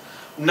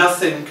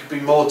 Nothing could be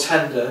more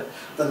tender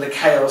than the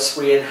chaos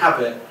we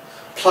inhabit,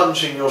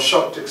 plunging your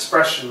shocked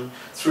expression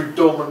through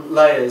dormant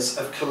layers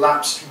of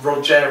collapsed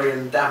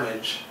Rogerian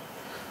damage.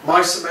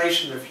 My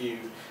summation of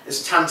you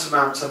is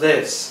tantamount to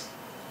this,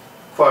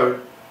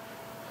 quote,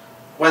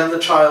 when the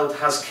child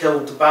has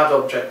killed the bad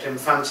object in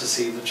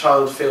fantasy, the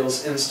child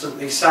feels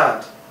instantly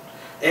sad.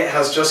 It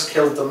has just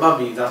killed the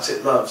mummy that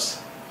it loves.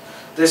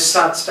 This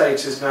sad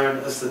state is known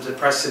as the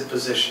depressive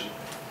position.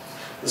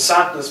 The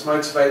sadness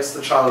motivates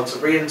the child to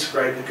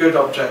reintegrate the good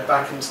object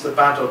back into the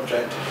bad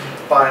object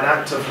by an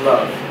act of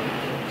love.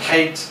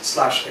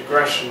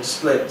 Hate/aggression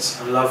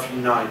splits and love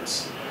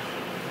unites.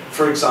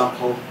 For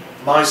example,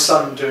 my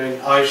son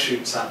doing eye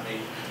shoots at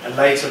me and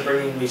later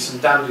bringing me some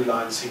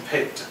dandelions he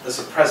picked as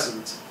a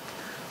present.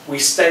 We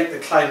state the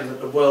claim that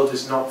the world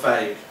is not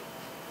vague.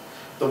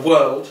 The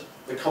world,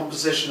 the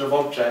composition of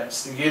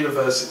objects, the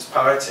universe, its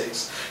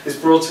poetics, is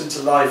brought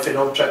into life in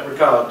object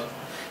regard.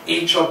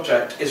 Each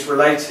object is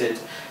related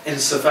in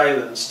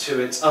surveillance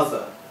to its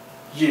other,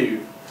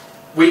 you.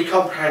 We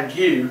comprehend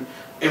you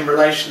in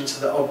relation to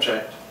the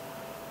object.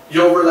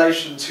 Your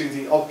relation to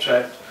the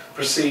object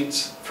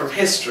proceeds from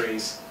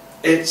histories,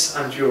 its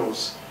and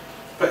yours,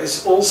 but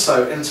is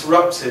also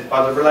interrupted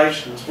by the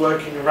relations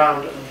working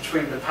around and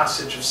between the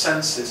passage of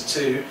senses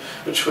to,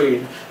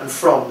 between and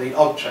from the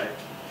object.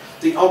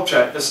 The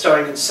object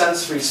bestowing its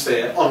sensory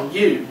sphere on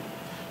you,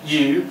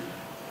 you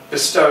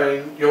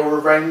bestowing your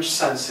arranged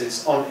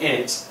senses on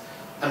it,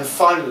 and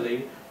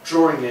finally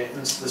drawing it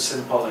into the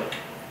symbolic.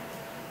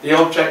 The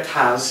object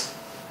has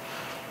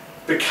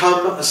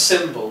become a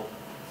symbol,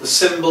 the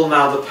symbol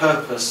now the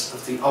purpose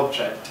of the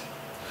object.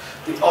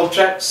 The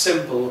object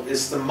symbol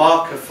is the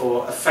marker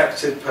for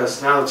affected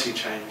personality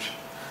change.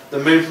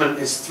 The movement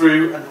is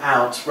through and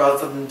out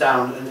rather than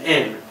down and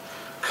in.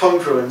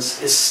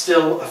 Congruence is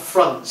still a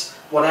front,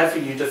 whatever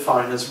you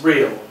define as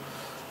real.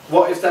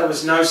 What if there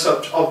was no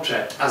such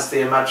object as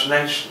the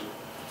imagination?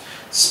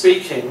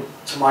 Speaking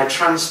to my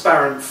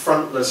transparent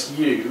frontless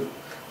you,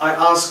 I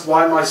ask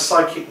why my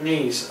psychic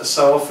knees are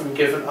so often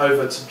given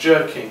over to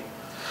jerking.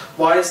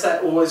 Why is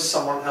there always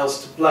someone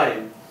else to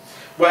blame?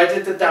 Where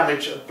did the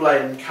damage of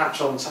blame catch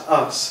on to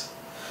us?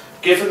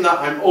 Given that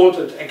I'm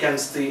ordered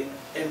against the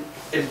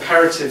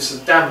imperatives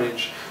of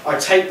damage, I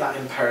take that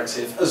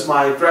imperative as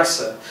my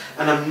aggressor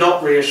and am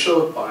not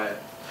reassured by it.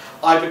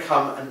 I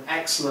become an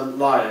excellent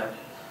liar,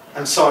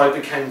 and so I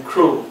became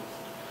cruel.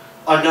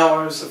 I know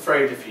I was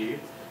afraid of you.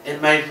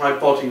 It made my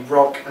body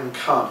rock and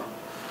come.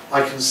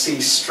 I can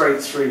see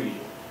straight through you.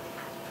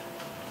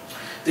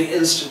 The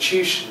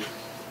institution,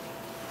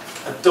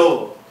 a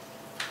door,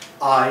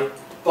 I,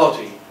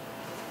 body,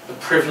 the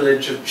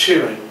privilege of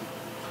chewing,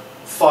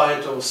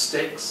 fire door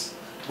sticks,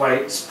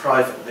 waits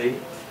privately,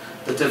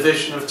 the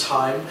division of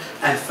time,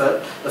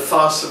 effort, the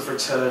farce of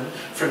return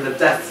from the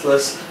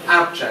deathless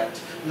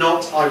abject.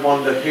 Not I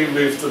wonder who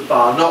moved the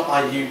bar, not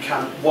I you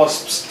can,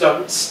 wasps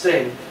don't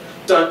sting,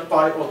 don't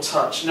bite or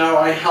touch, no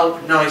I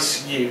help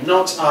nice you,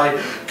 not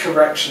I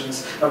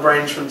corrections,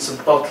 arrangements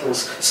of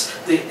bottles.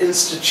 The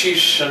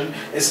institution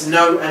is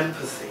no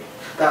empathy.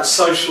 That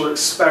social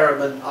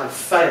experiment I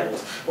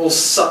failed, all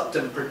sucked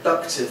and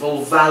productive,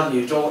 all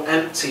valued, all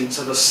empty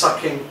to the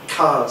sucking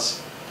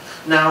cars.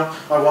 Now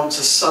I want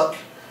to suck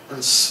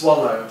and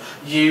swallow.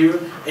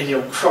 You in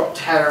your cropped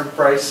hair and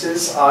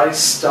braces, eyes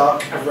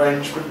stark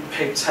arrangement,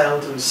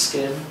 pigtailed and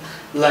skin,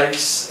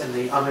 lace in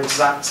the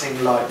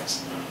unexacting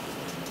light.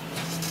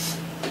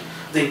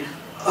 The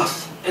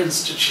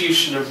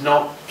institution of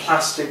not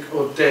plastic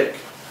or dick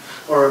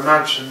or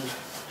imagined,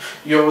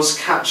 yours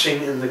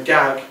catching in the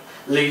gag,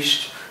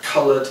 leashed,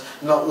 collared,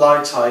 not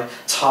light-eye,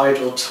 tied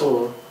or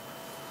tore.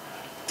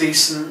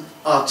 Decent,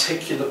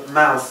 articulate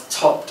mouth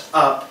topped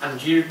up,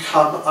 and you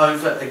come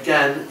over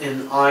again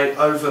in I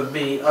over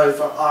me,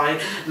 over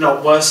I,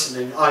 not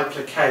worsening, I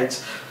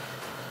placate.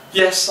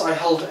 Yes, I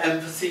hold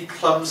empathy,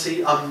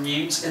 clumsy,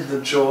 unmute in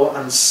the jaw,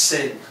 and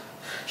sing.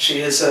 She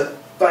is a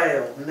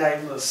bale,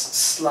 nameless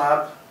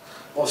slab,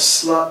 or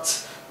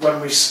slut, when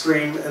we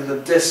scream in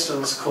the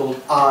distance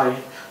called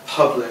I,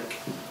 public.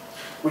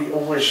 We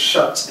always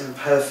shut in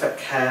perfect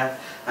care,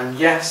 and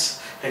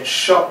yes, it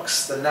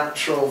shocks the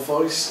natural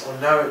voice, or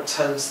no, it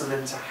turns them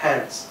into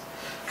heads.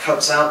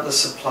 Cuts out the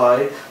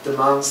supply,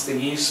 demands the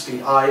use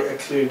be I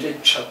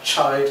occluded,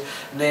 chide,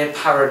 near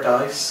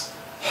paradise,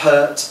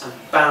 hurt and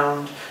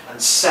bound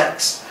and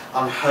sexed,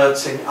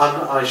 unhurting,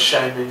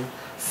 un-I-shaming,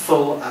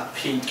 full at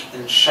peak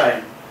in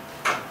shame.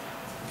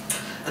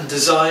 And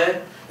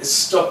desire is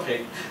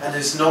stopping and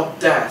is not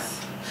death.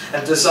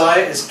 And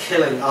desire is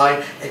killing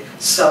I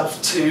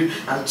itself too,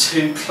 and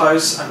too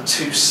close and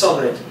too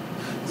solid.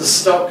 The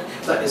stock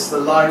that is the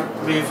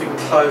light moving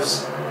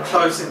close,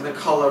 closing the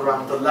collar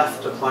round the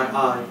left of my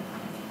eye.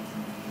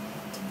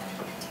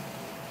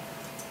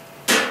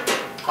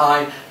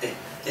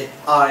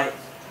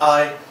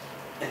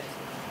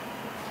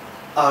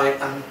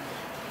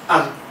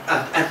 And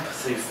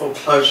empathy,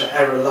 foreclosure,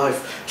 error,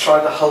 life,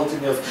 try the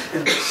holding of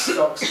in the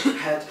stocks,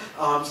 head,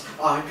 arms,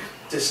 eye,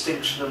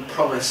 distinction and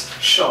promise,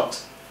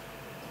 shot.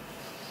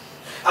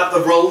 At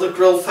the roll, the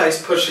grill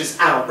face pushes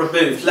out,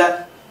 removed,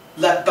 let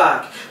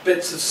back,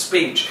 bits of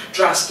speech,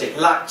 drastic,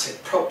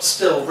 lactic, propped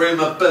still,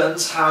 rumour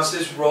burns,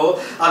 houses raw,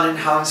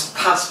 unenhanced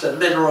pasta,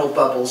 mineral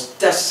bubbles,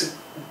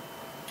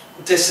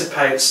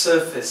 dissipate,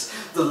 surface.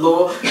 The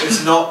law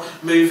is not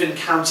moving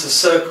counter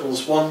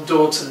circles, one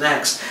door to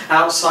next,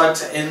 outside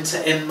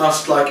to in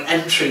must like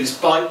entries,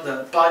 bite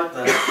them.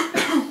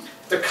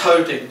 The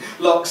coding,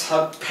 locks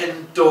hug,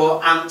 pinned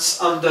door,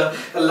 ants under,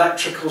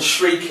 electrical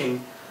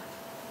shrieking,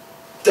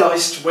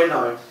 diced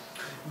winnow,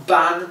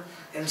 ban,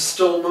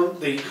 instalment,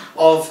 the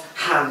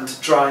of-hand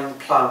drying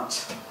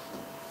plant.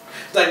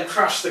 Then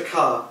crash the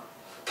car,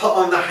 put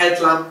on the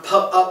headlamp,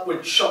 put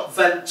upward, shot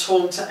vent,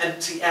 torn to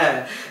empty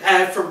air,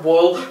 air from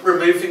wall,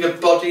 removing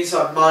of bodies,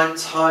 our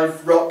minds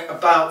hive, rock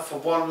about for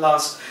one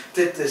last,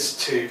 did this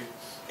too.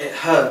 It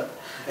hurt,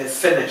 it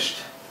finished.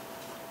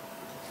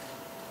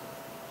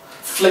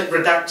 Flick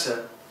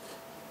redactor.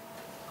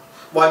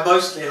 Why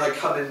mostly I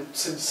cut in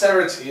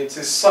sincerity, it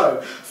is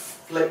so.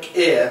 Flick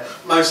ear,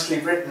 mostly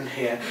written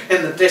here,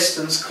 in the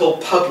distance, call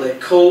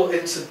public, call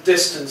into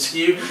distance,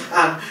 you,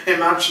 and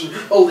imagine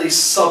all these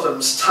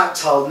Sodoms,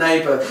 tactile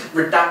neighbour,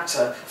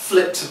 redactor,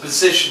 flip to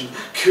position,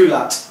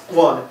 culat,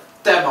 one,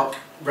 democ,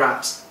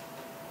 rat.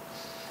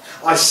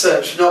 I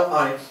search, not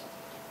I,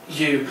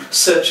 you,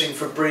 searching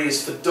for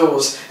breeze, for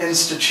doors,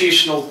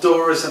 institutional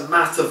door is a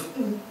math of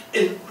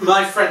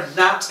my friend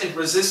Nat in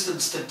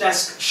resistance to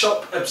desk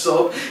shop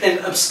absorb, in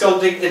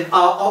absconding in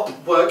our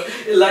op work,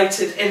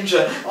 elated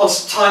injure,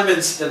 os time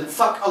incident,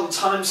 fuck on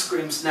time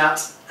screams Nat,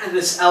 and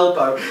this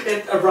elbow,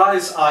 it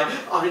arise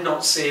I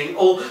not seeing,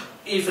 all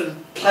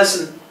even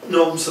pleasant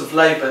norms of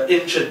labour,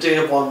 injure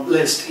dear one,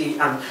 list e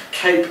and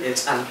cape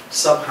it, and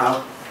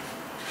somehow.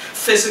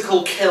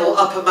 Physical kill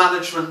upper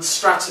management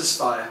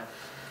stratosphere.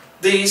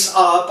 These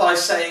are, by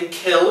saying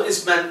kill,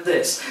 is meant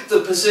this.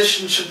 The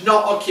position should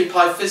not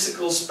occupy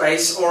physical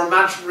space or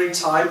imaginary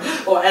time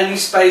or any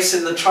space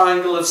in the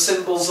triangle of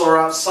symbols or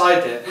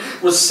outside it.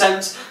 Was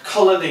sent,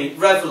 colony,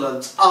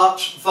 relevant,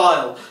 arch,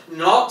 vile.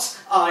 Not,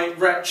 I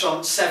retch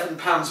on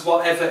 £7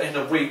 whatever in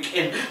a week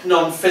in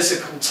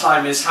non-physical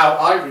time is how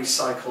I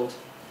recycled.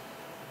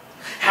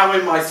 How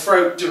in my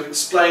throat do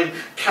explain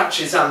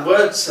catches and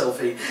words,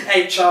 Sylvie.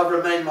 HR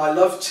remain my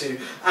love to,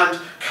 and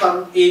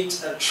come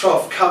eat at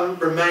trough, come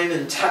remain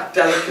intact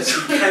delicacy,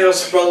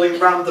 chaos rolling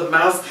round the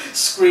mouth,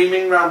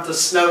 screaming round the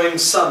snowing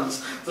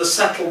suns, the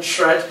settled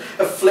shred,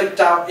 a flicked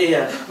out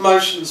ear,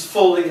 motions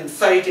falling and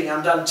fading,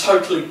 and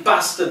totally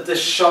bastard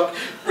this shock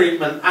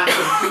treatment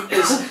atom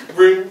is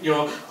room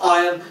your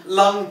iron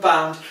lung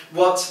bound.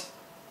 What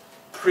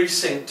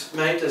precinct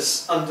made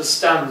us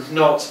understand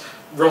not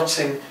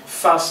rotting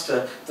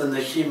faster than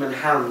the human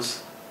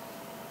hands,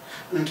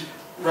 and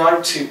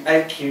right to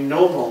ache you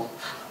normal.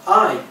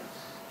 I,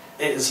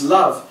 it is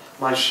love,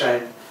 my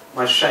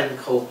shame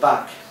called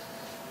back.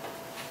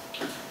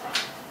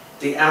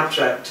 The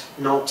abject,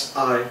 not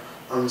I,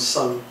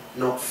 unsung,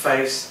 not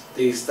face,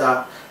 these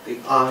that, the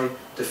eye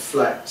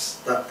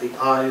deflects, that the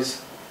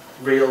eyes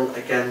reel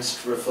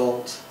against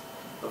revolt.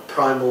 A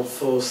primal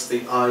force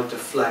the eye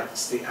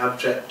deflects, the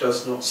abject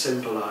does not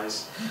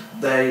symbolise,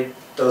 they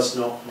does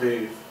not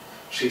move.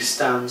 She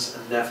stands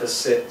and never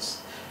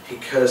sits. He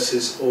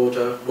curses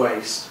order,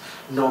 waste.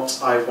 Not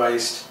I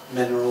waste,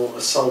 mineral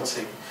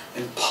assaulting.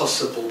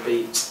 impossible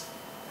beat.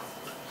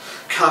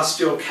 Cast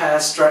your care,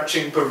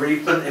 stretching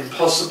bereavement,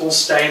 impossible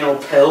stain or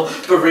pill,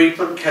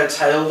 bereavement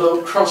curtailed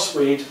or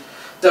crossweed.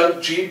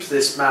 Don't dupe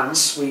this man,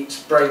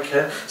 sweet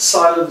breaker,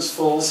 silence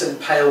falls in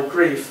pale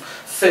grief,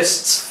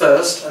 fists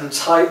first and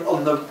tight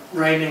on the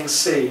raining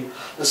sea.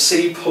 The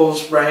sea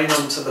pours rain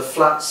onto the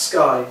flat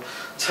sky.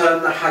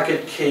 Turn the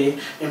haggard key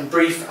in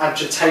brief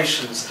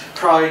agitations,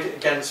 pride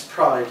against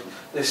pride,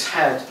 this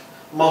head,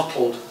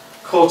 mottled,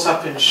 caught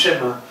up in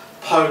shimmer,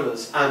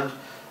 polars, and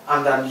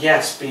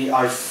yes, be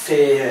I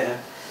fear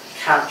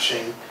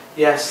catching,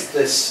 yes,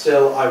 this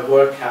still I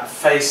work at,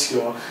 face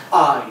your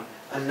eye,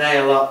 and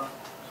nail up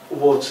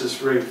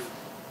water's roof.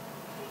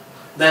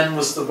 Then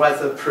was the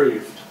weather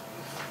proved,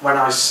 when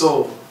I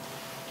saw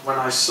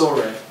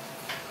it,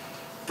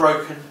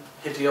 broken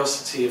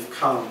hideosity of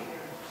calm.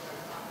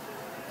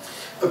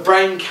 A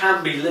brain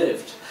can be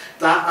lived,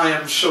 that I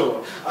am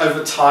sure,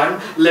 over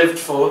time, lived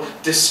for,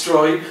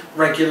 destroy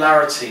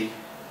regularity.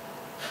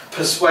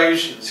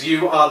 Persuasions,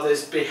 you are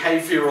this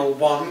behavioural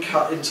one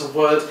cut into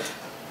word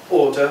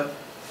order.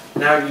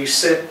 Now you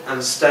sit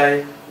and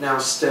stay, now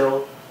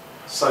still,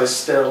 so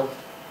still.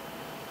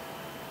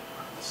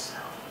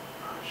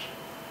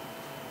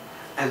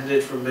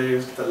 Ended,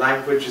 removed, the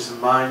language is a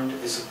mind,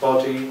 is a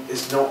body,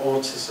 is not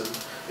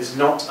autism, is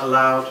not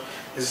allowed,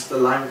 is the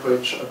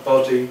language a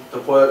body,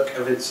 the work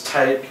of its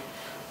take.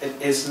 It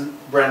isn't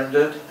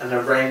rendered and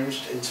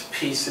arranged into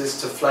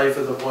pieces to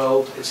flavour the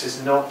world. It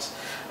is not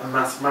a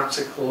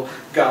mathematical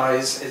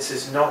guise. It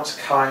is not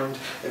kind.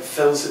 It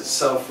fills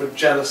itself with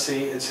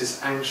jealousy. It is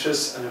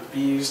anxious and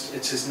abused.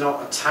 It is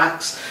not a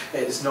tax.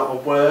 It is not a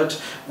word.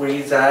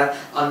 We there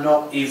are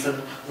not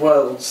even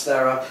worlds.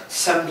 There are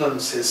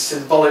semblances,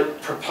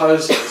 symbolic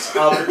proposals,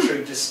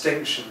 arbitrary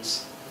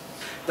distinctions.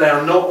 They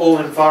are not all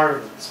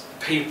environments,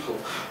 people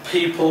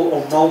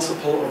or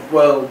multiple of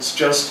worlds,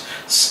 just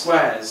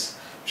squares.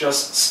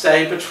 Just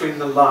stay between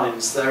the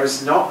lines. There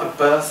is not a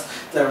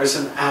birth, there is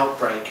an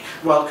outbreak.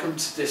 Welcome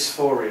to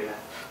dysphoria,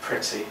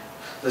 pretty.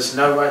 There's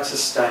nowhere to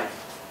stay.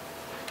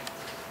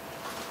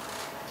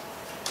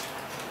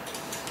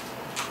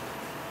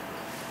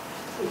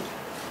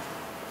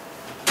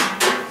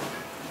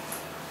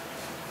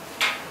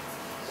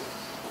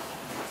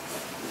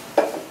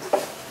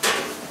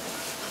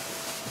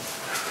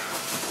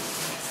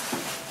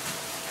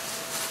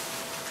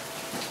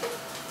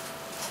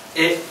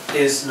 It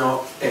is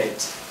not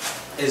it,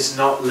 is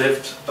not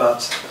lived,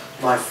 but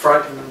my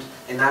frightened,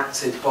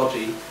 enacted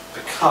body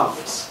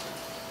becomes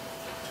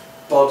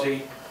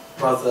body,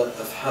 brother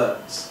of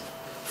hurts.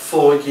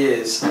 4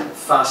 years,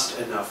 fast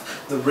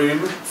enough. The room,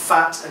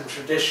 fat and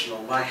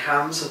traditional, my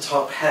hands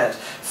atop head.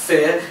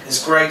 Fear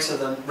is greater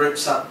than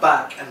rips at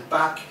back, and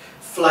back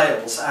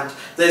flails, and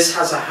this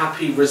has a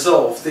happy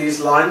resolve. These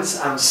lines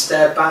and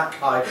stare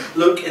back, I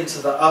look into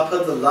the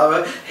upper, the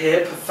lower,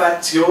 here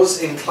perfect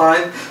yours,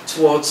 incline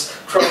towards,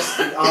 cross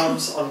the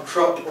arms on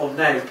crop or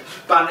nape,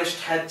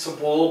 banished head to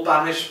wall,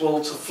 banished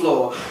wall to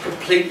floor,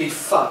 completely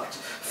fucked.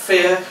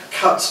 Fear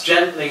cuts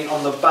gently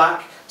on the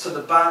back, to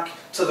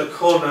the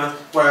corner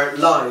where it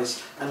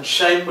lies, and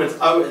shame with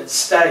oh it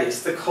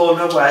stays, the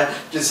corner where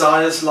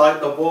desires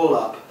light the wall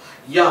up.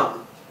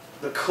 Young,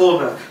 the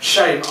corner,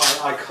 shame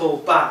I call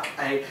back,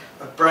 a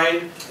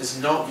brain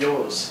is not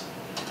yours.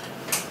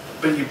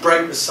 But you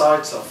break the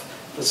sides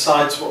off. The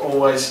sides were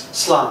always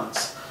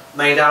slants,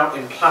 made out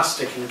in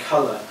plastic and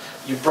colour.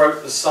 You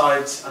broke the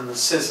sides and the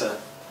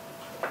scissor.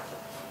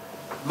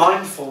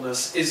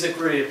 Mindfulness is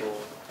agreeable.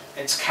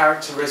 Its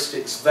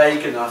characteristics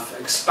vague enough,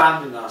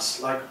 expanding us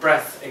like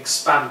breath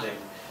expanding.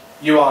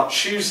 You are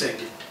choosing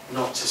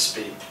not to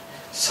speak.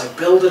 So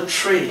build a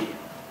tree.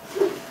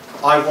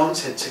 I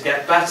wanted to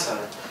get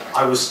better.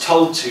 I was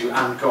told to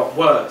and got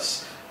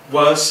worse.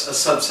 Worse, a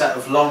subset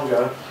of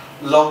longer,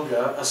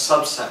 longer, a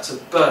subset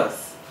of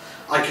birth.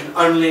 I can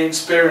only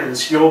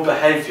experience your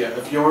behaviour,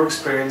 of your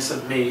experience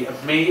of me,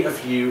 of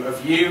you,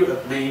 of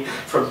me,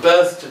 from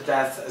birth to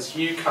death as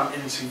you come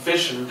into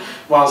vision,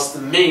 whilst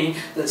the me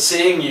that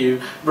seeing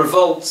you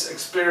revolts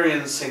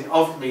experiencing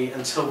of me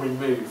until we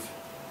move.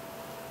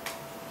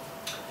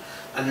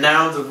 And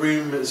now the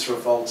room is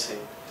revolting.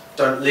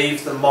 Don't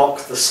leave the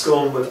mock, the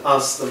scorn with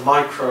us, the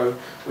micro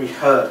we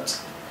hurt.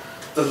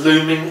 The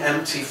looming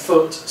empty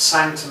foot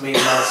sang to me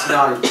last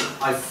night.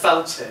 I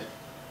felt it.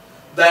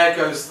 There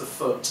goes the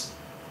foot.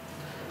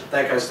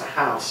 There goes the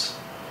house.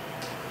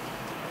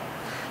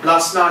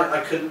 Last night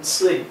I couldn't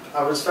sleep.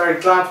 I was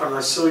very glad when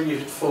I saw you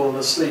had fallen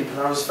asleep,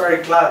 and I was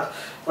very glad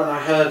when I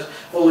heard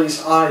all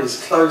these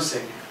eyes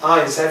closing,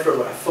 eyes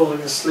everywhere, falling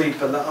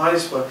asleep, and the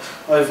eyes were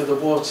over the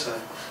water.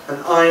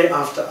 And eye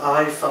after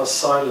eye fell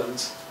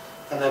silent,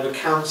 and they were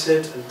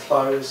counted and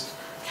closed,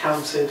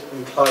 counted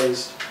and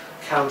closed,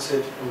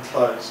 counted and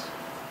closed.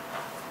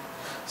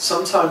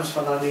 Sometimes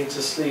when I need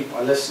to sleep,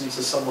 I listen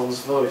to someone's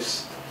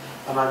voice,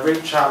 and I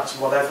reach out to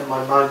whatever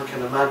my mind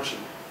can imagine.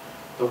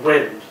 The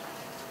wind.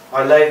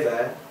 I lay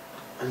there,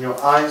 and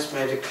your eyes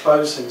made a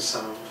closing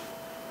sound,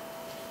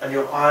 and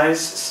your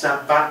eyes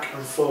snapped back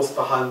and forth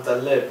behind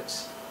their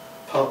lids.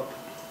 Pop,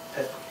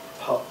 pip,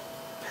 pop,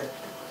 pip.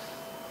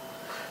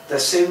 There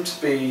seemed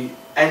to be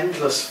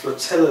endless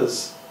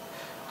flotillas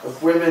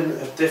of women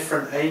of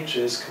different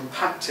ages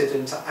compacted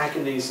into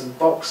agonies and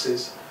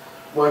boxes,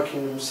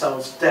 working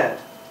themselves dead.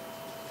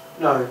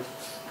 No,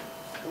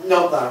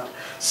 not that.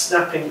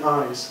 Snapping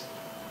eyes,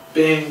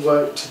 being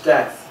worked to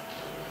death.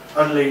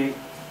 Only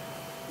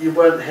you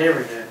weren't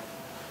hearing it.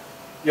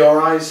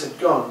 Your eyes had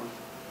gone.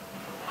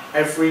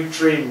 Every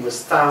dream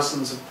was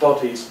thousands of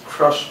bodies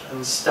crushed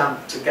and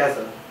stamped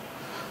together,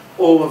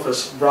 all of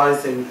us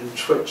writhing and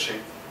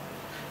twitching,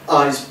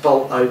 eyes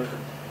bolt open.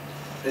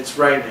 It's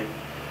raining.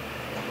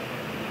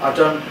 I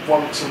don't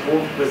want to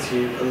walk with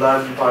you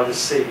alone by the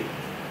sea.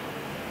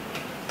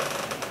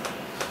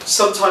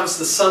 Sometimes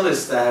the sun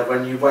is there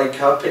when you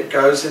wake up. It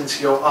goes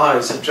into your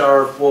eyes, a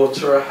jar of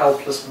water, a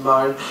helpless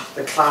moan.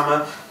 The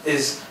clamour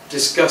is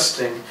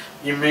disgusting.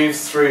 You move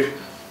through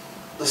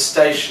the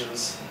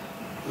stations,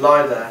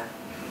 lie there,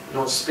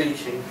 not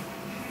speaking.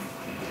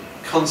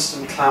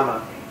 Constant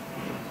clamour.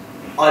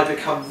 I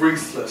become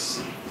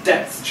ruthless,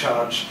 depth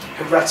charge,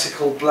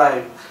 heretical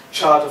blame,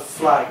 charred of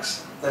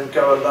flags, then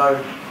go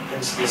alone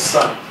into the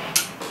sun.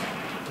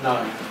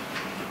 No.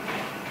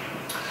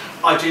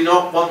 I do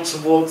not want to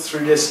walk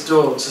through this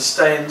door, to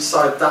stay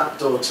inside that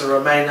door, to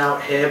remain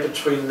out here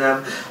between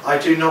them. I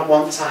do not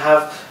want to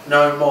have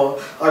no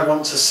more. I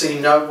want to see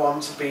no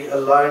one, to be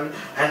alone,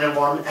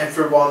 anyone,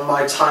 everyone,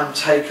 my time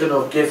taken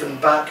or given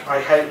back.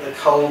 I hate the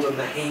cold and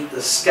the heat,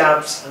 the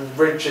scabs and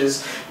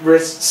ridges,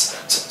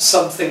 wrists,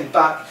 something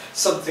back,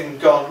 something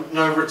gone,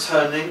 no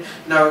returning,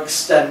 no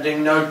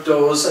extending, no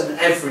doors and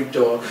every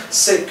door.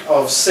 Sick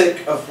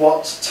of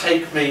what?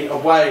 Take me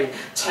away.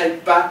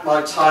 Take back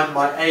my time,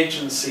 my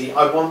agency.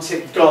 I want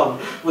it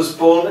gone. Was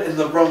born in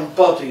the wrong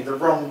body, the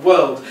wrong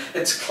world.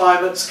 Its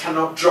climates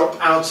cannot drop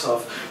out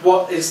of.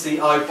 What is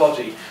the I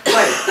body?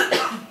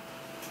 Wait.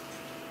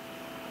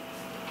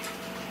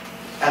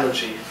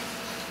 Elegy.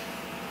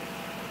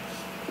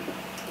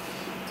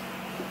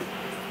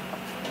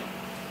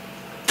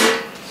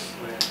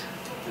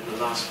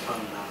 Last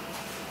poem now.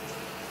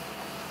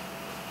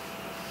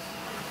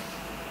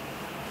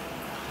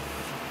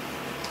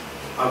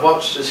 I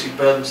watched as you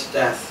burned to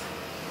death.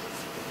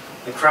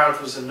 The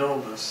crowd was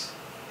enormous.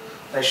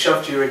 They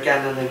shoved you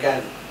again and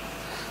again.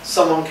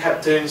 Someone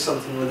kept doing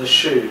something with a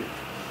shoe.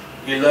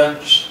 You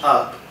lurched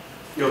up.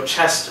 Your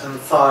chest and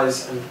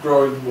thighs and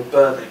groin were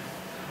burning.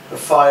 The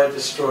fire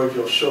destroyed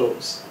your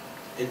shorts.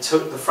 It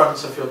took the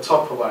front of your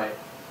top away.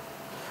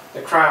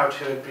 The crowd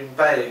who had been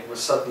baying was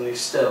suddenly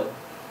still.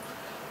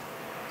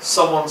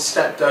 Someone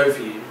stepped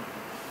over you.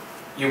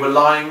 You were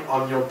lying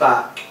on your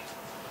back.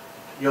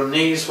 Your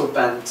knees were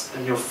bent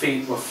and your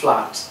feet were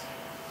flat.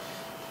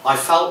 I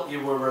felt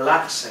you were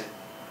relaxing.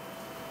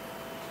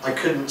 I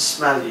couldn't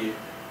smell you.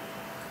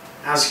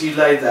 As you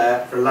lay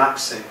there,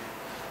 relaxing,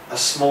 a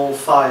small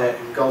fire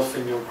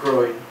engulfing your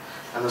groin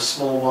and a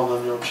small one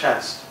on your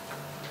chest.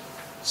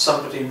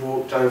 Somebody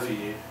walked over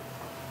you.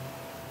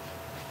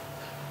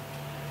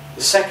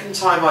 The second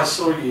time I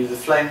saw you, the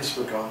flames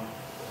were gone.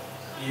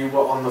 You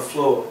were on the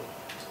floor.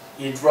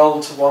 You'd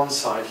rolled to one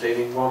side,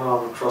 leaning one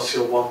arm across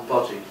your one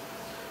body,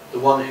 the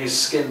one whose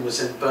skin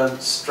was in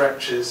burnt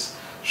stretches,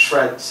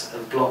 shreds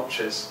and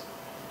blotches.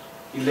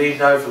 You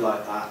leaned over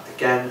like that,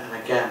 again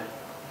and again.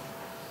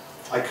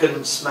 I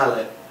couldn't smell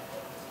it.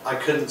 I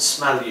couldn't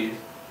smell you.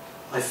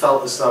 I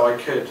felt as though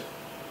I could.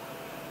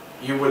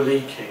 You were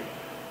leaking.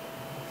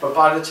 But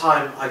by the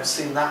time I'd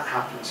seen that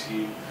happen to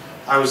you,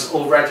 I was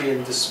already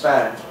in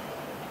despair.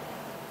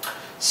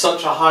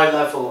 Such a high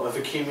level of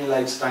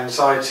accumulated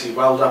anxiety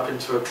welled up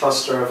into a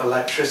cluster of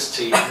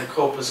electricity in the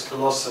corpus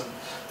callosum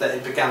that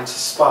it began to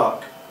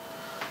spark.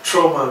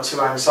 Trauma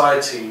to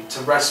anxiety,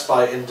 to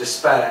respite in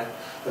despair,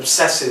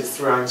 obsessive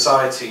through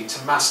anxiety,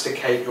 to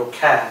masticate your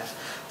care.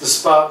 The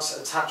sparks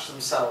attach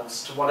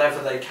themselves to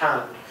whatever they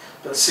can,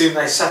 but soon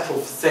they settle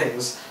for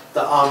things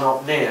that are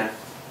not near.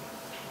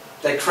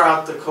 They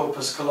crowd the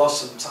corpus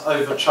callosum to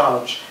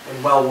overcharge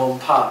in well-worn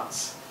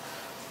parts.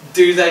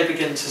 Do they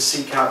begin to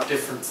seek out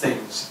different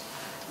things?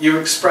 You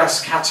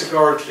express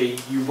categorically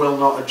you will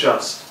not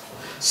adjust.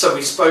 So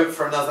we spoke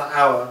for another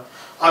hour.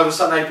 I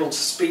was unable to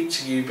speak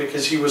to you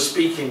because you were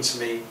speaking to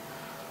me.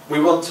 We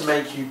want to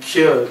make you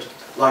cured,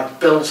 like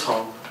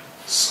biltong,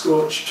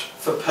 scorched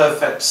for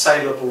perfect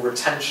saleable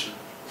retention.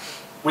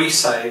 We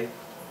say,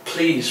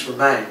 please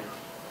remain.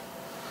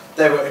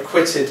 They were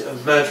acquitted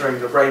of murdering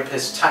the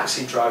rapist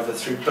taxi driver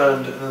through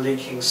burned and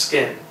leaking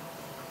skin.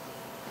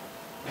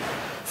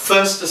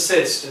 First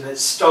Assist, in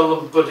its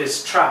stolen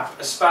Buddhist trap,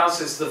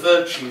 espouses the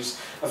virtues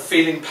of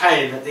feeling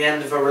pain at the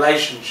end of a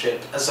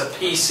relationship as a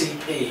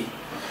PCP,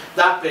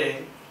 that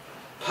being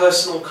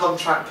personal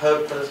contract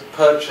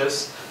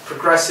purchase,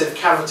 progressive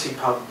cavity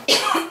pump,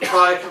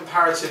 prior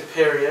comparative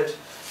period,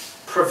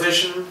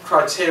 provision,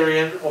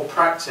 criterion or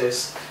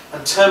practice,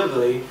 and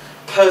terminally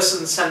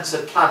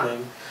person-centred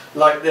planning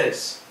like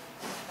this.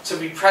 To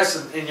be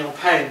present in your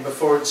pain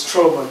before its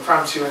trauma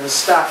crams you in a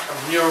stack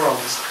of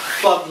neurons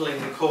bundling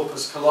the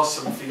corpus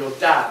callosum for your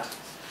dad.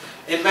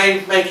 It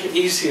may make it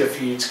easier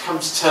for you to come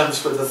to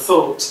terms with the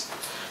thought.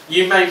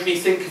 You made me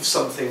think of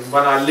something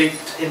when I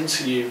leaped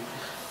into you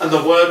And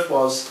the word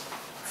was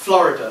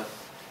Florida.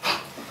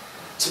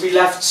 To be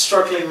left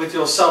struggling with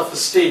your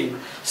self-esteem,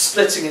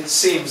 splitting its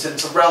seams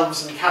into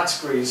realms and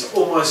categories,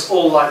 almost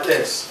all like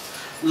this.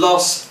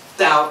 Loss,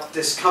 doubt,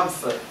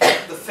 discomfort.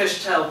 The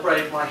fishtail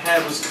braid my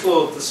hair was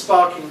clawed, the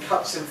sparking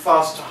cuts in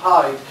fast to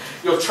hide,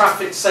 your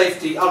traffic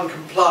safety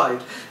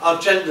uncomplied, our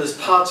genders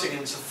parting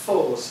into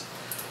fours.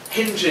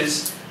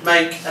 Hinges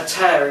make a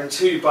tear in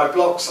two by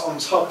blocks on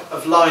top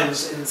of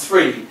lines in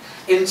three.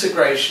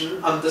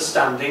 Integration,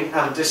 understanding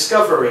and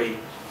discovery.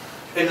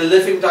 In a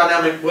living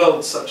dynamic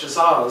world such as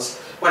ours,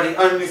 where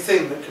the only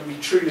thing that can be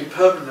truly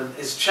permanent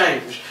is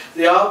change,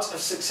 the art of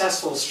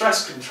successful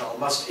stress control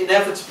must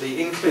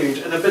inevitably include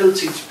an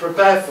ability to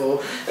prepare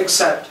for,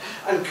 accept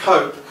and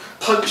cope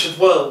punctured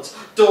worlds.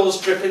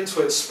 Doors drip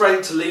into it,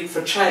 spraying to leak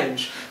for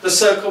change. The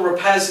circle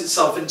repairs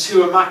itself in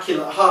two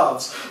immaculate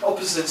halves,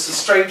 opposites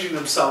estranging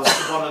themselves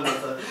from one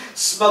another,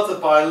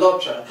 smothered by a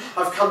lodger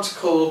I've come to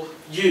call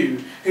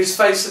you, whose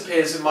face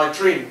appears in my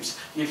dreams.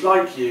 You'd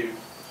like you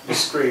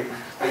scream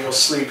at your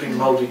sleeping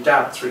mouldy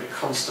dad through the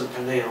constant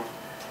anneal.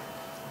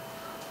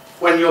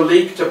 When you're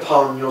leaked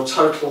upon your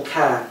total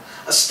care,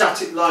 a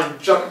static line,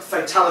 junk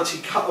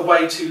fatality cut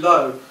away too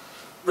low,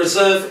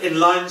 reserve in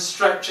line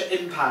stretcher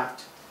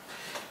impact.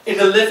 In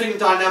a living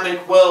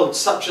dynamic world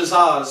such as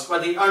ours,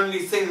 where the only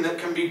thing that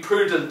can be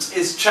prudent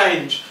is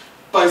change,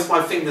 both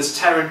my fingers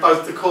tearing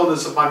both the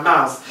corners of my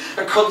mouth,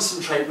 a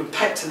concentrate with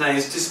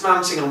pectinase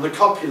dismounting on the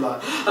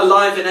copula,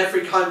 alive in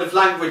every kind of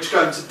language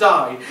going to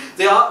die,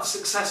 the art of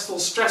successful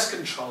stress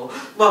control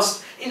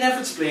must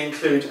inevitably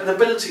include an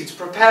ability to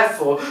prepare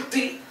for,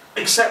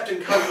 accept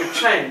and cope with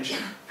change.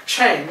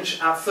 Change,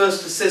 at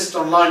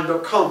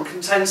firstassistonline.com,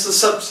 contains the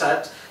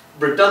subset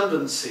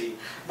redundancy,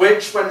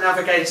 which, when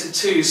navigated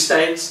to,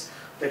 states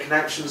the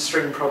connection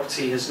string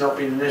property has not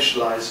been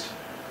initialized.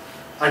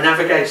 I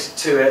navigated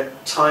to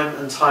it time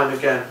and time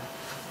again,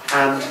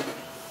 and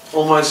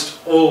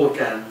almost all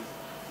again,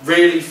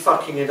 really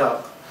fucking it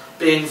up,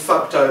 being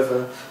fucked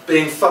over,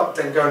 being fucked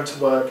then going to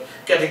work,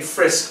 getting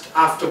frisked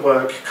after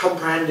work,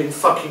 comprehending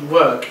fucking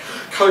work,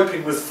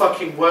 coping with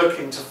fucking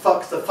working to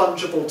fuck the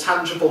fungible,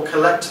 tangible,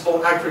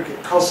 collectible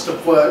aggregate cost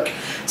of work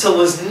till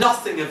there's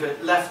nothing of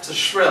it left to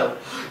shrill.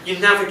 You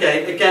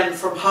navigate again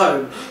from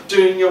home,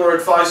 doing your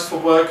advice for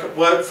work at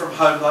work from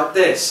home like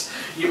this.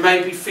 You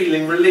may be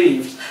feeling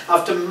relieved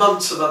after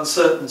months of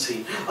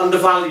uncertainty,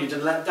 undervalued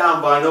and let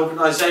down by an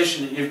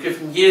organisation that you've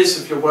given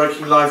years of your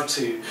working life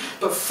to.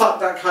 But fuck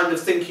that kind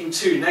of thinking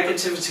too,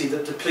 negativity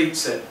that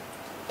depletes it.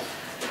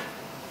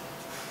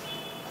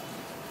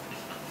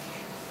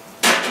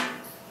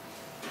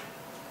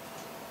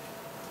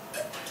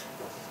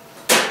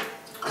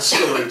 A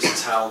story to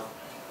tell.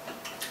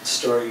 A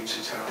story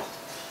to tell.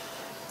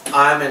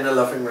 I am in a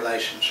loving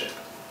relationship,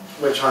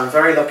 which I'm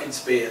very lucky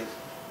to be in.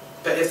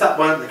 But if that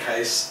weren't the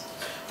case,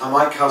 I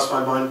might cast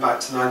my mind back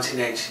to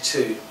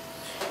 1982,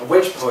 at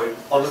which point,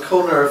 on the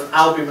corner of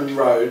Albumen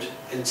Road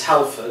in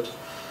Telford,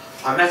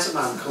 I met a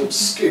man called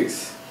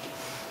Scooth.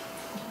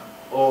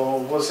 Or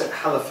was it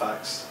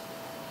Halifax?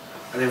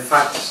 And in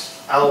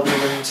fact,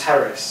 Albumen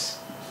Terrace.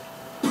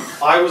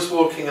 I was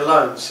walking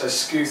alone, so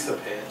Scooth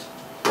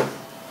appeared.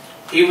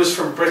 He was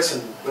from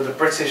Britain, with a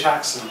British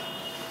accent.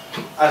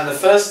 And the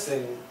first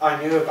thing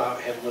I knew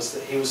about him was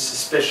that he was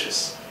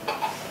suspicious.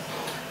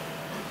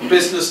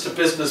 Business to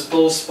business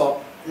bull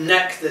spot,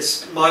 neck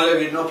this Milo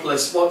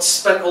Yiannopoulos, what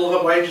spent all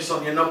her wages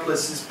on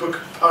Yiannopoulos' book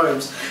of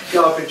poems,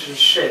 garbage and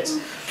shit,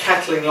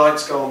 kettling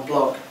lights go on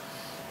block.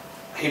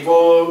 He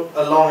wore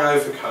a long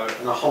overcoat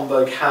and a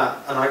Homburg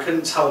hat, and I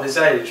couldn't tell his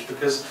age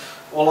because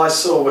all I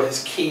saw were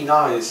his keen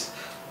eyes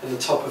and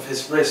the top of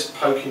his wrist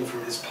poking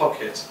from his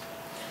pocket.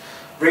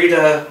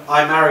 Reader,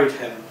 I married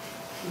him.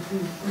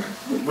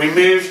 We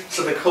moved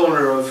to the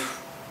corner of,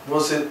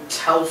 was it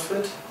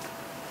Telford?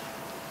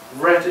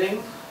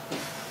 Reading?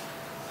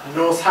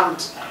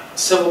 Northampton.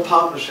 Civil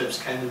partnerships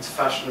came into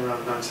fashion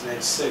around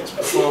 1986.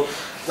 Before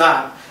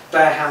that,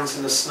 bare hands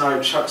in the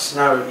snow, chuck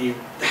snow at you,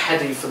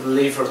 heady for the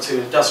lever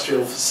to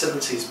industrial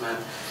facilities men,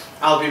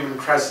 Albumen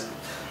Crescent.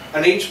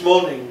 And each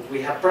morning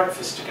we had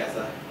breakfast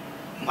together.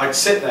 I'd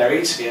sit there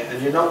eating it,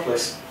 and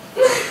Yiannopoulos,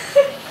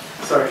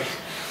 sorry,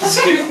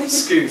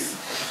 Scooth,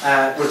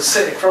 would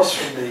sit across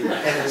from me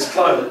in his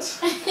clothes,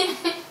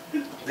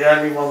 the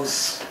only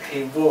ones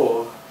he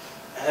wore,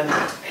 and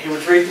he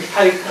would read the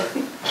paper.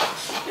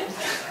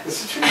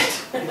 It's the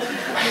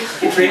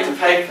truth. He'd read the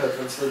paper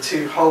until the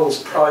two holes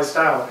prized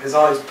out, his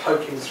eyes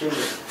poking through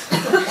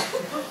them.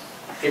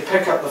 He'd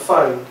pick up the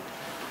phone,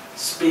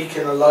 speak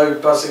in a low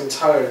buzzing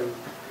tone,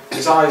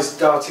 his eyes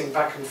darting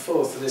back and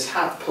forth and his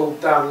hat pulled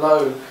down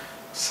low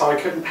so I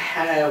couldn't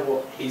hear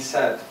what he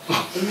said.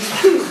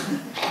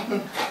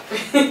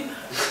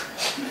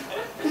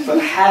 But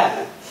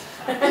hair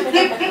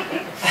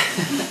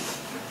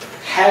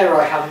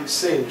I hadn't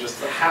seen, just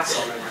the hat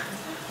on him.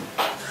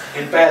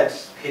 In bed,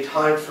 he'd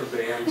hide from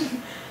me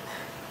and...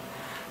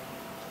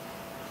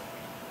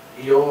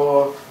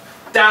 Your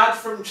dad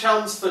from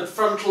Chelmsford,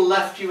 frontal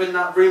left you in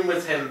that room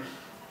with him.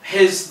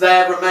 His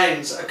there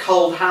remains, a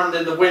cold hand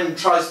in the wind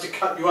tries to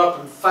cut you up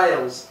and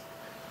fails.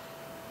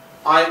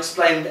 I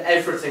explained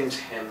everything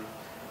to him,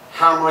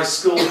 how my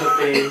school had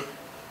been,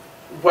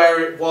 where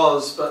it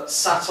was, but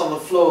sat on the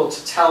floor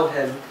to tell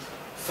him,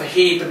 for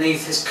he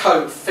beneath his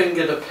coat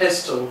fingered a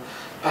pistol.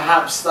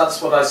 Perhaps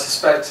that's what I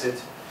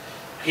suspected.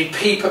 He'd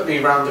peep at me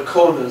round the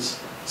corners,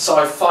 so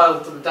I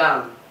filed them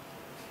down.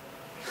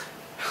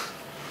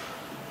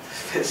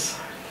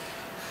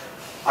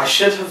 I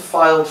should have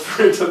filed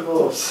for a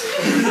divorce.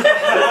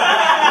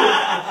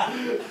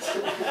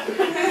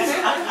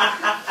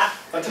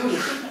 I don't know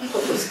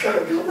what was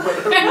going on.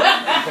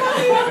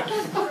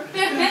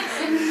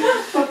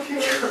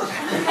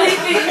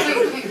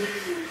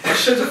 I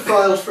should have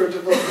filed for a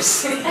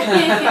divorce.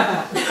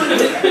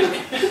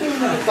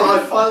 But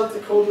I filed the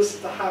corners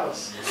of the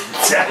house.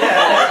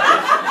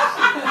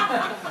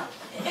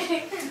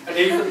 And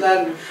even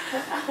then,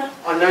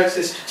 I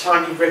noticed a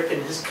tiny rip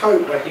in his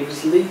coat where he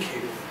was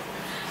leaking.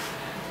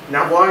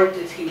 Now, why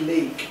did he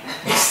leak?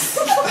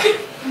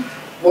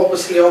 What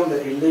was he on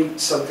that he leaked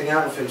something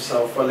out of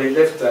himself while he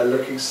lived there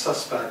looking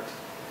suspect?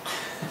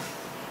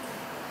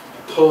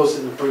 A pause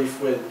in the brief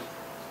wind.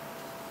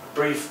 A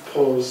brief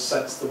pause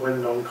sets the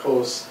wind on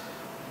course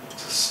to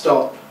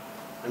stop,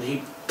 and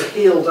he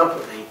peeled up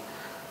at me.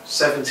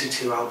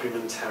 72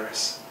 Albumen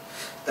Terrace.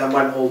 Then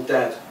went all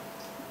dead.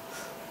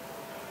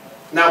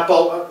 Now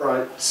bolt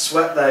upright,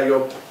 sweat there,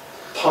 your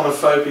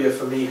ponophobia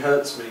for me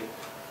hurts me.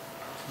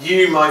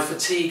 You, my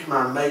fatigue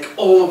man, make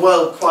all the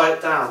world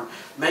quiet down,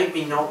 make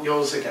me not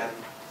yours again.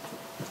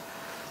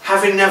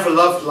 Having never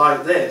loved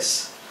like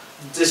this,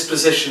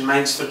 disposition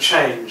makes for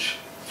change.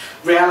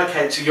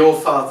 Reallocate to your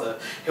father,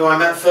 who I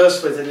met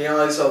first with in the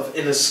eyes of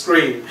in a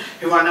screen,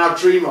 who I now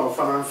dream of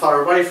when I'm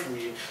far away from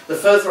you. The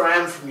further I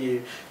am from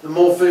you, the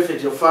more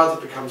vivid your father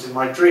becomes in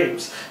my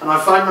dreams, and I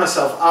find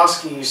myself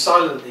asking you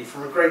silently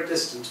from a great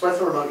distance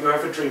whether or not you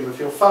ever dream of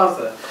your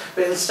father.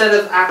 But instead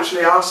of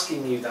actually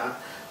asking you that,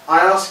 I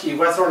ask you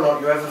whether or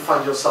not you ever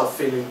find yourself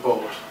feeling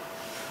bored.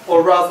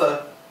 Or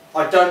rather,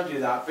 I don't do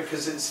that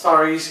because it's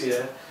far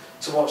easier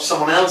to watch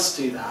someone else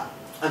do that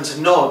and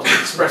to nod and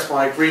express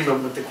my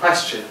agreement with the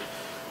question,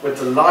 with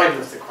the line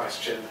of the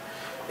question.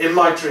 In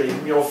my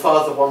dream, your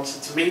father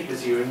wanted to meet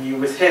with you and you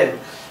with him,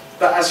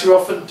 but as you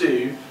often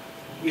do,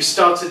 you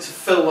started to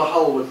fill the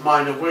hole with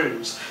minor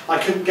wounds. I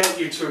couldn't get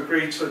you to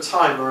agree to a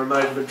time or a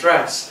mode of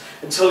address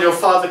until your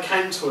father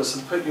came to us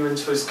and put you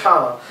into his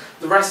car.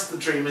 The rest of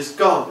the dream is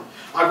gone.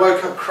 I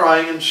woke up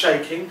crying and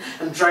shaking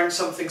and drank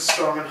something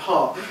strong and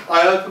hot.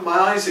 I opened my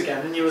eyes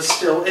again and you were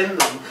still in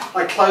them.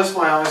 I closed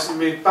my eyes and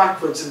moved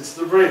backwards into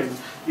the room.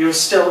 You were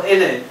still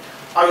in it.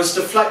 I was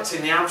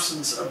deflecting the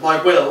absence of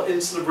my will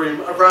into the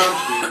room around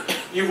you.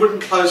 You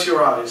wouldn't close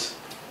your eyes.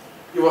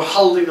 You were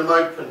holding them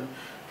open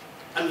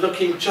and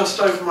looking just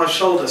over my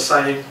shoulder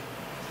saying,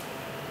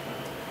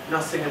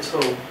 nothing at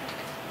all.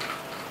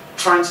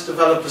 Trying to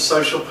develop a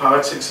social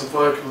poetics of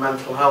work and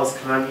mental health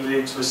can only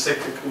lead to a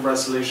cyclical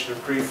resolution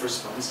of grief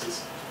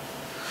responses.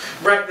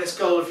 Wreck this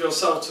goal of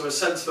yourself to a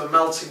sense of a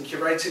melting,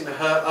 curating the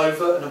hurt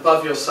over and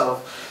above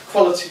yourself,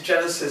 quality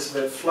genesis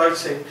of it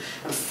floating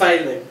and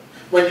failing.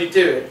 When you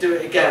do it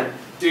again.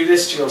 Do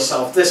this to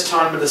yourself, this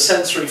time with a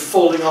sensory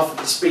falling off at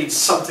the speed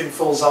something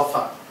falls off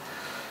at.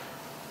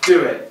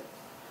 Do it,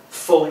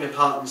 falling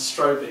apart and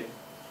strobing.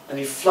 And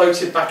he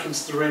floated back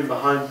into the room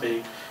behind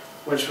me,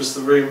 which was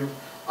the room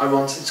I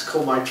wanted to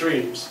call my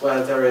dreams,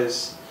 where there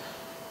is.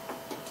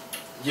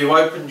 You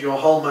opened your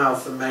whole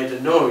mouth and made a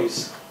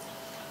noise.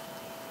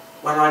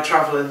 When I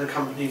travel in the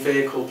company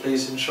vehicle,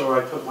 please ensure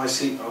I put my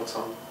seatbelt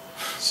on.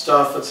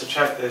 Staff are to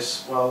check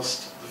this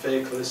whilst the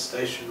vehicle is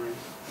stationary.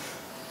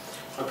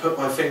 I put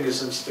my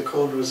fingers into the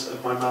corners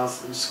of my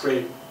mouth and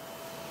scream.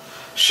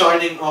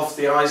 Shining off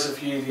the eyes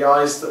of you, the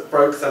eyes that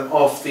broke them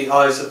off, the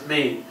eyes of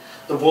me.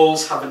 The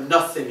walls have a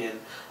nothing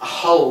in, a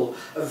hole,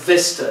 a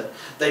vista.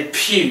 They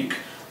puke.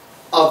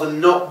 Are the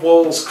not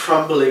walls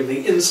crumbling,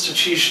 the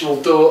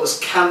institutional door as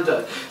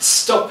candour?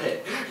 Stop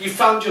it. You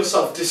found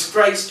yourself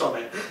disgraced on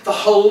it. The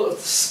whole of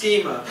the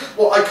schema,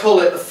 what I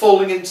call it, the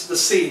falling into the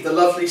sea, the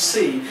lovely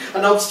sea,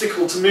 an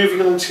obstacle to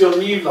moving on to your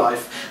new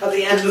life. At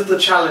the end of the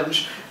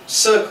challenge,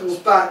 circles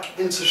back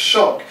into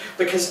shock,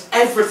 because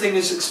everything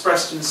is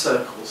expressed in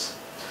circles.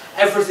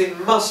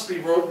 Everything must be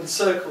wrought in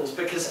circles,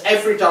 because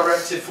every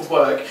directive for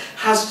work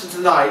has to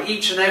deny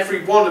each and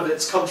every one of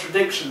its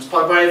contradictions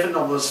by way of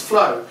anomalous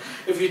flow.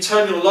 If you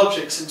turn your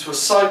logics into a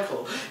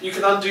cycle, you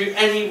can undo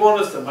any one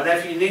of them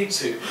whenever you need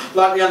to,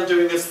 like the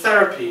undoing of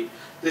therapy.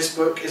 This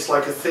book is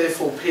like a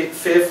fearful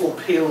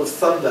peal of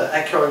thunder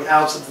echoing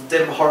out of the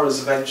dim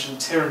horrors of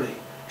ancient tyranny.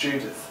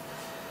 Judith.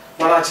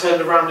 When I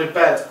turned around in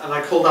bed and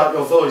I called out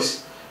your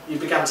voice, you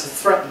began to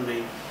threaten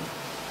me.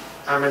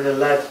 I'm in a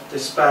lead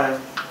despair,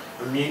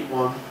 a mute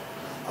one,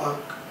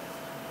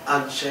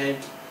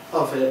 unshaped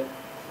of it,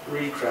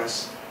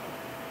 regress.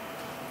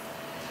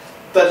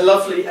 The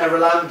lovely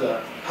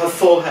Erlander, her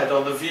forehead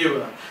on the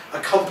viewer, a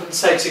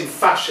compensating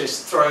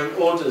fascist throwing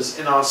orders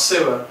in our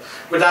sewer.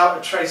 Without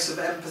a trace of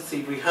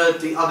empathy, we heard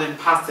the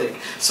unempathic,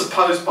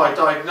 supposed by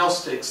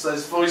diagnostics,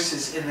 those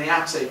voices in the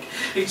attic.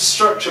 Each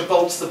structure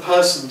bolts the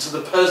person to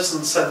the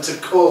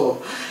person-centred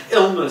core.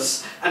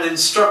 Illness and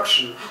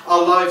instruction,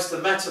 our lives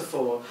the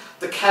metaphor.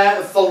 The care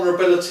of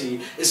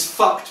vulnerability is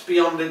fucked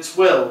beyond its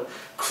will.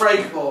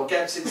 Craigmore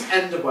gets its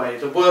end away,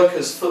 the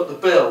workers foot the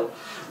bill.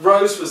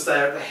 Rose was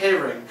there at the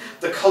hearing.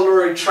 The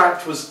colliery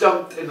tract was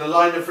dumped in a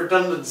line of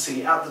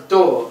redundancy at the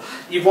door.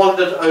 You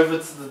wandered over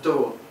to the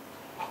door.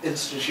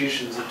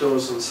 Institutions of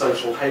doors on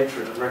social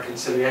hatred and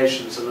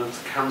reconciliations and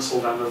of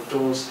cancelled and of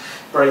doors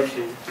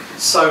breaking.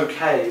 So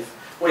cave,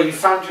 where you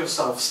found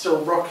yourself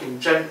still rocking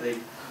gently,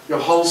 your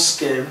whole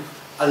skin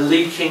a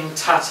leaking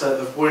tatter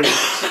of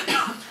wounds.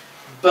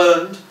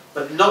 Burned,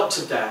 but not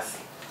to death.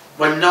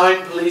 When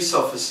 9 police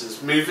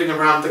officers moving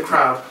around the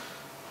crowd,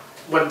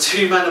 when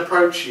 2 men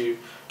approach you,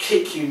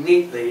 kick you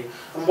neatly,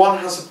 and one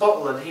has a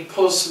bottle and he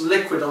pours some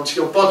liquid onto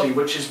your body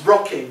which is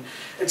rocking,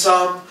 its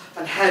arm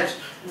and head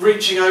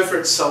reaching over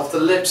itself, the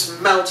lips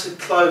melted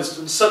closed,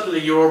 and suddenly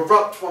you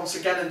erupt once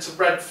again into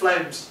red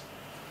flames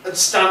and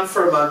stand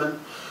for a moment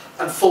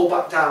and fall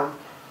back down.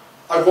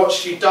 I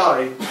watched you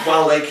die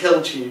while they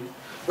killed you,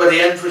 where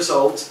the end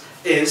result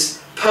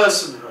is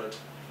personhood.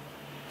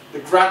 The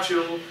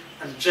gradual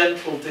and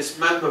gentle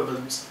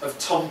dismemberment of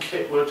Tom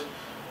Kitwood,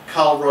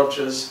 Carl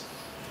Rogers.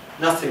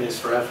 Nothing is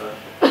forever.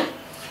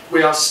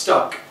 We are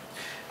stuck.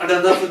 And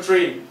another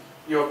dream.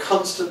 You are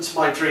constant to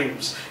my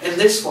dreams. In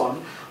this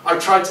one, I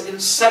tried to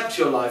incept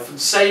your life and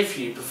save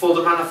you before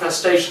the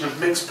manifestation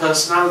of mixed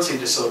personality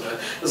disorder,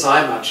 as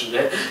I imagined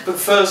it. But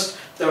first,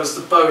 there was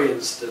the Bowie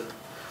incident.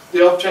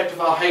 The object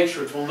of our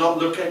hatred will not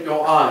look at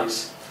your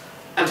eyes.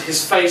 And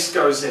his face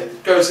goes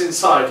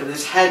inside, and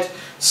his head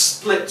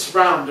splits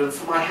round, and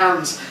for my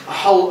hands a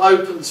hole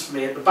opens for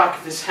me at the back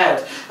of his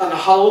head, and the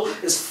hole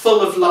is full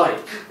of light,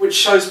 which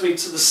shows me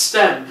to the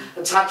stem,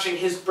 attaching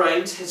his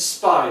brain to his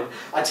spine.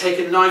 I take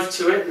a knife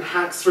to it and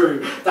hack through.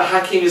 The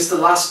hacking is the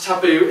last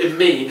taboo in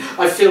me.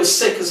 I feel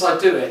sick as I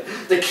do it.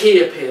 The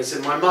key appears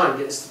in my mind.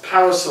 It is the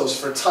power source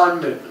for a time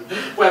movement,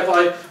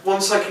 whereby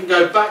once I can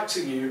go back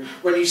to you,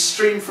 when you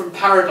stream from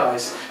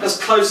paradise,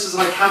 as close as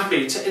I can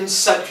be to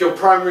incept your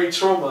primary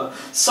trauma.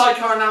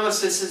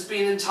 Psychoanalysis has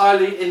been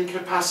entirely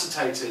incapacitated.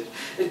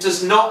 It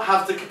does not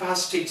have the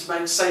capacity to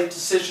make safe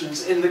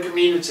decisions in the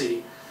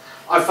community.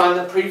 I find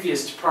that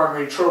previous to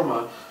primary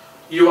trauma,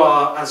 you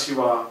are as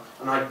you are,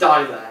 and I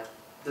die there.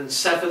 Then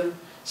seven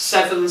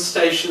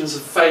stations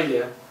of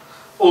failure.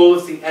 All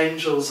of the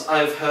angels I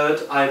have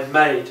heard, I have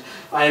made.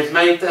 I have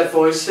made their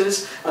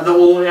voices, and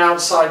all the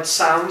outside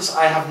sounds,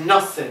 I have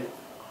nothing.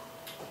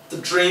 The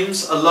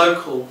dreams are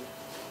local.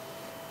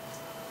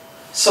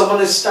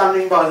 Someone is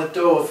standing by the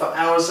door for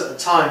hours at a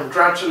time,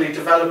 gradually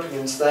developing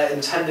into their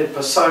intended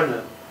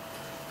persona.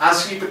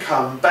 As you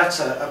become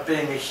better at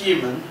being a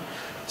human,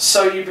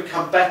 so you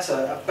become better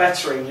at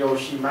bettering your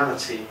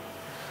humanity.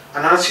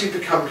 And as you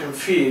become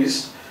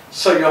confused,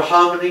 so your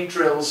harmony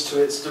drills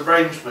to its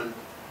derangement.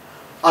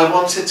 I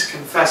wanted to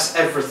confess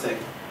everything.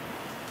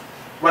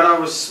 When I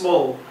was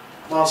small,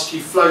 whilst you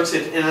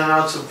floated in and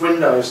out of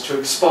windows to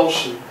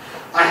expulsion,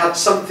 I had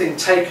something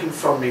taken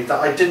from me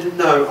that I didn't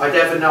know I'd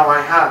ever know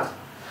I had.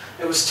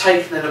 It was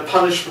taken in a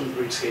punishment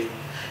routine.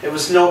 It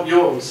was not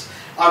yours.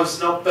 I was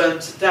not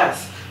burned to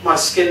death. My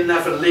skin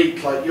never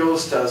leaked like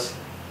yours does.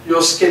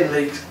 Your skin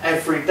leaks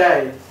every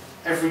day,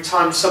 every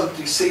time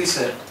somebody sees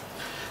it.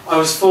 I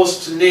was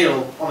forced to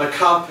kneel on a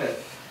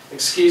carpet.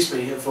 Excuse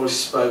me, a voice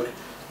spoke,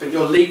 but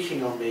you're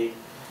leaking on me.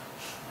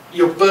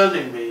 You're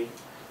burning me.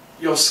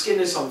 Your skin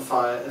is on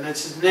fire and it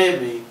is near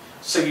me,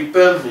 so you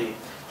burn me.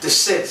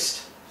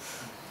 Desist.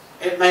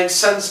 It makes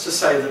sense to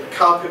say that the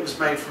carpet was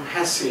made from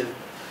hessian,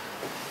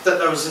 that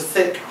there was a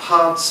thick,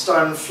 hard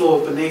stone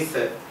floor beneath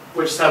it,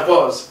 which there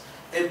was,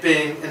 it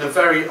being in a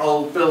very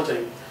old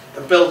building,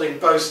 a building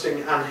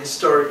boasting an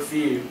historic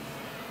view.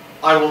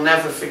 I will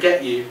never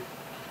forget you.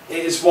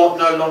 It is what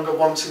no longer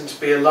wanting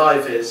to be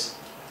alive is.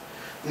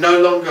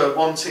 No longer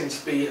wanting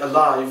to be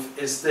alive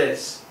is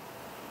this.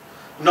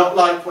 Not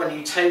like when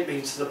you take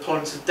me to the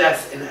point of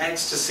death in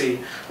ecstasy,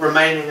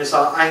 remaining as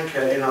our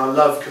anchor in our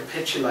love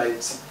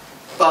capitulates,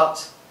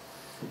 but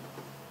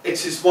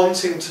it is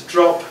wanting to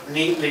drop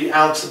neatly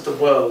out of the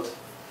world.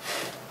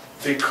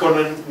 Wir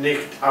können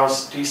nicht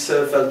aus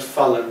dieser Welt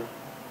fallen.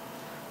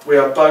 We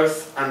are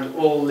both and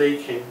all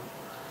leaking.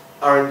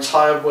 Our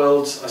entire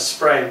worlds are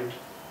sprained.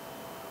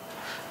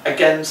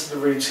 Again to the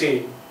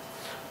routine.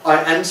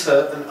 I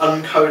enter an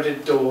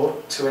uncoded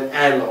door to an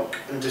airlock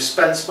and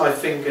dispense my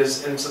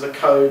fingers into the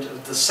code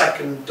of the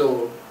second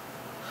door.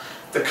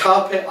 The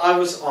carpet I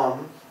was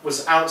on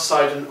was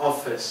outside an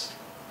office.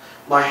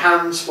 My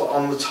hands were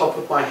on the top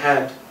of my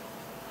head.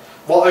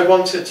 What I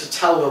wanted to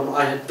tell them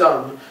I had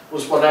done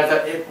was whatever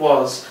it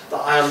was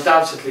that I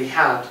undoubtedly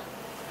had,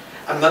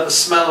 and that the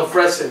smell of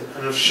resin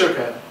and of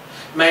sugar,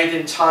 made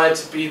entire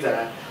to be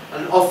there,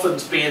 and often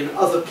to be in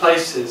other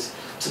places,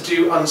 to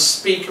do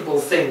unspeakable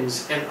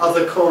things in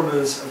other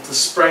corners of the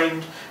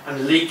sprained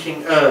and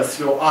leaking earth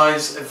your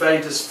eyes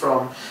evade us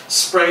from,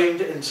 sprained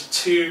into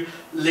two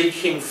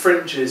leaking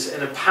fringes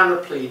in a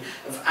panoply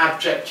of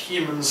abject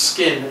human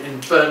skin in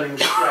burning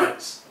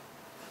shreds.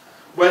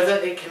 Whether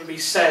it can be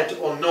said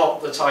or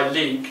not that I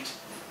leaked,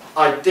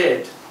 I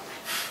did.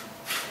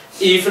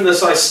 Even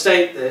as I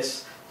state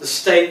this, the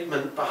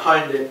statement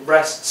behind it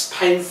rests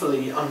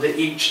painfully under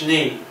each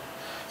knee.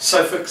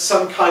 So for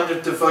some kind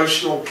of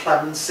devotional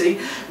clemency,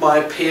 my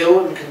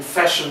appeal and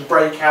confession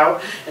break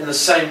out in the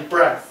same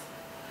breath,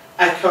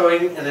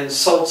 echoing and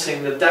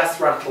insulting the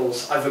death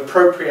rattles I've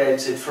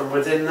appropriated from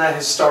within their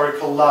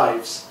historical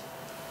lives.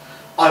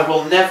 I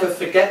will never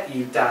forget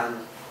you,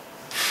 Dan,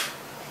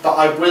 but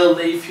I will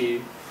leave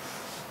you,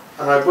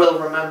 and I will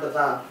remember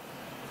that.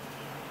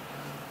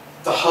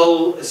 The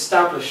whole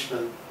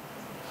establishment,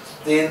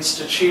 the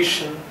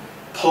institution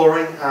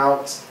pouring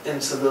out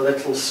into the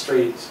little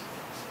street.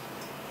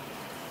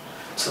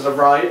 To the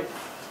right,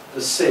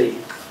 the sea.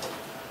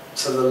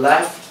 To the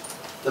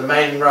left, the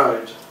main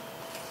road.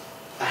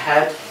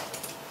 Ahead,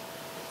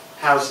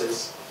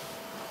 houses.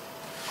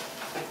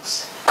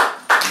 Thanks.